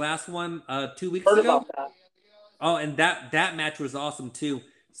match, his last one 2 weeks Heard ago. about that. Oh, and that match was awesome too.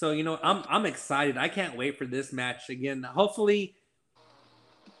 So I'm excited. I can't wait for this match again. Hopefully,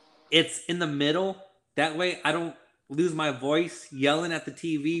 it's in the middle. That way, I don't lose my voice yelling at the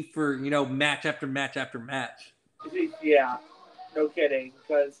TV for match after match after match. Yeah, no kidding.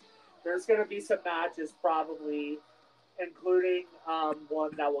 Because there's going to be some matches probably, including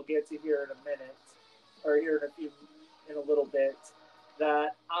one that we'll get to here in a minute, or here in a little bit,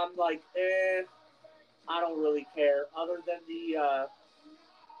 that I'm like, I don't really care. Other than the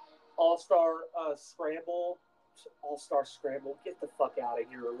All-Star Scramble. All-Star Scramble. Get the fuck out of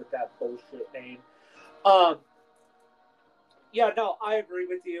here with that bullshit name. Yeah, no, I agree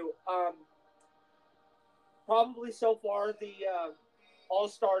with you. Probably so far the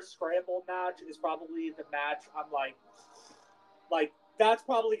All-Star Scramble match is probably the match I'm like that's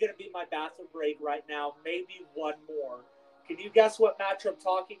probably going to be my bathroom break right now. Maybe one more. Can you guess what match I'm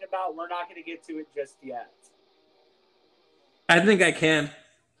talking about? We're not going to get to it just yet. I think I can.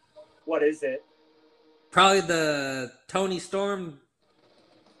 What is it? Probably the Tony Storm.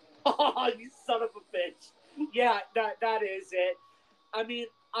 Oh, you son of a bitch. Yeah, that is it. I mean,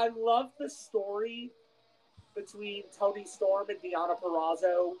 I love the story between Tony Storm and Deonna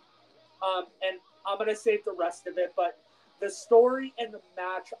Purrazzo. And I'm going to save the rest of it, but the story and the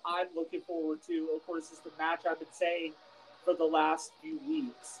match I'm looking forward to, of course, is the match I've been saying for the last few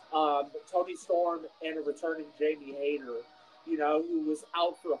weeks. Tony Storm and a returning Jamie Hayter, who was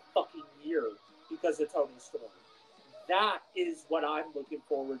out for a fucking year because of Tony Storm. That is what I'm looking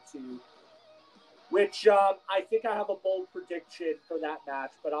forward to, which I think I have a bold prediction for that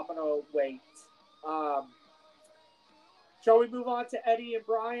match, but I'm going to wait. Shall we move on to Eddie and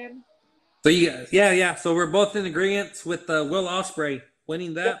Brian? So yeah. So we're both in agreement with Will Ospreay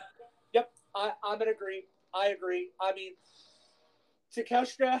winning that. Yep. I'm in agree. I agree. I mean,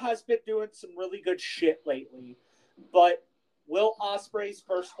 Takeshita has been doing some really good shit lately, but Will Ospreay's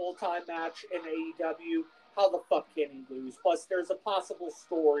first full-time match in AEW, how the fuck can he lose? Plus, there's a possible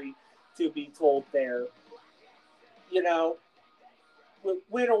story to be told there.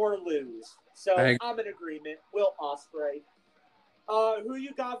 Win or lose. So I'm in agreement. Will Ospreay. Who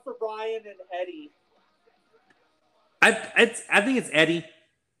you got for Brian and Eddie? I think it's Eddie.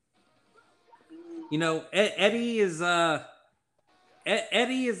 Eddie is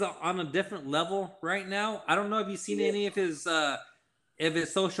Eddie is on a different level right now. I don't know if you've seen any of his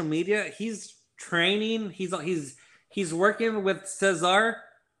social media. He's training. He's working with Cesar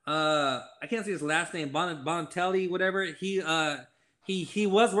I can't say his last name, Bonatelli, whatever. He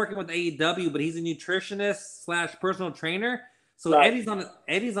was working with AEW, but he's a nutritionist slash personal trainer. So Right.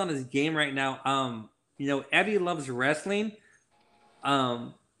 Eddie's on his game right now. Eddie loves wrestling.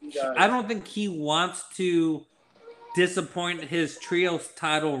 He does. I don't think he wants to disappoint his trios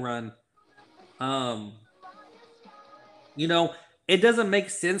title run. It doesn't make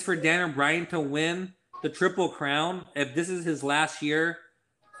sense for Daniel Bryan to win the Triple Crown if this is his last year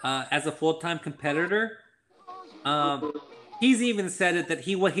as a full-time competitor. He's even said it that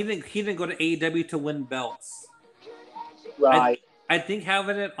he didn't go to AEW to win belts. Right. I think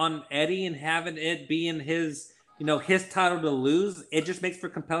having it on Eddie and having it being his title to lose, it just makes for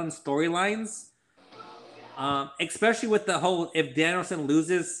compelling storylines. Especially with the whole, if Danielson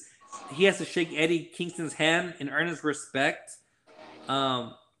loses, he has to shake Eddie Kingston's hand and earn his respect.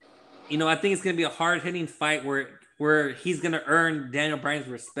 I think it's going to be a hard-hitting fight where he's going to earn Daniel Bryan's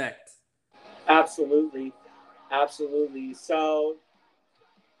respect. Absolutely. So,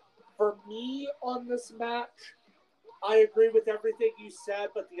 for me on this match, I agree with everything you said,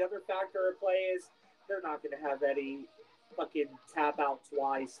 but the other factor at play is they're not going to have Eddie fucking tap out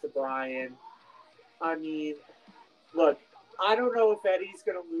twice to Bryan. I mean, look, I don't know if Eddie's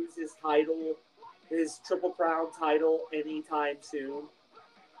going to lose his title, his Triple Crown title, anytime soon.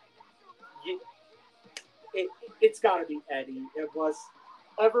 It's got to be Eddie. It was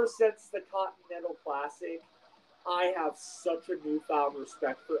ever since the Continental Classic. I have such a newfound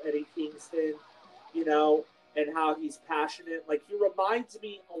respect for Eddie Kingston, and how he's passionate. Like, he reminds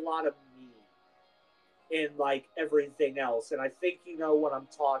me a lot of me in, like, everything else. And I think you know what I'm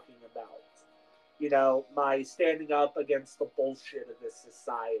talking about. My standing up against the bullshit of this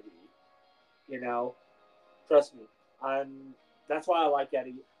society. Trust me. That's why I like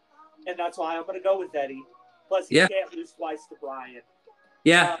Eddie. And that's why I'm going to go with Eddie. Plus, he can't lose twice to Bryan.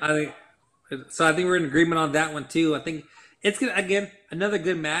 Yeah, I think we're in agreement on that one too. I think it's gonna, again, another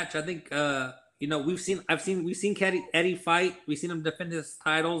good match. I think we've seen Eddie fight. We've seen him defend his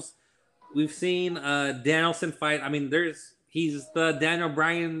titles. We've seen Danielson fight. I mean, he's the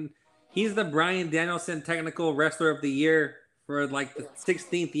Bryan Danielson Technical Wrestler of the Year for like the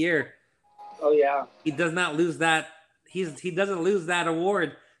 16th year. Oh yeah. He does not lose that. He doesn't lose that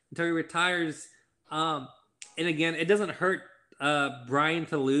award until he retires. And again, it doesn't hurt Bryan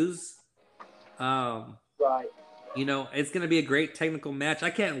to lose. Right. It's going to be a great technical match. I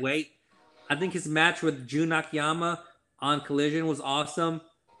can't wait. I think his match with Jun Akiyama on Collision was awesome.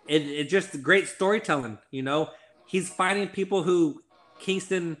 It just great storytelling. He's fighting people who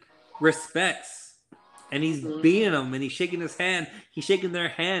Kingston respects, and he's beating them, and he's shaking his hand. He's shaking their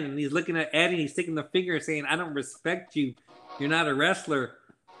hand, and he's looking at Eddie, and he's sticking the finger and saying, "I don't respect you. You're not a wrestler."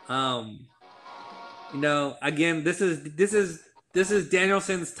 Again, this is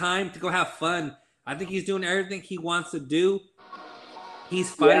Danielson's time to go have fun. I think he's doing everything he wants to do. He's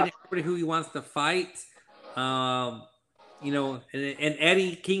fighting everybody who he wants to fight. And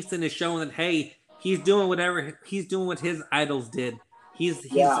Eddie Kingston is showing that, hey, he's doing what his idols did. He's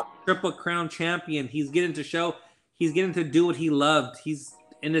Triple Crown champion. He's getting to do what he loved. He's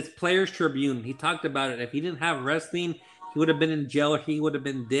in his Players Tribune. He talked about it. If he didn't have wrestling, he would have been in jail or he would have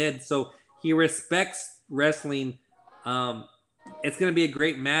been dead. So he respects wrestling. It's going to be a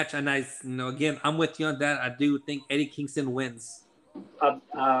great match. And again, I'm with you on that. I do think Eddie Kingston wins. I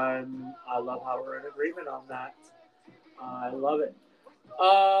love how we're in agreement on that. I love it.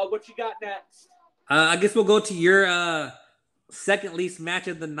 What you got next? I guess we'll go to your second least match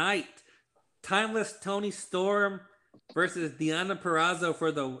of the night. Timeless Toni Storm versus Deonna Purrazzo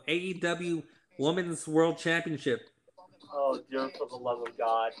for the AEW Women's World Championship. Oh, dear, for the love of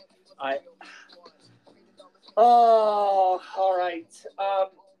God. Oh, all right.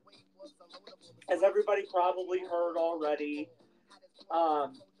 As everybody probably heard already,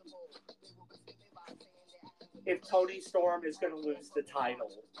 if Toni Storm is going to lose the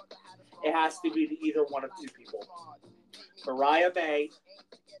title, it has to be to either one of two people. Mariah May,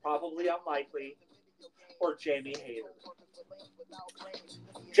 probably unlikely, or Jamie Hayter.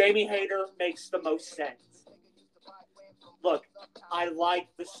 Jamie Hayter makes the most sense. Look, I like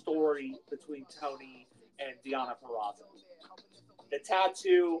the story between Toni and Deonna Purrazzo. The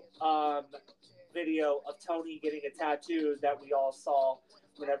tattoo video of Toni getting a tattoo that we all saw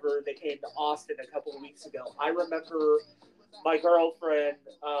whenever they came to Austin a couple of weeks ago. I remember my girlfriend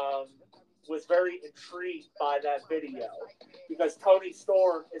was very intrigued by that video because Toni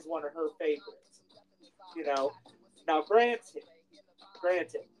Storm is one of her favorites. Now granted,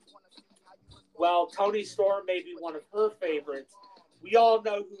 well, Toni Storm may be one of her favorites. We all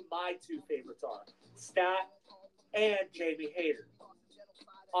know who my two favorites are, Stat and Jamie Hayter.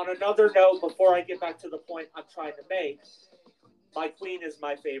 On another note, before I get back to the point I'm trying to make, my queen is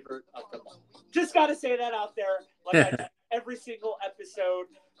my favorite of them all. Just got to say that out there, like I do every single episode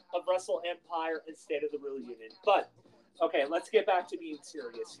of WrestleEmpire and State of the Real Union. But, okay, let's get back to being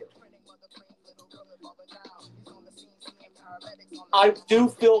serious here. I do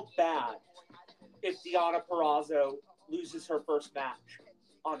feel bad if Deonna Purrazzo loses her first match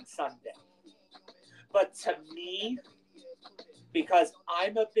on Sunday. But to me, because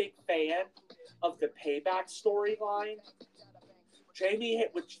I'm a big fan of the Payback storyline,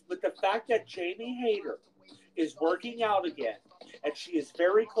 with the fact that Jamie Hayter is working out again, and she is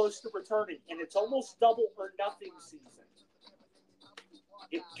very close to returning, and it's almost double or nothing season,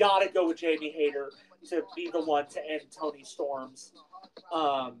 you've got to go with Jamie Hayter to be the one to end Toni Storm's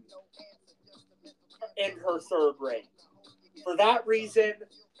in her third reign. For that reason,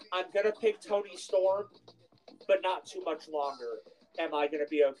 I'm going to pick Toni Storm, but not too much longer am I going to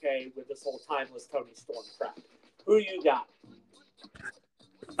be okay with this whole timeless Toni Storm crap. Who you got?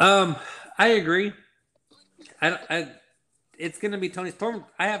 I agree. It's going to be Toni Storm.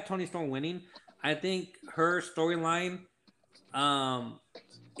 I have Toni Storm winning. I think her storyline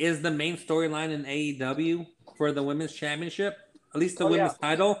is the main storyline in AEW for the women's championship, at least the women's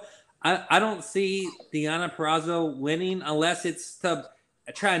title. I don't see Deonna Purrazzo winning unless it's to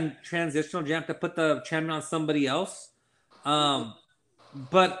try and transitional jump to put the champion on somebody else.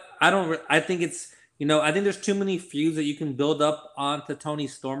 But I think it's, I think there's too many feuds that you can build up onto Toni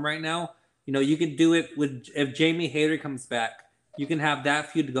Storm right now. You can do it if Jamie Hayter comes back, you can have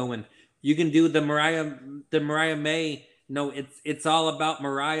that feud going. You can do the Mariah May. It's all about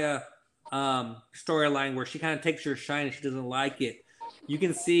Mariah storyline where she kind of takes her shine and she doesn't like it. You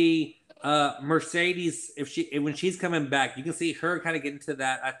can see Mercedes when she's coming back. You can see her kind of get into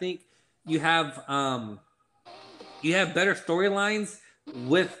that. I think you have better storylines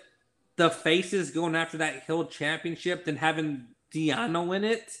with the faces going after that Hill Championship than having Deonna win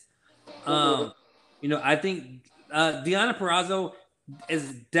it. I think Deonna Purrazzo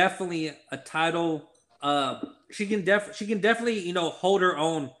is definitely a title. She can definitely hold her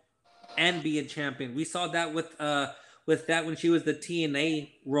own and be a champion. We saw that with that when she was the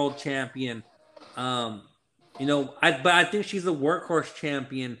TNA World Champion. But I think she's a workhorse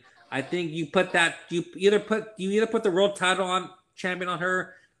champion. I think you either put the world title champion on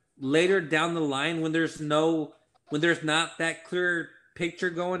her later down the line when there's not that clear picture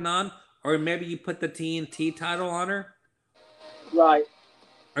going on, or maybe you put the TNT title on her, right?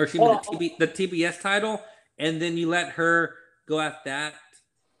 Or the TBS title, and then you let her go at that.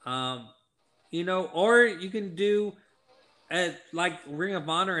 Or you can do like Ring of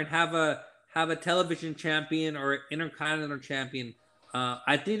Honor and have a television champion or intercontinental champion.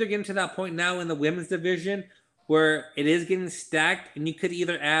 I think they're getting to that point now in the women's division where it is getting stacked, and you could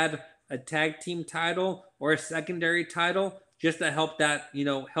either add a tag team title or a secondary title just to help that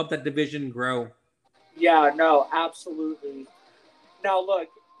division grow. Yeah, no, absolutely. Now look,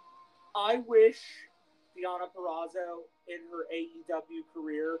 I wish Deonna Purrazzo in her AEW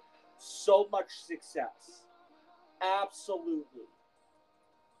career so much success. Absolutely.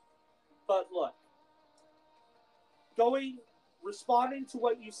 But look, responding to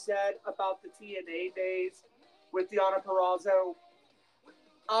what you said about the TNA days with Deonna Purrazzo,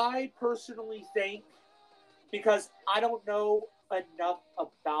 I personally think, because I don't know enough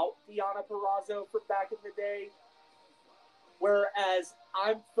about Deonna Purrazzo from back in the day, whereas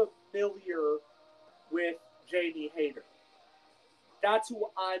I'm familiar with Jamie Hayter. That's who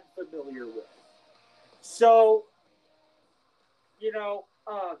I'm familiar with. So,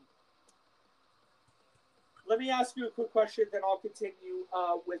 let me ask you a quick question, then I'll continue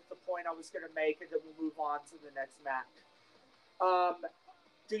with the point I was going to make, and then we'll move on to the next match.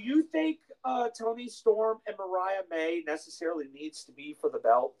 Do you think Toni Storm and Mariah May necessarily needs to be for the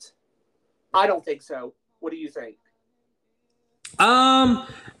belt? I don't think so. What do you think?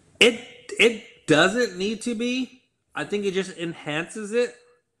 It doesn't need to be. I think it just enhances it.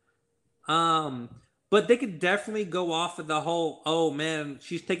 But they could definitely go off of the whole, oh man,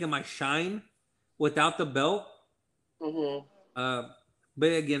 she's taking my shine without the belt. Mm-hmm. But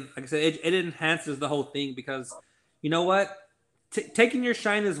again, like I said, it enhances the whole thing because you know what? Taking your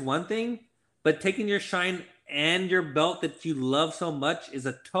shine is one thing, but taking your shine and your belt that you love so much is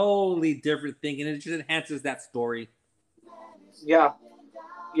a totally different thing, and it just enhances that story. Yeah,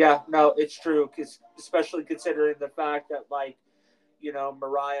 no, it's true, because especially considering the fact that,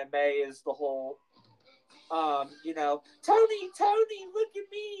 Mariah May is the whole, Tony, look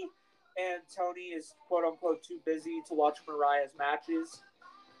at me, and Tony is quote unquote too busy to watch Mariah's matches.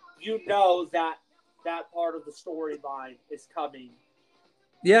 That part of the storyline is coming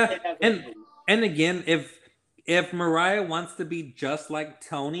Yeah, Inevitably. and again, if Mariah wants to be just like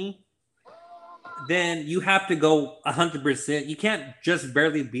Tony, then you have to go 100%. You can't just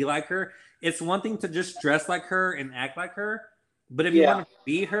barely be like her. It's one thing to just dress like her and act like her, but if you Yeah. want to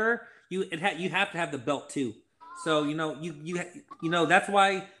be her, you have to have the belt too. So that's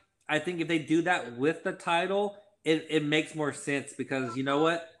why I think if they do that with the title, it makes more sense because you know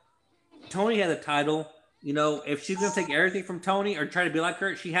what, Tony had a title. If she's gonna take everything from Tony or try to be like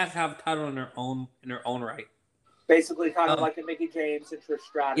her, she has to have a title in her own right. Basically, kind of Um, like a Mickey James and Trish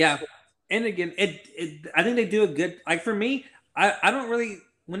Stratus. yeah, and again, I think they do a good. Like for me, I don't really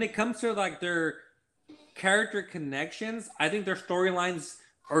when it comes to like their character connections. I think their storylines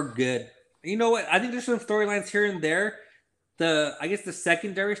are good. You know what? I think there's some storylines here and there. I guess the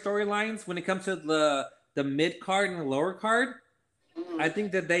secondary storylines when it comes to the mid card and the lower card. I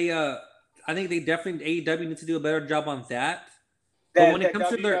think that I think they definitely AEW needs to do a better job on that. But when it The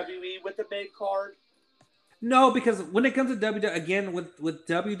comes to their WWE with the mid card. no, because when it comes to WWE again with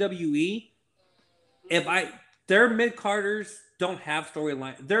WWE, if I their mid carders don't have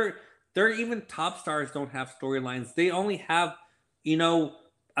storyline. Their even top stars don't have storylines. They only have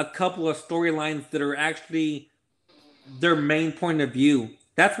a couple of storylines that are actually their main point of view.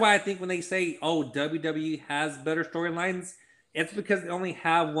 That's why I think when they say, "Oh, WWE has better storylines," it's because they only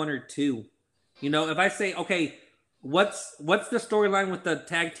have one or two. If I say, "Okay, what's the storyline with the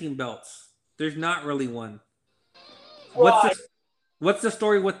tag team belts?" There's not really one. What's Right. the what's the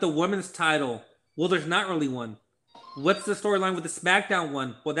story with the women's title? Well, there's not really one. What's the storyline with the SmackDown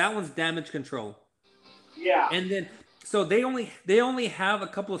one? Well, that one's Damage Control. Yeah. And then so they only have a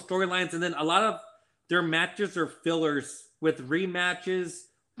couple of storylines, and then a lot of their matches are fillers with rematches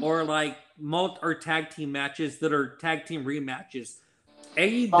or like or tag team matches that are tag team rematches.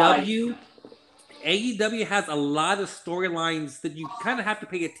 AEW AEW has a lot of storylines that you kind of have to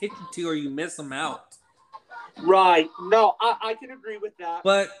pay attention to or you miss them out. Right. No, I can agree with that.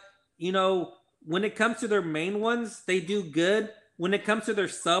 But when it comes to their main ones, they do good. When it comes to their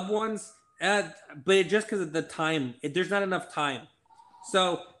sub ones, but just because of the time, there's not enough time.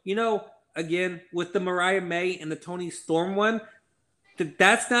 So again, with the Mariah May and the Tony Storm one,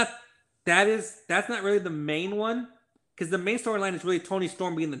 that's not really the main one because the main storyline is really Tony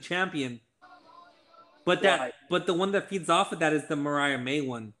Storm being the champion. But Right. but the one that feeds off of that is the Mariah May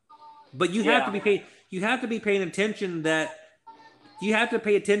one. But you have Yeah. to be paid. You have to be paying attention that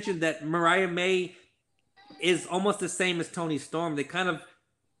Mariah May is almost the same as Tony Storm.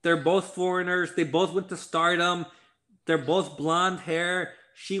 They're both foreigners. They both went to Stardom. They're both blonde hair.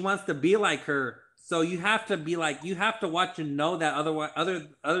 She wants to be like her. So you have to watch and know that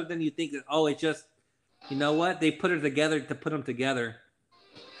other than you think that, oh, it's just, what? They put her together to put them together.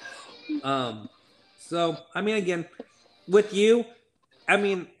 So I mean, again, with you, I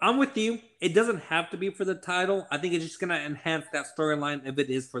mean, I'm with you. It doesn't have to be for the title. I think it's just gonna enhance that storyline if it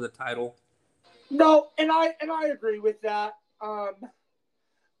is for the title. No, and I agree with that.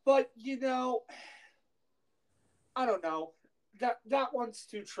 But I don't know. That one's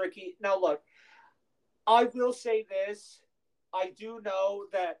too tricky. Now look, I will say this. I do know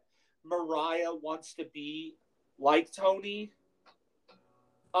that Mariah wants to be like Tony.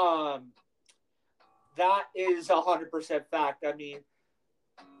 That is 100% fact. I mean,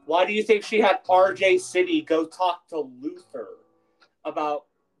 why do you think she had RJ City go talk to Luther about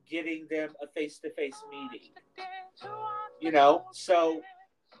getting them a face-to-face meeting? So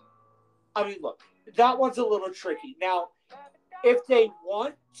I mean, look, that one's a little tricky. Now, if they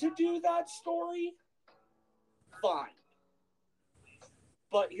want to do that story, fine.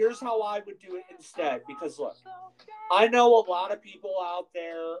 But here's how I would do it instead. Because, look, I know a lot of people out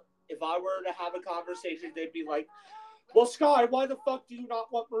there, if I were to have a conversation, they'd be like, well, Sky, why the fuck do you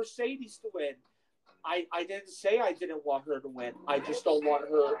not want Mercedes to win? I didn't say I didn't want her to win. I just don't want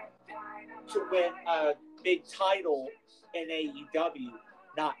her to win a big title in AEW.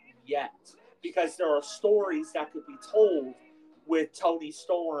 Not yet. Because there are stories that could be told with Tony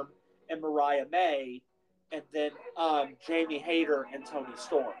Storm and Mariah May, and then Jamie Hayter and Tony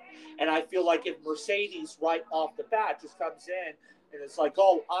Storm. And I feel like if Mercedes right off the bat just comes in and it's like,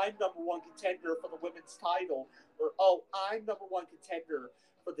 oh, I'm number one contender for the women's title, or oh, I'm number one contender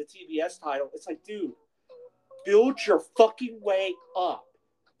for the TBS title, it's like, dude, build your fucking way up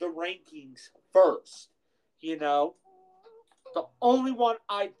the rankings first. The only one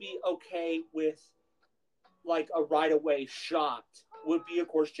I'd be okay with, like a right away shot, would be, of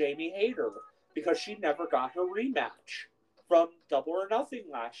course, Jamie Hayter, because she never got her rematch from Double or Nothing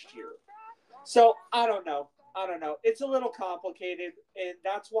last year. So I don't know. It's a little complicated, and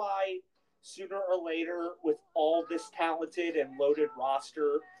that's why sooner or later, with all this talented and loaded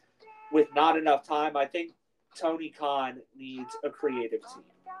roster, with not enough time, I think Tony Khan needs a creative team.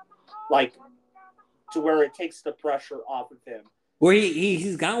 Like, to where it takes the pressure off of him. Well,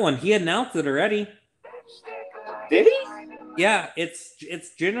 he's got one. He announced it already. Did he? Yeah, it's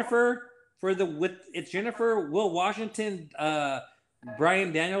Jennifer it's Jennifer, Will Washington,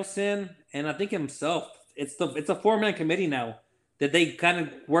 Brian Danielson, and I think himself. It's a 4-man committee now that they kind of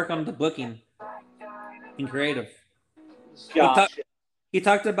work on the booking and creative. Gotcha. He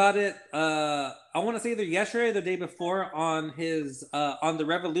talked about it. I want to say either yesterday or the day before on his on the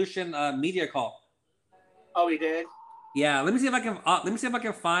Revolution media call. Oh, he did. Yeah, let me see if I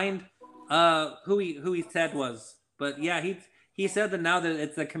can find who he said was. But yeah, he said that now that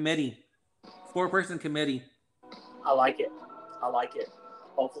it's a committee, 4-person committee. I like it.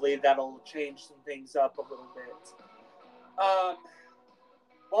 Hopefully that'll change some things up a little bit.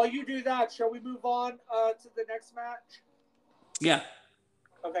 While you do that, shall we move on to the next match? Yeah.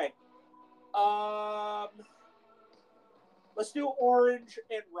 Okay. Let's do Orange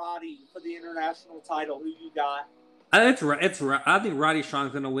and Roddy for the international title. Who you got? I think Roddy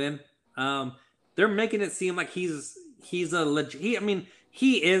Strong's gonna win. They're making it seem like he's a legit.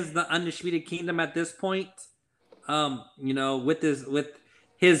 He is the undisputed kingdom at this point. With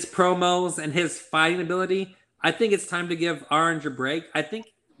his promos and his fighting ability, I think it's time to give Orange a break. I think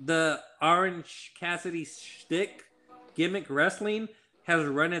the Orange Cassidy shtick gimmick wrestling has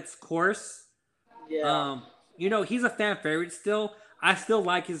run its course. Yeah. He's a fan favorite still. I still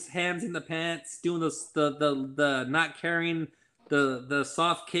like his hands in the pants, doing the not carrying the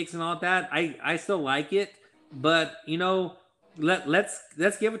soft kicks and all that. I still like it, but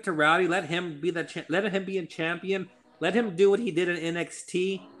let's give it to Rowdy. Let him be a champion. Let him do what he did in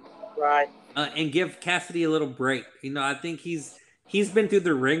NXT, right? And give Cassidy a little break. I think he's been through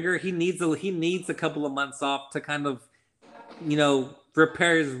the ringer. He needs a couple of months off to kind of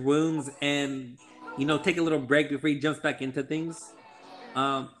repair his wounds and take a little break before he jumps back into things.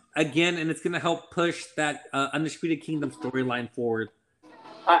 Again, and it's going to help push that Undisputed Kingdom storyline forward.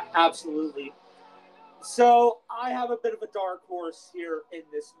 Absolutely. So I have a bit of a dark horse here in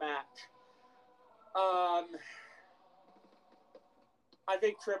this match. I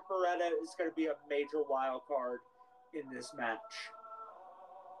think Trent Beretta is going to be a major wild card in this match.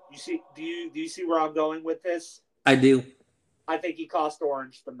 Do you see where I'm going with this? I do. I think he cost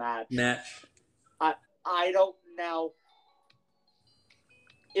Orange the match. I don't now.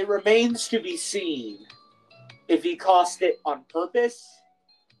 It remains to be seen if he cost it on purpose,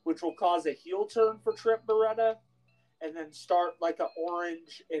 which will cause a heel turn for Trent Beretta, and then start like an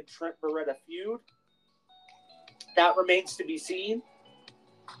Orange and Trent Beretta feud. That remains to be seen.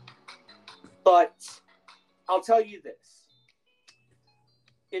 But I'll tell you this.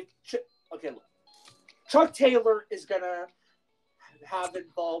 Look. Chuck Taylor is going to have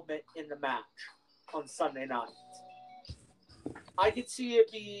involvement in the match on Sunday night. I could see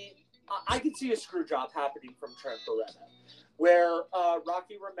a screw job happening from Trent Beretta, where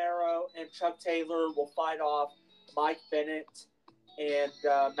Rocky Romero and Chuck Taylor will fight off Mike Bennett and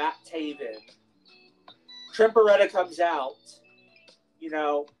Matt Taven. Trent Beretta comes out,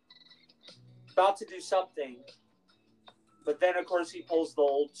 about to do something, but then of course he pulls the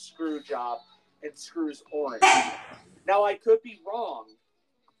old screw job and screws Orange. Now I could be wrong,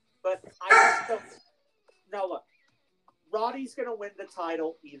 but I just don't. Now look, Roddy's going to win the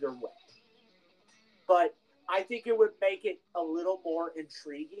title either way, but I think it would make it a little more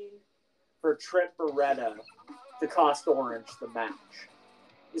intriguing for Trent Beretta to cost Orange the match,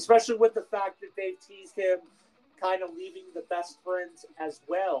 especially with the fact that they've teased him kind of leaving the best friends as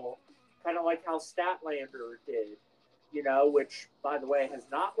well, kind of like how Statlander did, which, by the way, has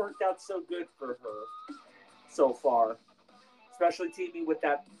not worked out so good for her so far, especially teaming with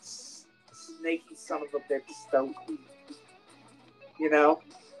that snaky son of a bitch Stokely.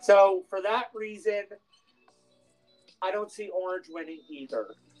 So for that reason, I don't see Orange winning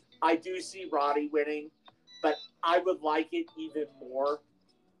either. I do see Roddy winning, but I would like it even more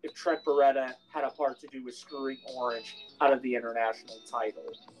if Trent Beretta had a part to do with screwing Orange out of the international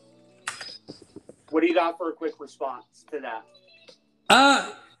title. What do you got for a quick response to that?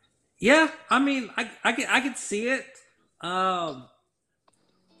 Yeah, I could see it.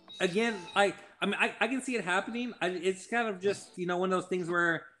 Again, I can see it happening. It's kind of just one of those things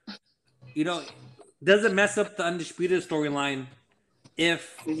where does it mess up the Undisputed storyline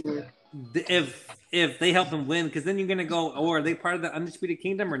if they help them win? Because then you're gonna go, are they part of the Undisputed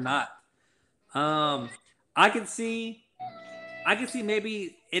Kingdom or not? I could see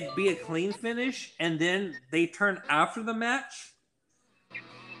maybe it be a clean finish and then they turn after the match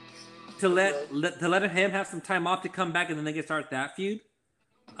to let him have some time off to come back and then they can start that feud.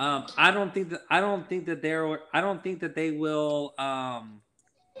 I don't think that they will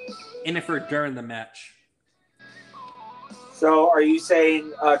interfere during the match. So, are you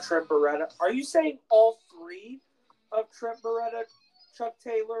saying Trent Beretta? Are you saying all three of Trent Beretta, Chuck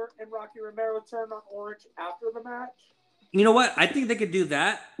Taylor, and Rocky Romero turn on Orange after the match? You know what? I think they could do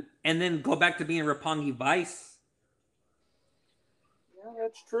that and then go back to being Roppongi Vice. Yeah,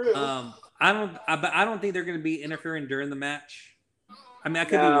 that's true. I don't think they're going to be interfering during the match. I mean, I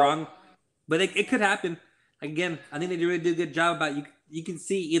could be wrong, but it could happen. Again, I think they really do a good job about you can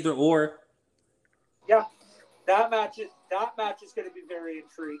see either or. Yeah, that match is going to be very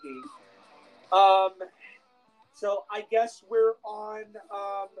intriguing. So I guess we're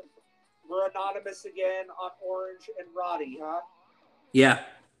anonymous again on Orange and Roddy, huh? Yeah.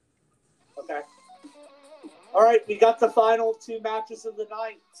 Okay. All right, we got the final two matches of the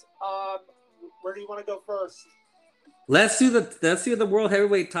night. Where do you want to go first? Let's do the World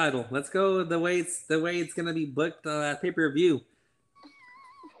Heavyweight title. Let's go the way it's going to be booked at pay-per-view.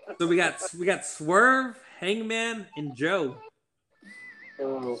 So we got Swerve, Hangman, and Joe.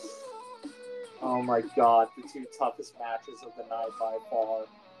 Oh my God, the two toughest matches of the night by far.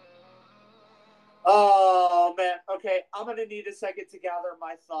 Oh man, okay, I'm gonna need a second to gather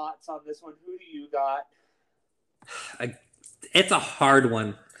my thoughts on this one. Who do you got? It's a hard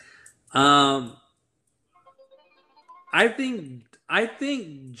one. I think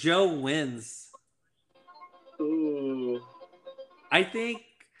Joe wins. Ooh. I think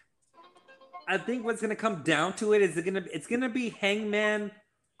what's gonna come down to it is it's gonna be Hangman's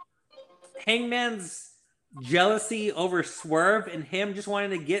jealousy over Swerve and him just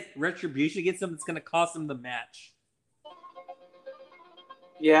wanting to get retribution against him. That's gonna cost him the match.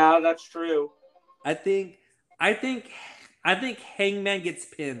 Yeah, that's true. I think Hangman gets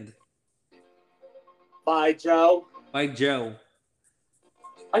pinned by Joe. I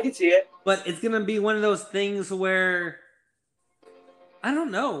can see it, but it's gonna be one of those things where I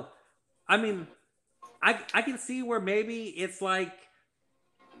don't know. I mean, I can see where maybe it's like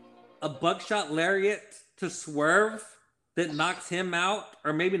a buckshot lariat to Swerve that knocks him out,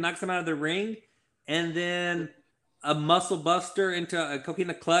 or maybe knocks him out of the ring, and then a muscle buster into a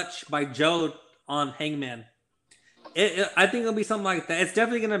coquina clutch by Joe on Hangman. I think it'll be something like that. It's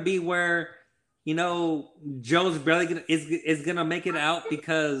definitely gonna be where, you know, Joe's barely is gonna make it out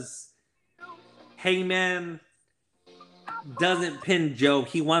because Hangman doesn't pin Joe.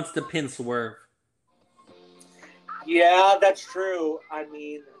 He wants to pin Swerve. Yeah, that's true. I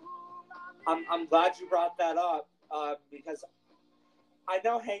mean, I'm glad you brought that up because I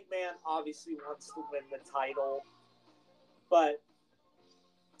know Hangman obviously wants to win the title, but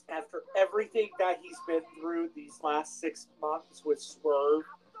after everything that he's been through these last 6 months with Swerve,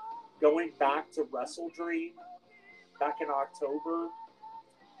 going back to Wrestle Dream back in October,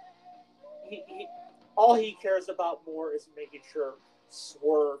 he all he cares about more is making sure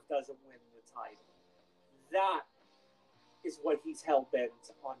Swerve doesn't win the title. That is what he's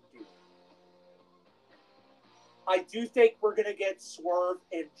hell-bent on doing. I do think we're going to get Swerve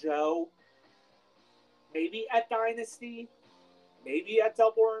and Joe maybe at Dynasty, maybe at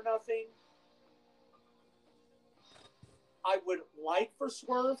Double or Nothing. I would like for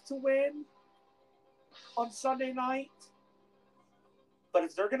Swerve to win on Sunday night. But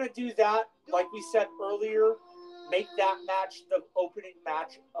if they're going to do that, like we said earlier, make that match the opening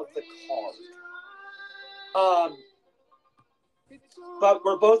match of the card. But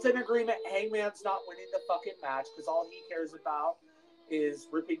we're both in agreement. Hangman's not winning the fucking match because all he cares about is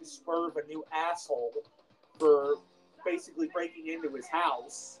ripping Swerve a new asshole for basically breaking into his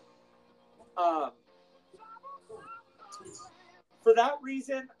house. For that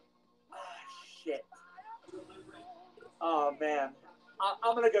reason, shit. Oh man,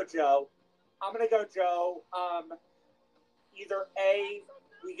 I'm gonna go Joe. Either A,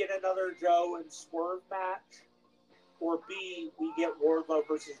 we get another Joe and Swerve match, or B, we get Wardlow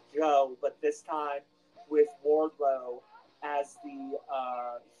versus Joe, but this time with Wardlow as the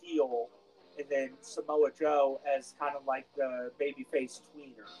heel, and then Samoa Joe as kind of like the babyface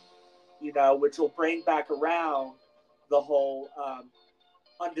tweener, you know, which will bring back around the whole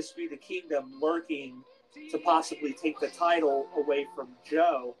Undisputed Kingdom lurking to possibly take the title away from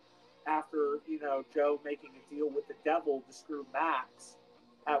Joe after, you know, Joe making a deal with the devil to screw Max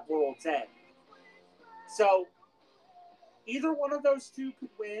at World's End. So either one of those two could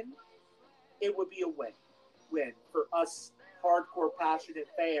win. It would be a win for us hardcore passionate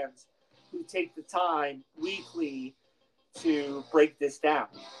fans who take the time weekly to break this down.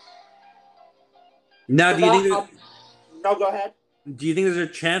 Now, do you think no, go ahead. Do you think there's a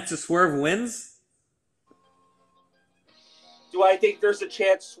chance that Swerve wins? Do I think there's a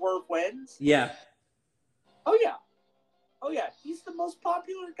chance Swerve wins? Yeah. Oh, yeah. Oh, yeah. He's the most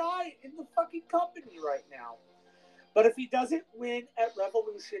popular guy in the fucking company right now. But if he doesn't win at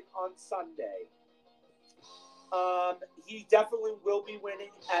Revolution on Sunday, he definitely will be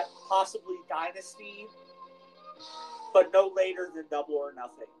winning at possibly Dynasty, but no later than Double or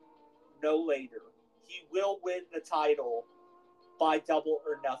Nothing. No later. He will win the title by Double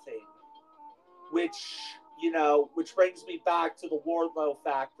or Nothing, which brings me back to the Wardlow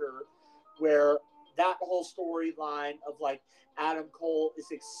factor, where that whole storyline of like Adam Cole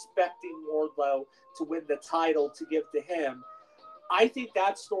is expecting Wardlow to win the title to give to him. I think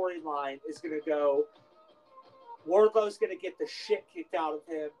that storyline is going to go, Wardlow's going to get the shit kicked out of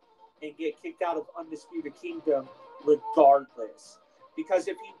him and get kicked out of Undisputed Kingdom regardless. Because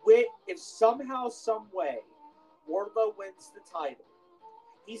if somehow, some way, Wardlow wins the title,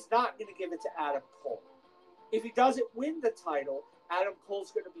 he's not going to give it to Adam Cole. If he doesn't win the title, Adam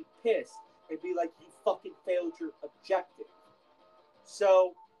Cole's going to be pissed and be like, you fucking failed your objective.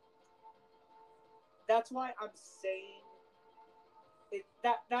 So that's why I'm saying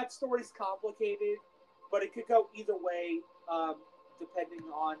that story's complicated, but it could go either way, depending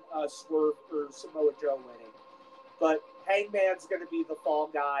on Swerve or Samoa Joe winning. But Hangman's going to be the fall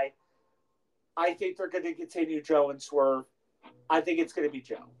guy. I think they're going to continue Joe and Swerve. I think it's going to be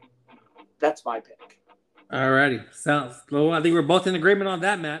Joe. That's my pick. Alrighty. Sounds well. I think we're both in agreement on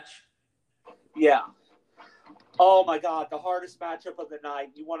that match. Yeah. Oh my God, the hardest matchup of the night.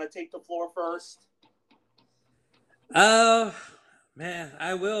 You want to take the floor first? Man,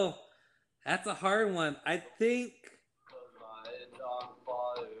 I will. That's a hard one. I think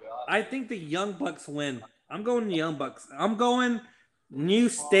the Young Bucks win. I'm going the Young Bucks. I'm going new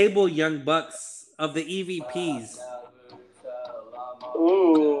stable Young Bucks of the EVPs.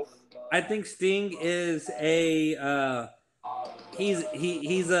 Ooh. I think Sting is a he's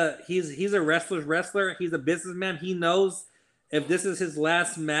a wrestler's wrestler. He's a businessman. He knows if this is his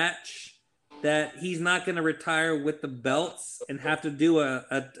last match that he's not going to retire with the belts and have to do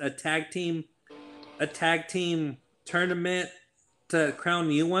a tag team tournament to crown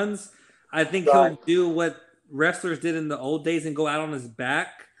new ones. I think he'll do what wrestlers did in the old days and go out on his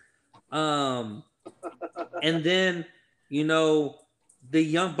back. And then, the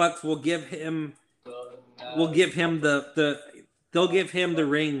Young Bucks will give him they'll give him the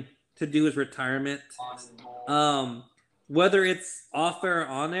ring to do his retirement. Whether it's off air or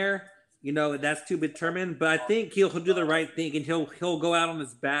on air, that's to be determined. But I think he'll do the right thing and he'll go out on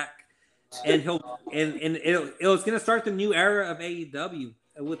his back and it's gonna start the new era of AEW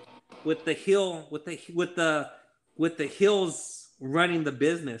with the heels running the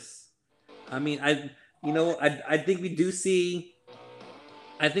business. I mean, I think we do see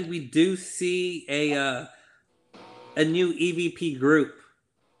a new EVP group.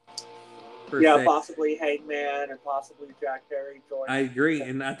 Yeah, possibly Hangman and possibly Jack Perry join. I agree,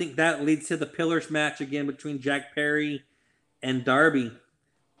 and I think that leads to the Pillars match again between Jack Perry and Darby.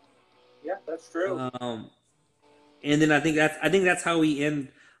 Yeah, that's true. And then I think that's how we end.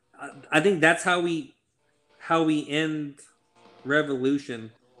 I think that's how we end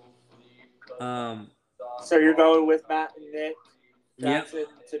Revolution. So you're going with Matt and Nick Jackson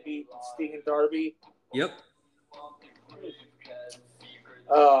to beat Sting and Darby? Yep.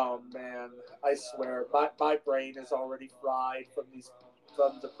 Oh man, I swear, my brain is already fried from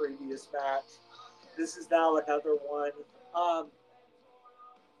the previous match. This is now another one.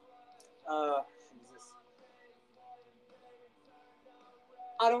 Jesus.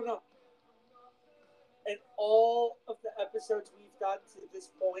 I don't know. In all of the episodes we've done to this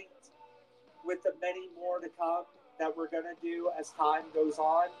point, with the many more to come that we're gonna do as time goes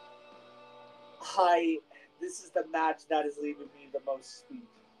on, this is the match that is leaving me the most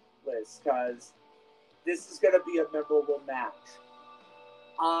speechless because this is gonna be a memorable match.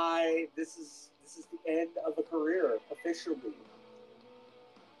 This is the end of a career officially.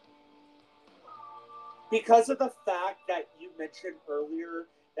 Because of the fact that you mentioned earlier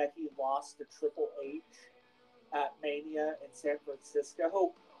that he lost to Triple H at Mania in San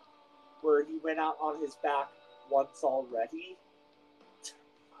Francisco, where he went out on his back once already.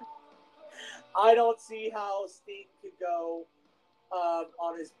 I don't see how Sting could go out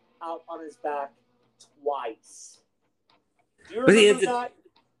on his back twice. Do you remember that?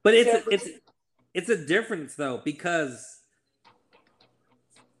 But it's a difference though because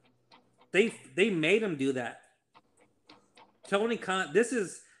they made him do that. Tony Khan, this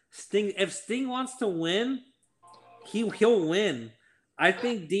is Sting. If Sting wants to win, he'll win. I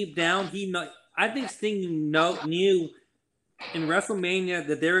think deep down I think Sting knew in WrestleMania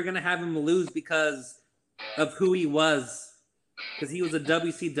that they were going to have him lose because of who he was. Because he was a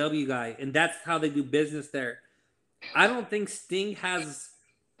WCW guy. And that's how they do business there. I think Sting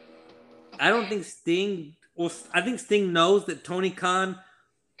knows that Tony Khan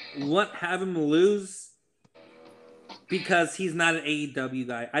won't have him lose because he's not an AEW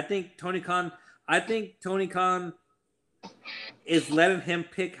guy. I think Tony Khan is letting him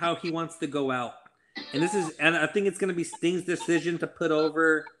pick how he wants to go out. And I think it's going to be Sting's decision to put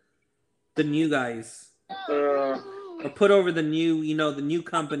over the new guys. Or put over the new, the new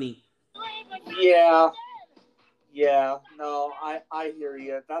company. Yeah, no, I hear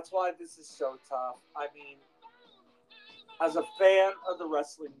you. That's why this is so tough. I mean, as a fan of the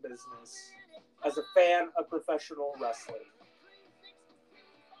wrestling business, as a fan of professional wrestling,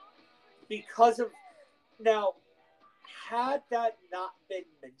 had that not been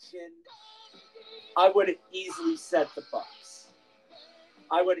mentioned, I would have easily said the Bucks.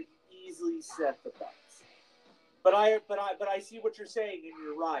 But I see what you're saying, and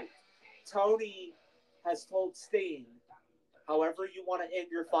you're right. Tony has told Sting, however you want to end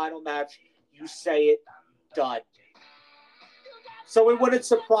your final match, you say it, done. So it wouldn't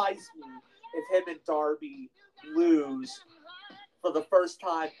surprise me if him and Darby lose for the first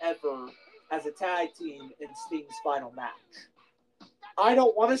time ever as a tag team in Sting's final match. I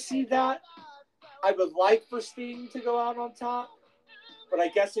don't want to see that. I would like for Sting to go out on top, but I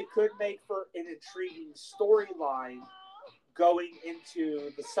guess it could make for an intriguing storyline going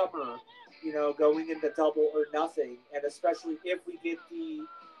into the summer, going into Double or Nothing, and especially if we get the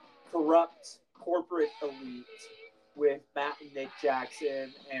corrupt corporate elite with Matt and Nick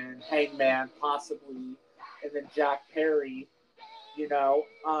Jackson and Hangman possibly, and then Jack Perry,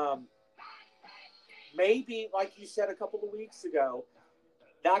 maybe, like you said a couple of weeks ago,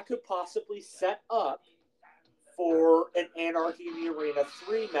 that could possibly set up for an Anarchy in the Arena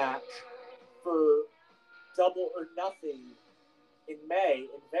 3 match for Double or Nothing in May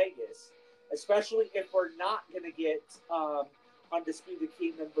in Vegas, especially if we're not going to get Undisputed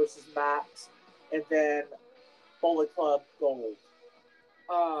Kingdom versus Max and then Bullet Club Gold.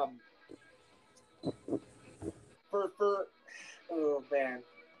 Oh man,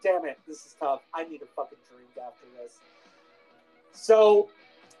 damn it, this is tough. I need a fucking drink after this. So,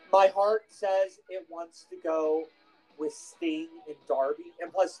 my heart says it wants to go with Sting and Darby.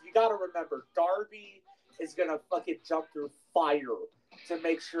 And plus, you got to remember, Darby is going to fucking jump through fire to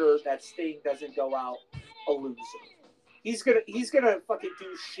make sure that Sting doesn't go out a loser. He's gonna fucking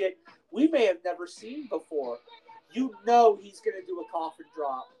do shit we may have never seen before. He's gonna do a coffin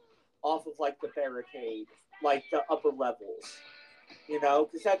drop off of like the barricade, like the upper levels,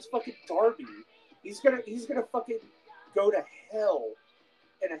 because that's fucking Darby. He's gonna fucking go to hell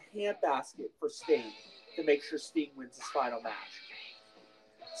in a handbasket for Sting to make sure Sting wins his final match.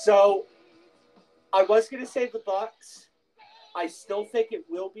 So I was gonna say the Bucks. I still think it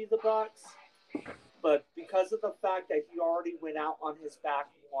will be the Bucks, but because of the fact that he already went out on his back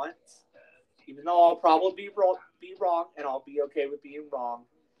once, even though I'll probably be wrong, and I'll be okay with being wrong,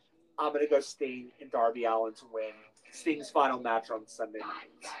 I'm going to go Sting and Darby Allin to win Sting's final match on Sunday night.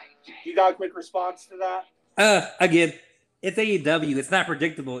 You got a quick response to that? Again, it's AEW. It's not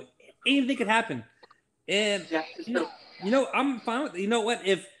predictable. Anything could happen. And, I'm fine with it. You know what?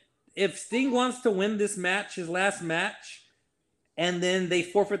 If Sting wants to win this match, his last match, and then they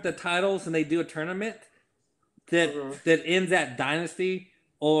forfeit the titles and they do a tournament that ends at Dynasty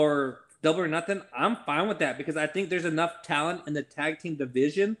or Double or Nothing, I'm fine with that because I think there's enough talent in the tag team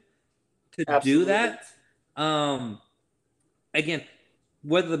division to do that. Again,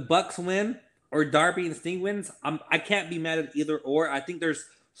 whether the Bucks win or Darby and Sting wins, I can't be mad at either or. I think there's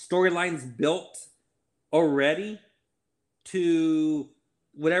storylines built already to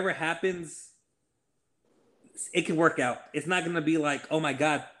whatever happens, it can work out. It's not going to be like, oh my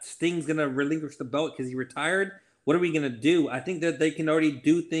God, Sting's going to relinquish the belt because he retired. What are we going to do? I think that they can already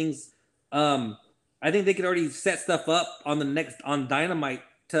do things. I think they can already set stuff up on Dynamite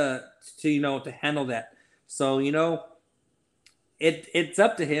to handle that. So, it's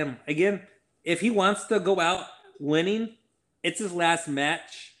up to him. Again, if he wants to go out winning, it's his last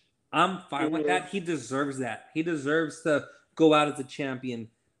match. I'm fine with that. He deserves that. He deserves to go out as a champion.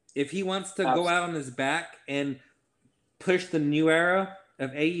 If he wants to go out on his back and push the new era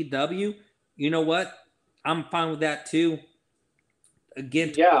of AEW, you know what? I'm fine with that too.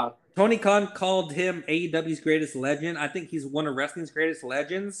 Again, Tony Khan called him AEW's greatest legend. I think he's one of wrestling's greatest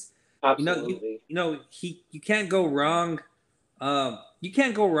legends. Absolutely. You can't go wrong. You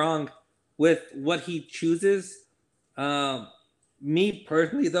can't go wrong with what he chooses. Me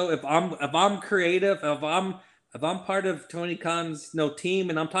personally, though, if I'm creative, if I'm if I'm part of Tony Khan's team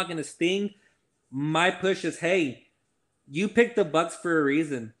and I'm talking to Sting, my push is, hey, you picked the Bucks for a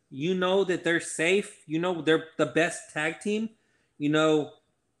reason. You know that they're safe. You know they're the best tag team. You know,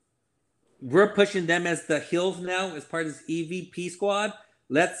 we're pushing them as the heels now as part of this EVP squad.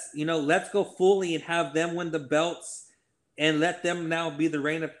 Let's go fully and have them win the belts and let them now be the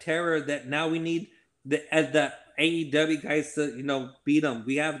reign of terror that now we need as the AEW guys to, beat them.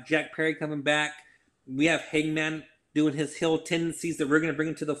 We have Jack Perry coming back. We have Hangman doing his heel tendencies that we're going to bring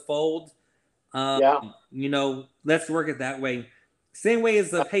into the fold. Let's work it that way. Same way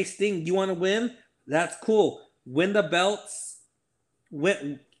as hey, Sting, you want to win? That's cool. Win the belts.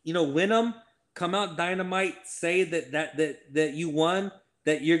 Win them. Come out Dynamite. Say that you won.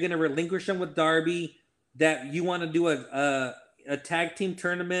 That you're going to relinquish them with Darby. That you want to do a tag team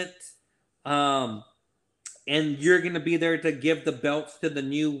tournament. And you're going to be there to give the belts to the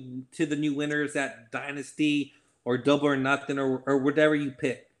new winners at Dynasty or Double or Nothing or whatever you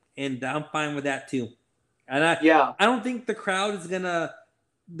pick. And I'm fine with that too. And I don't think the crowd is gonna.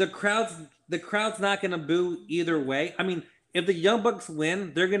 The crowd's not gonna boo either way. I mean, if the Young Bucks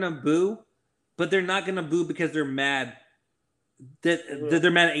win, they're gonna boo, but they're not gonna boo because they're mad. That they're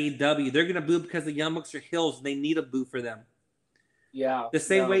mad at AEW. They're gonna boo because the Young Bucks are heels and they need a boo for them. Yeah. The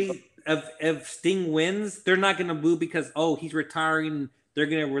same way if Sting wins, they're not gonna boo because he's retiring. They're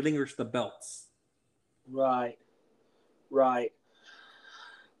gonna relinquish the belts. Right.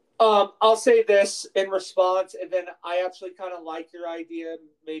 I'll say this in response, and then I actually kind of like your idea.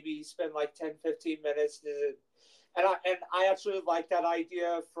 Maybe spend like 10, 15 minutes. And I actually like that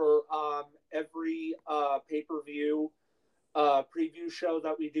idea for every pay-per-view preview show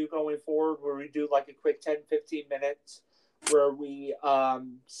that we do going forward, where we do like a quick 10, 15 minutes where we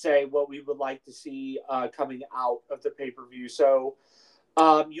say what we would like to see coming out of the pay-per-view. So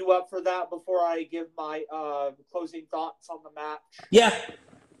you up for that before I give my closing thoughts on the match? Yeah.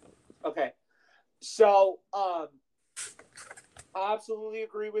 Okay, so I absolutely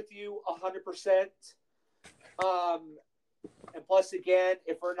agree with you 100%. And plus, again,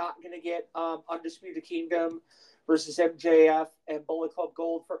 if we're not going to get Undisputed Kingdom versus MJF and Bullet Club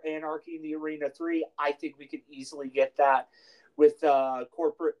Gold for Anarchy in the Arena 3, I think we could easily get that with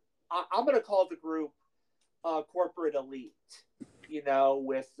corporate. I'm going to call the group Corporate Elite,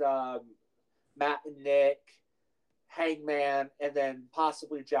 with Matt and Nick, Hangman, and then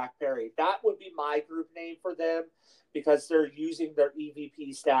possibly Jack Perry. That would be my group name for them because they're using their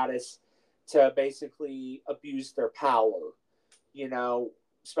EVP status to basically abuse their power,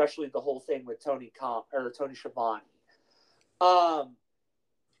 especially the whole thing with Tony Schiavone. No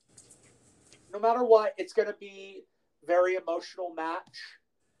matter what, it's going to be a very emotional match.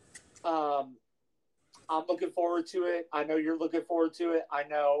 I'm looking forward to it. I know you're looking forward to it. I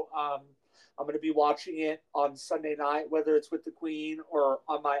know I'm going to be watching it on Sunday night, whether it's with the Queen or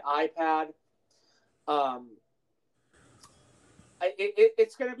on my iPad.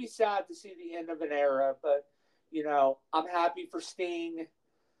 It's going to be sad to see the end of an era, but, I'm happy for Sting.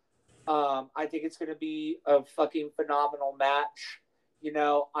 I think it's going to be a fucking phenomenal match.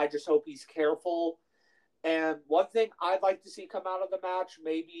 I just hope he's careful. And one thing I'd like to see come out of the match,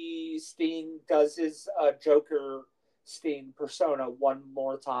 maybe Sting does his Joker Sting persona one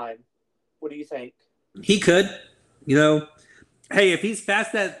more time. What do you think? He could, hey, if he's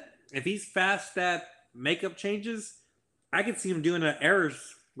fast at makeup changes, I could see him doing an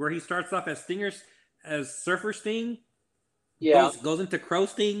errors where he starts off as Surfer Sting, goes into Crow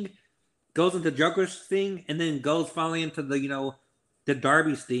Sting, goes into Joker Sting, and then goes finally into the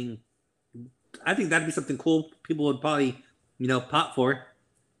Darby Sting. I think that'd be something cool. People would probably pop for.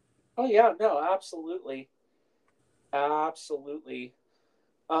 Oh yeah, no, absolutely. I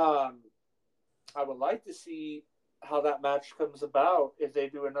would like to see how that match comes about if they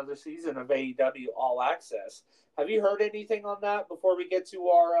do another season of AEW All Access. Have you heard anything on that before we get to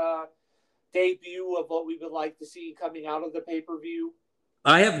our debut of what we would like to see coming out of the pay-per-view?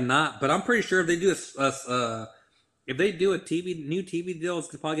 I have not, but I'm pretty sure if they do if they do a new TV deal, it's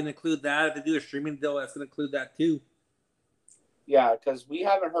probably going to include that. If they do a streaming deal, that's going to include that too. Yeah, because we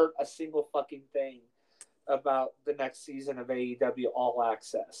haven't heard a single fucking thing about the next season of AEW All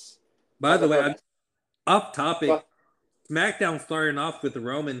Access. By the way, off topic, SmackDown starting off with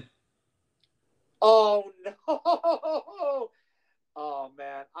Roman. Oh, no. Oh,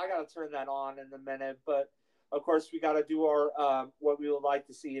 man. I got to turn that on in a minute. But, of course, we got to do our what we would like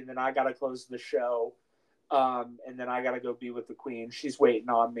to see, and then I got to close the show. And then I got to go be with the Queen. She's waiting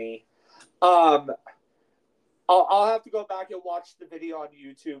on me. I'll have to go back and watch the video on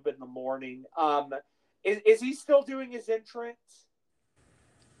YouTube in the morning. Is he still doing his entrance?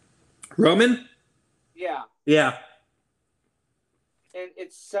 Roman? Yeah. Yeah. And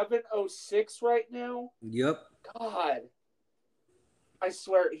it's 7:06 right now. Yep. God. I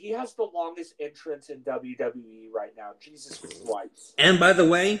swear, he has the longest entrance in WWE right now. Jesus Christ. And by the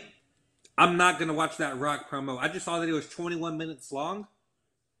way, I'm not gonna watch that Rock promo. I just saw that it was 21 minutes long.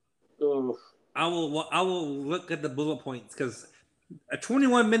 Oof. I will look at the bullet points because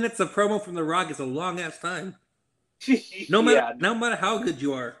 21 minutes of promo from The Rock is a long ass time. No matter how good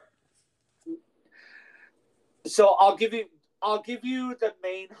you are. So I'll give you the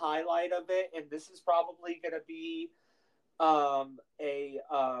main highlight of it, and this is probably going to be a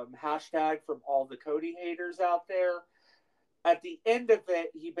hashtag from all the Cody haters out there. At the end of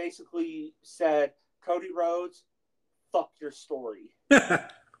it, he basically said, "Cody Rhodes, fuck your story."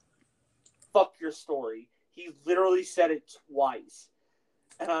 Fuck your story. He literally said it twice.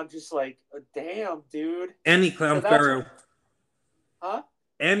 And I'm just like, damn, dude. Any Clown Pharaoh. Huh?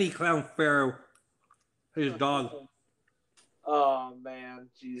 Any Clown Pharaoh. His dog. Oh, man.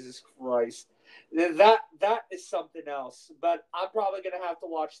 Jesus Christ. That is something else. But I'm probably going to have to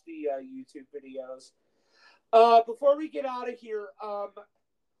watch the YouTube videos. Before we get out of here,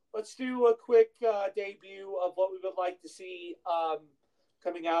 let's do a quick debut of what we would like to see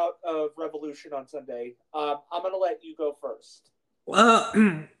coming out of Revolution on Sunday. I'm going to let you go first. What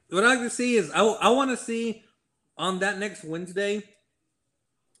I like to see is I want to see on that next Wednesday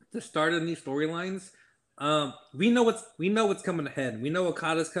the start of new storylines. We know what's coming ahead. We know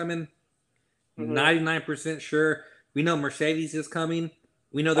Okada's coming. 99% sure. We know Mercedes is coming.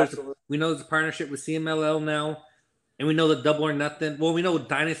 We know there's a partnership with CMLL now, and we know the Double or Nothing. Well, we know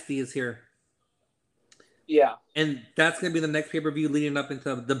Dynasty is here. Yeah. And that's going to be the next pay-per-view leading up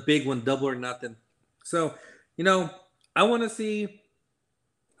into the big one, Double or Nothing. So, I want to see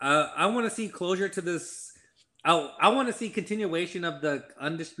closure to this. I want to see continuation of the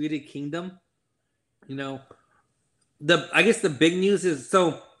Undisputed Kingdom. I guess the big news is,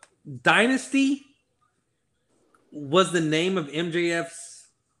 so Dynasty was the name of MJF's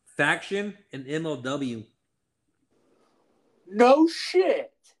faction in MLW. No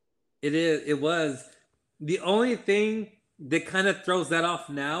shit. It is. It was. The only thing that kind of throws that off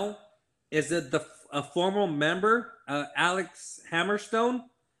now is that a former member, Alex Hammerstone,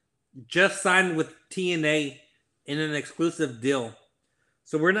 just signed with TNA in an exclusive deal.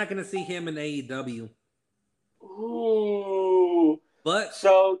 So we're not going to see him in AEW. Ooh. But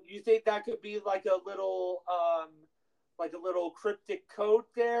so you think that could be like a little cryptic code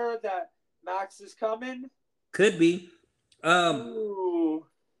there that Max is coming? Could be. Ooh.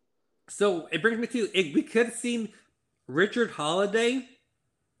 So it brings me to we could have seen Richard Holiday.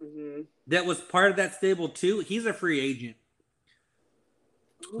 That was part of that stable too. He's a free agent.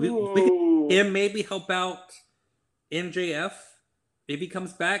 We could him maybe help out MJF if he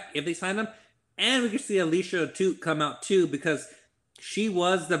comes back, if they sign him. And we could see Alicia too come out too, because she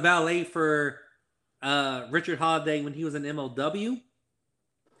was the valet for Richard Holiday when he was in MLW.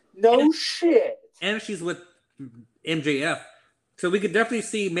 Shit. And she's with MJF. So we could definitely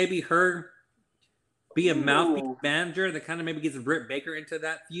see maybe her be a mouthpiece manager that kind of maybe gets Britt Baker into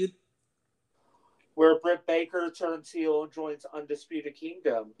that feud. Where Britt Baker turns heel and joins Undisputed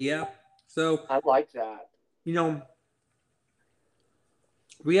Kingdom. Yeah. So I like that.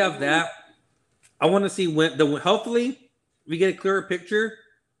 We have that. I want to see hopefully we get a clearer picture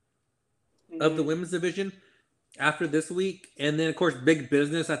of the women's division after this week. And then, of course, big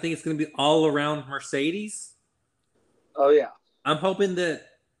business. I think it's going to be all around Mercedes. Oh, yeah. I'm hoping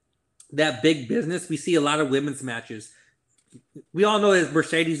that big business, we see a lot of women's matches. We all know that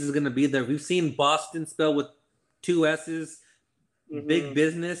Mercedes is going to be there. We've seen Boston spelled with 2 S's. Big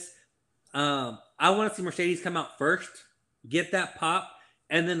business. I want to see Mercedes come out first, get that pop,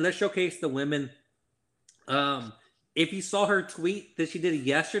 and then let's showcase the women. If you saw her tweet that she did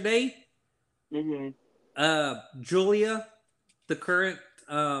yesterday, Julia, the current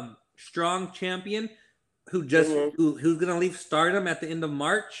strong champion, who's going to leave Stardom at the end of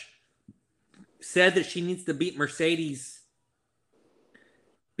March, said that she needs to beat Mercedes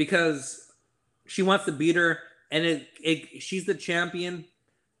because she wants to beat her, and she's the champion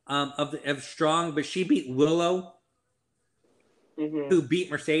of Strong, but she beat Willow, who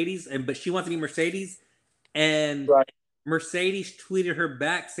beat Mercedes, but she wants to beat Mercedes, and Mercedes tweeted her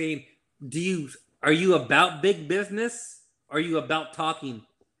back saying, "Are you about big business? Or are you about talking?"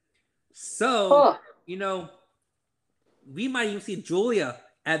 So we might even see Julia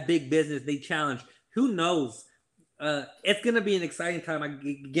at big business. They challenge. Who knows? It's going to be an exciting time.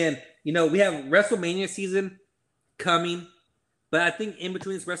 Again, we have WrestleMania season coming, but I think in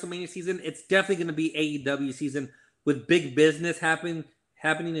between this WrestleMania season, it's definitely going to be AEW season with big business happening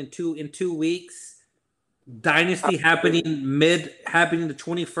in 2 weeks. Dynasty happening the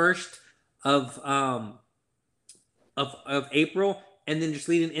 21st of April, and then just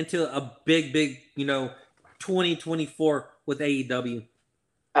leading into a big 2024 with AEW.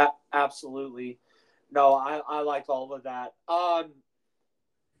 Absolutely. No, I like all of that. All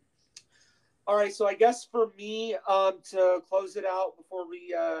right, so I guess for me, to close it out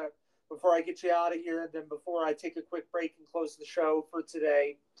before I get you out of here, and then before I take a quick break and close the show for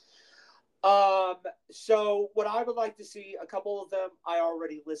today. So what I would like to see, a couple of them I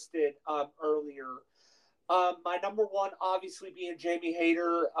already listed earlier. My number one, obviously, being Jamie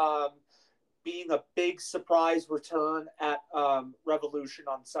Hayter, being a big surprise return at Revolution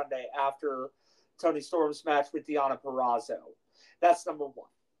on Sunday after Tony Storm's match with Deonna Purrazzo. That's number one.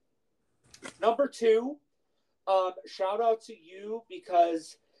 Number two, shout out to you,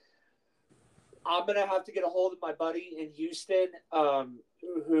 because I'm going to have to get a hold of my buddy in Houston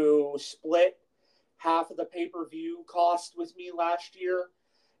who split half of the pay-per-view cost with me last year.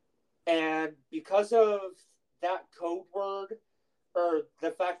 And because of that code word, or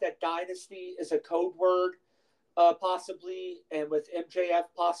the fact that Dynasty is a code word, possibly, and with MJF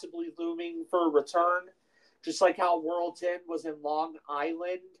possibly looming for a return, just like how World's End was in Long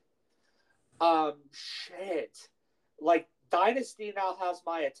Island. Like, Dynasty now has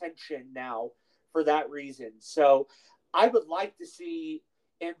my attention now for that reason. So I would like to see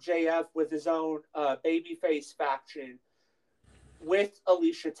MJF with his own babyface faction with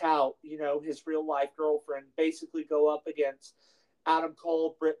Alicia Tout, his real life girlfriend, basically go up against Adam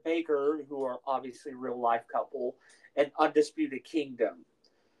Cole, Britt Baker, who are obviously a real life couple, and Undisputed Kingdom.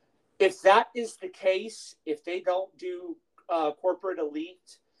 If that is the case, if they don't do Corporate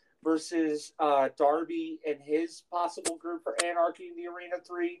Elite versus Darby and his possible group for Anarchy in the Arena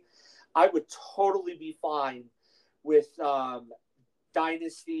 3, I would totally be fine with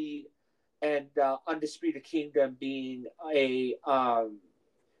Dynasty and Undisputed Kingdom being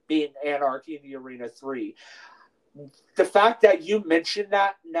Anarchy in the Arena 3. The fact that you mentioned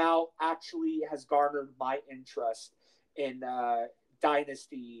that now actually has garnered my interest in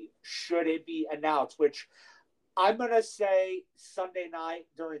Dynasty, should it be announced, which I'm going to say Sunday night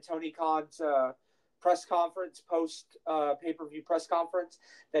during Tony Khan's press conference, post pay-per-view press conference,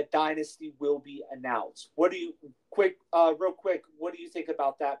 that Dynasty will be announced. What do you, real quick, what do you think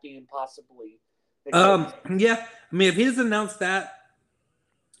about that being possibly the case? Yeah, I mean, if he doesn't announce that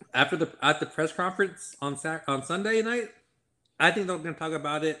at the press conference on Sunday night, I think they're going to talk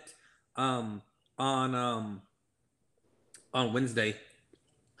about it on Wednesday.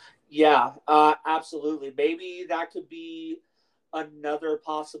 Yeah, absolutely. Maybe that could be another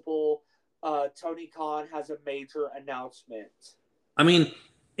possible Tony Khan has a major announcement. I mean,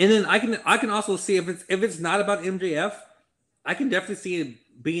 and then I can also see if it's not about MJF, I can definitely see it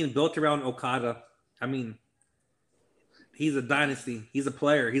being built around Okada. I mean, he's a dynasty. He's a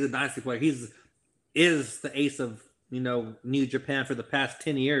player. He's a dynasty player. Is the ace of New Japan for the past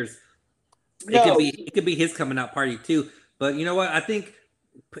 10 years. It could be his coming out party too. But you know what? I think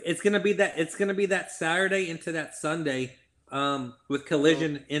it's gonna be that Saturday into that Sunday, with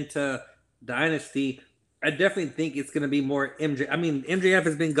Collision into Dynasty. I definitely think it's gonna be more MJ. I mean, MJF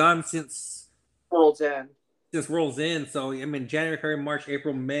has been gone since World's End. So I mean, January, February, March,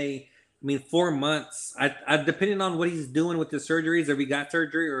 April, May. I mean, 4 months. I depending on what he's doing with the surgeries, if he got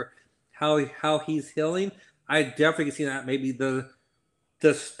surgery or how he's healing, I definitely can see that maybe the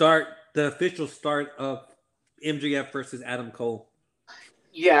official start of MJF versus Adam Cole.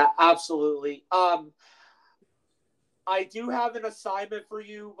 Yeah, absolutely. I do have an assignment for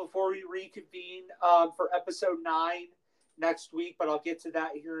you before we reconvene for episode 9 next week, but I'll get to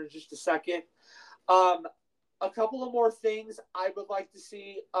that here in just a second. A couple of more things I would like to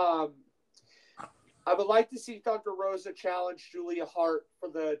see. I would like to see Thunder Rosa challenge Julia Hart for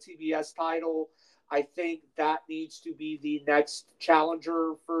the TBS title. I think that needs to be the next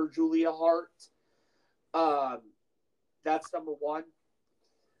challenger for Julia Hart. That's number one.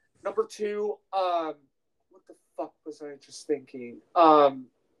 Number two, what the fuck was I just thinking?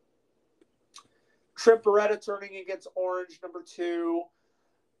 Trent Beretta turning against Orange, number 2.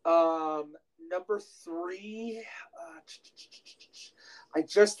 Number 3, I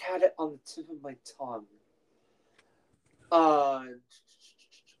just had it on the tip of my tongue.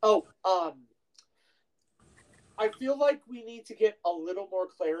 I feel like we need to get a little more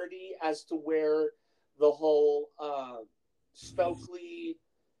clarity as to where the whole Stokely,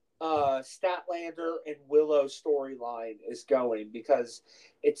 Statlander, and Willow storyline is going, because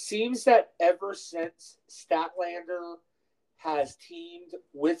it seems that ever since Statlander has teamed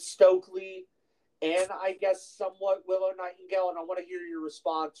with Stokely and I guess somewhat Willow Nightingale, and I want to hear your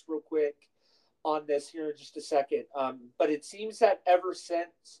response real quick on this here in just a second. But it seems that ever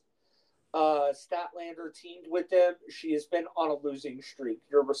since Statlander teamed with them, she has been on a losing streak.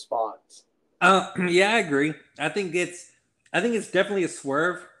 Your response? Yeah, I agree. I think it's definitely a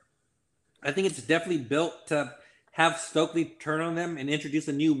swerve. I think it's definitely built to have Stokely turn on them and introduce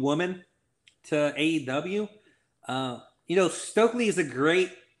a new woman to AEW. Stokely is a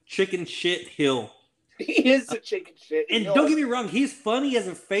great chicken shit heel. He is a chicken shit. And don't get me wrong, he's funny as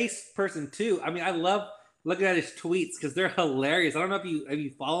a face person too. I mean, I love looking at his tweets because they're hilarious. I don't know if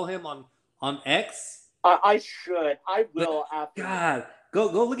you follow him on X. I should. I will after. God,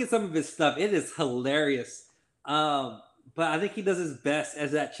 go look at some of his stuff. It is hilarious. But I think he does his best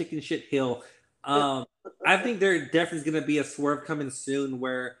as that chicken shit heel. I think there definitely is going to be a swerve coming soon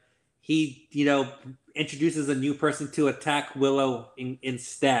where he, introduces a new person to attack Willow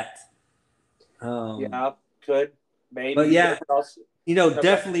instead. Yeah, could maybe. But yeah,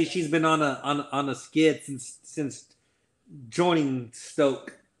 definitely she's been on a skid since joining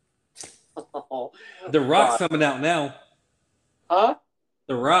Stoke. Oh, The Rock's coming out now. Huh?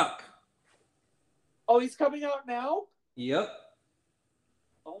 The Rock. Oh, he's coming out now? Yep.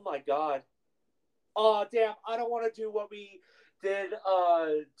 Oh my God. Oh damn! I don't want to do what we did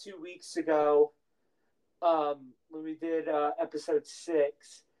 2 weeks ago. When we did episode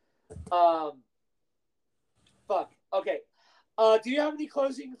 6. Fuck. Okay. Do you have any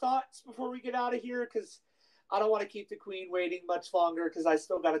closing thoughts before we get out of here? Because I don't want to keep the Queen waiting much longer because I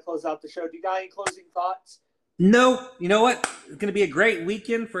still got to close out the show. Do you got any closing thoughts? No. You know what? It's going to be a great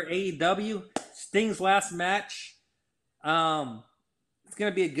weekend for AEW. Sting's last match. It's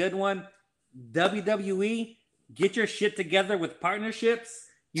going to be a good one. WWE, get your shit together with partnerships.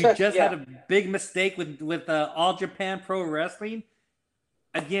 You just had a big mistake with All Japan Pro Wrestling.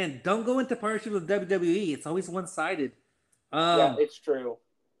 Again, don't go into partnership with WWE. It's always one-sided. Yeah, it's true.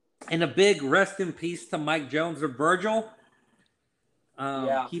 And a big rest in peace to Mike Jones or Virgil.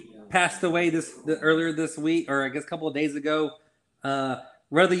 He passed away earlier this week, or I guess a couple of days ago.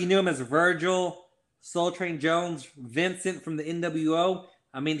 Whether you knew him as Virgil, Soul Train Jones, Vincent from the NWO.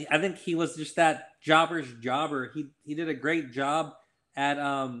 I mean, I think he was just that jobber's jobber. He did a great job at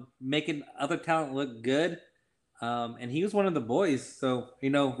making other talent look good. And he was one of the boys. So,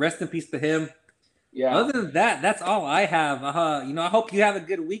 rest in peace to him. Yeah. Other than that, that's all I have. I hope you have a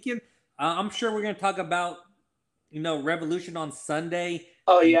good weekend. I'm sure we're going to talk about, Revolution on Sunday.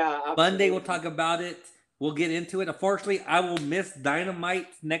 Oh, yeah. Absolutely. Monday, we'll talk about it. We'll get into it. Unfortunately, I will miss Dynamite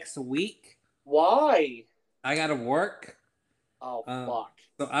next week. Why? I got to work. Oh, fuck.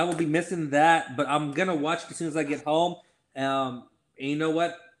 So I will be missing that, but I'm going to watch it as soon as I get home. And you know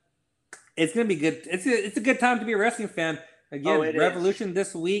what? It's going to be good. It's a good time to be a wrestling fan. Again, Revolution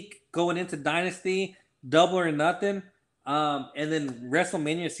this week, going into Dynasty, Double or Nothing. And then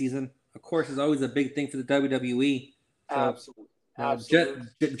WrestleMania season, of course, is always a big thing for the WWE. So,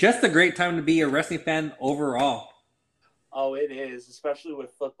 Absolutely. Just a great time to be a wrestling fan overall. Oh, it is, especially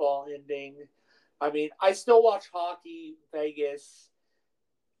with football ending. I mean, I still watch hockey, Vegas,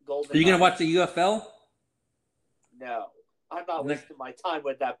 Golden. Are you going to watch the UFL? No. I'm not wasting my time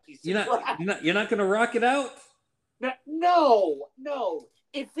with that piece of crap. You're not going to rock it out? No.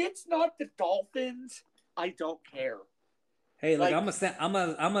 If it's not the Dolphins, I don't care. Hey, look, I'm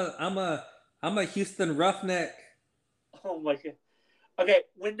a Houston Roughneck. Oh my God. Okay,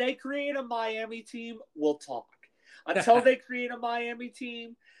 when they create a Miami team, we'll talk. Until they create a Miami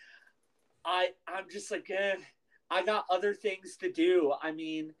team, I'm just like, I got other things to do. I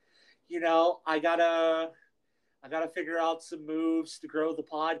mean, I gotta figure out some moves to grow the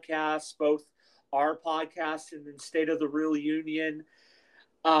podcast, both our podcast and then State of the Real Union.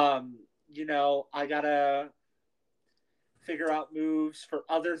 I gotta figure out moves for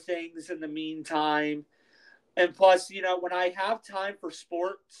other things in the meantime. And plus, when I have time for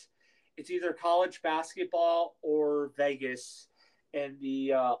sports, it's either college basketball or Vegas in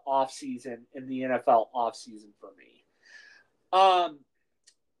the off season, in the NFL off season for me.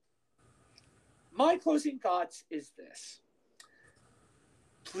 My closing thoughts is this.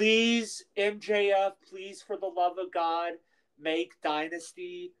 Please, MJF, please, for the love of God, make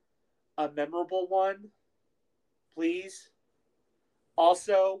Dynasty a memorable one. Please.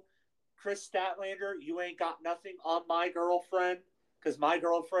 Also, Chris Statlander, you ain't got nothing on my girlfriend, because my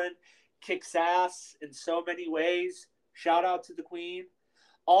girlfriend kicks ass in so many ways. Shout out to the Queen.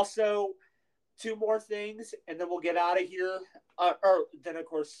 Also, 2 more things, and then we'll get out of here. Then, of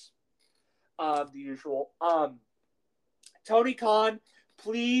course, the usual. Tony Khan,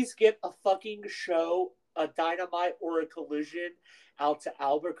 please get a fucking show, a Dynamite or a Collision, out to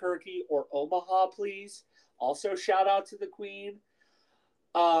Albuquerque or Omaha, please. Also, shout out to the Queen.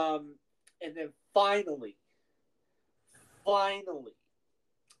 And then finally, Final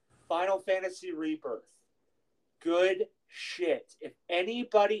Fantasy Rebirth. Good shit. If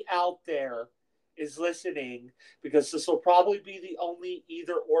anybody out there is listening, because this will probably be the only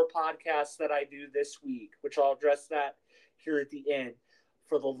either or podcast that I do this week, which I'll address that here at the end.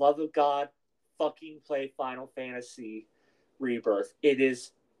 For the love of God, fucking play Final Fantasy Rebirth. It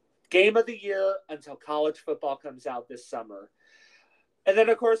is game of the year until college football comes out this summer. And then,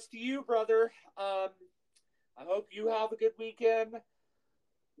 of course, to you, brother, I hope you have a good weekend.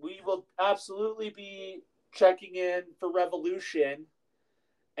 We will absolutely be checking in for Revolution.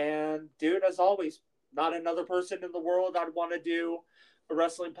 And, dude, as always, not another person in the world I'd want to do a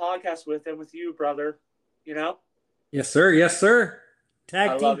wrestling podcast with than with you, brother. You know? Yes, sir. Yes, sir.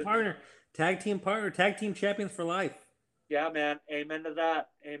 Tag love team it. partner. Tag team partner. Tag team champions for life. Yeah, man. Amen to that.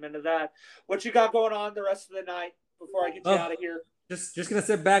 Amen to that. What you got going on the rest of the night before I get you out of here? Just gonna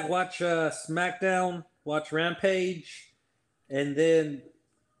sit back, watch SmackDown, watch Rampage, and then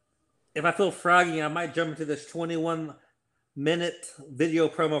if I feel froggy, I might jump into this 21-minute video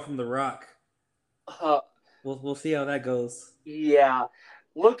promo from The Rock. We'll see how that goes. Yeah.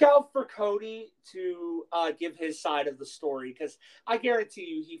 Look out for Cody to give his side of the story, because I guarantee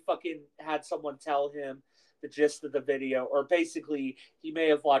you he fucking had someone tell him the gist of the video, or basically he may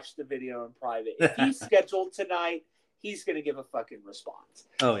have watched the video in private. If he's scheduled tonight, he's going to give a fucking response.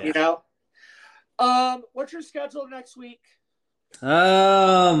 Oh, yeah. You know? What's your schedule next week?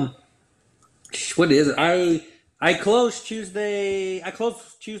 What is it? I close Tuesday,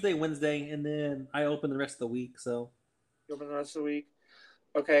 Wednesday, and then I open the rest of the week, so. You open the rest of the week?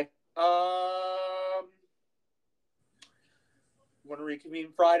 Okay. Want to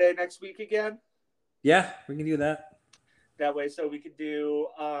reconvene Friday next week again? Yeah, we can do that. That way, so we could do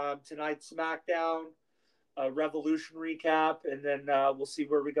tonight's SmackDown, Revolution recap, and then we'll see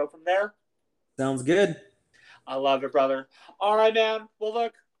where we go from there. Sounds good. I love it, brother. All right, man. Well,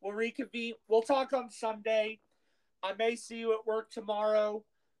 look, we'll reconvene. We'll talk on Sunday. I may see you at work tomorrow.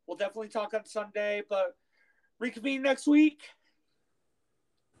 We'll definitely talk on Sunday, but reconvene next week.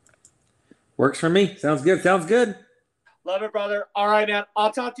 Works for me. Sounds good. Sounds good. Love it, brother. All right, man.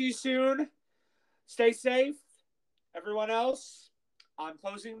 I'll talk to you soon. Stay safe. Everyone else, I'm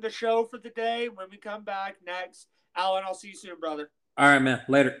closing the show for the day. When we come back next, Alan, I'll see you soon, brother. All right, man.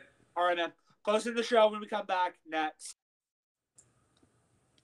 Later. All right, man. Closing the show when we come back next.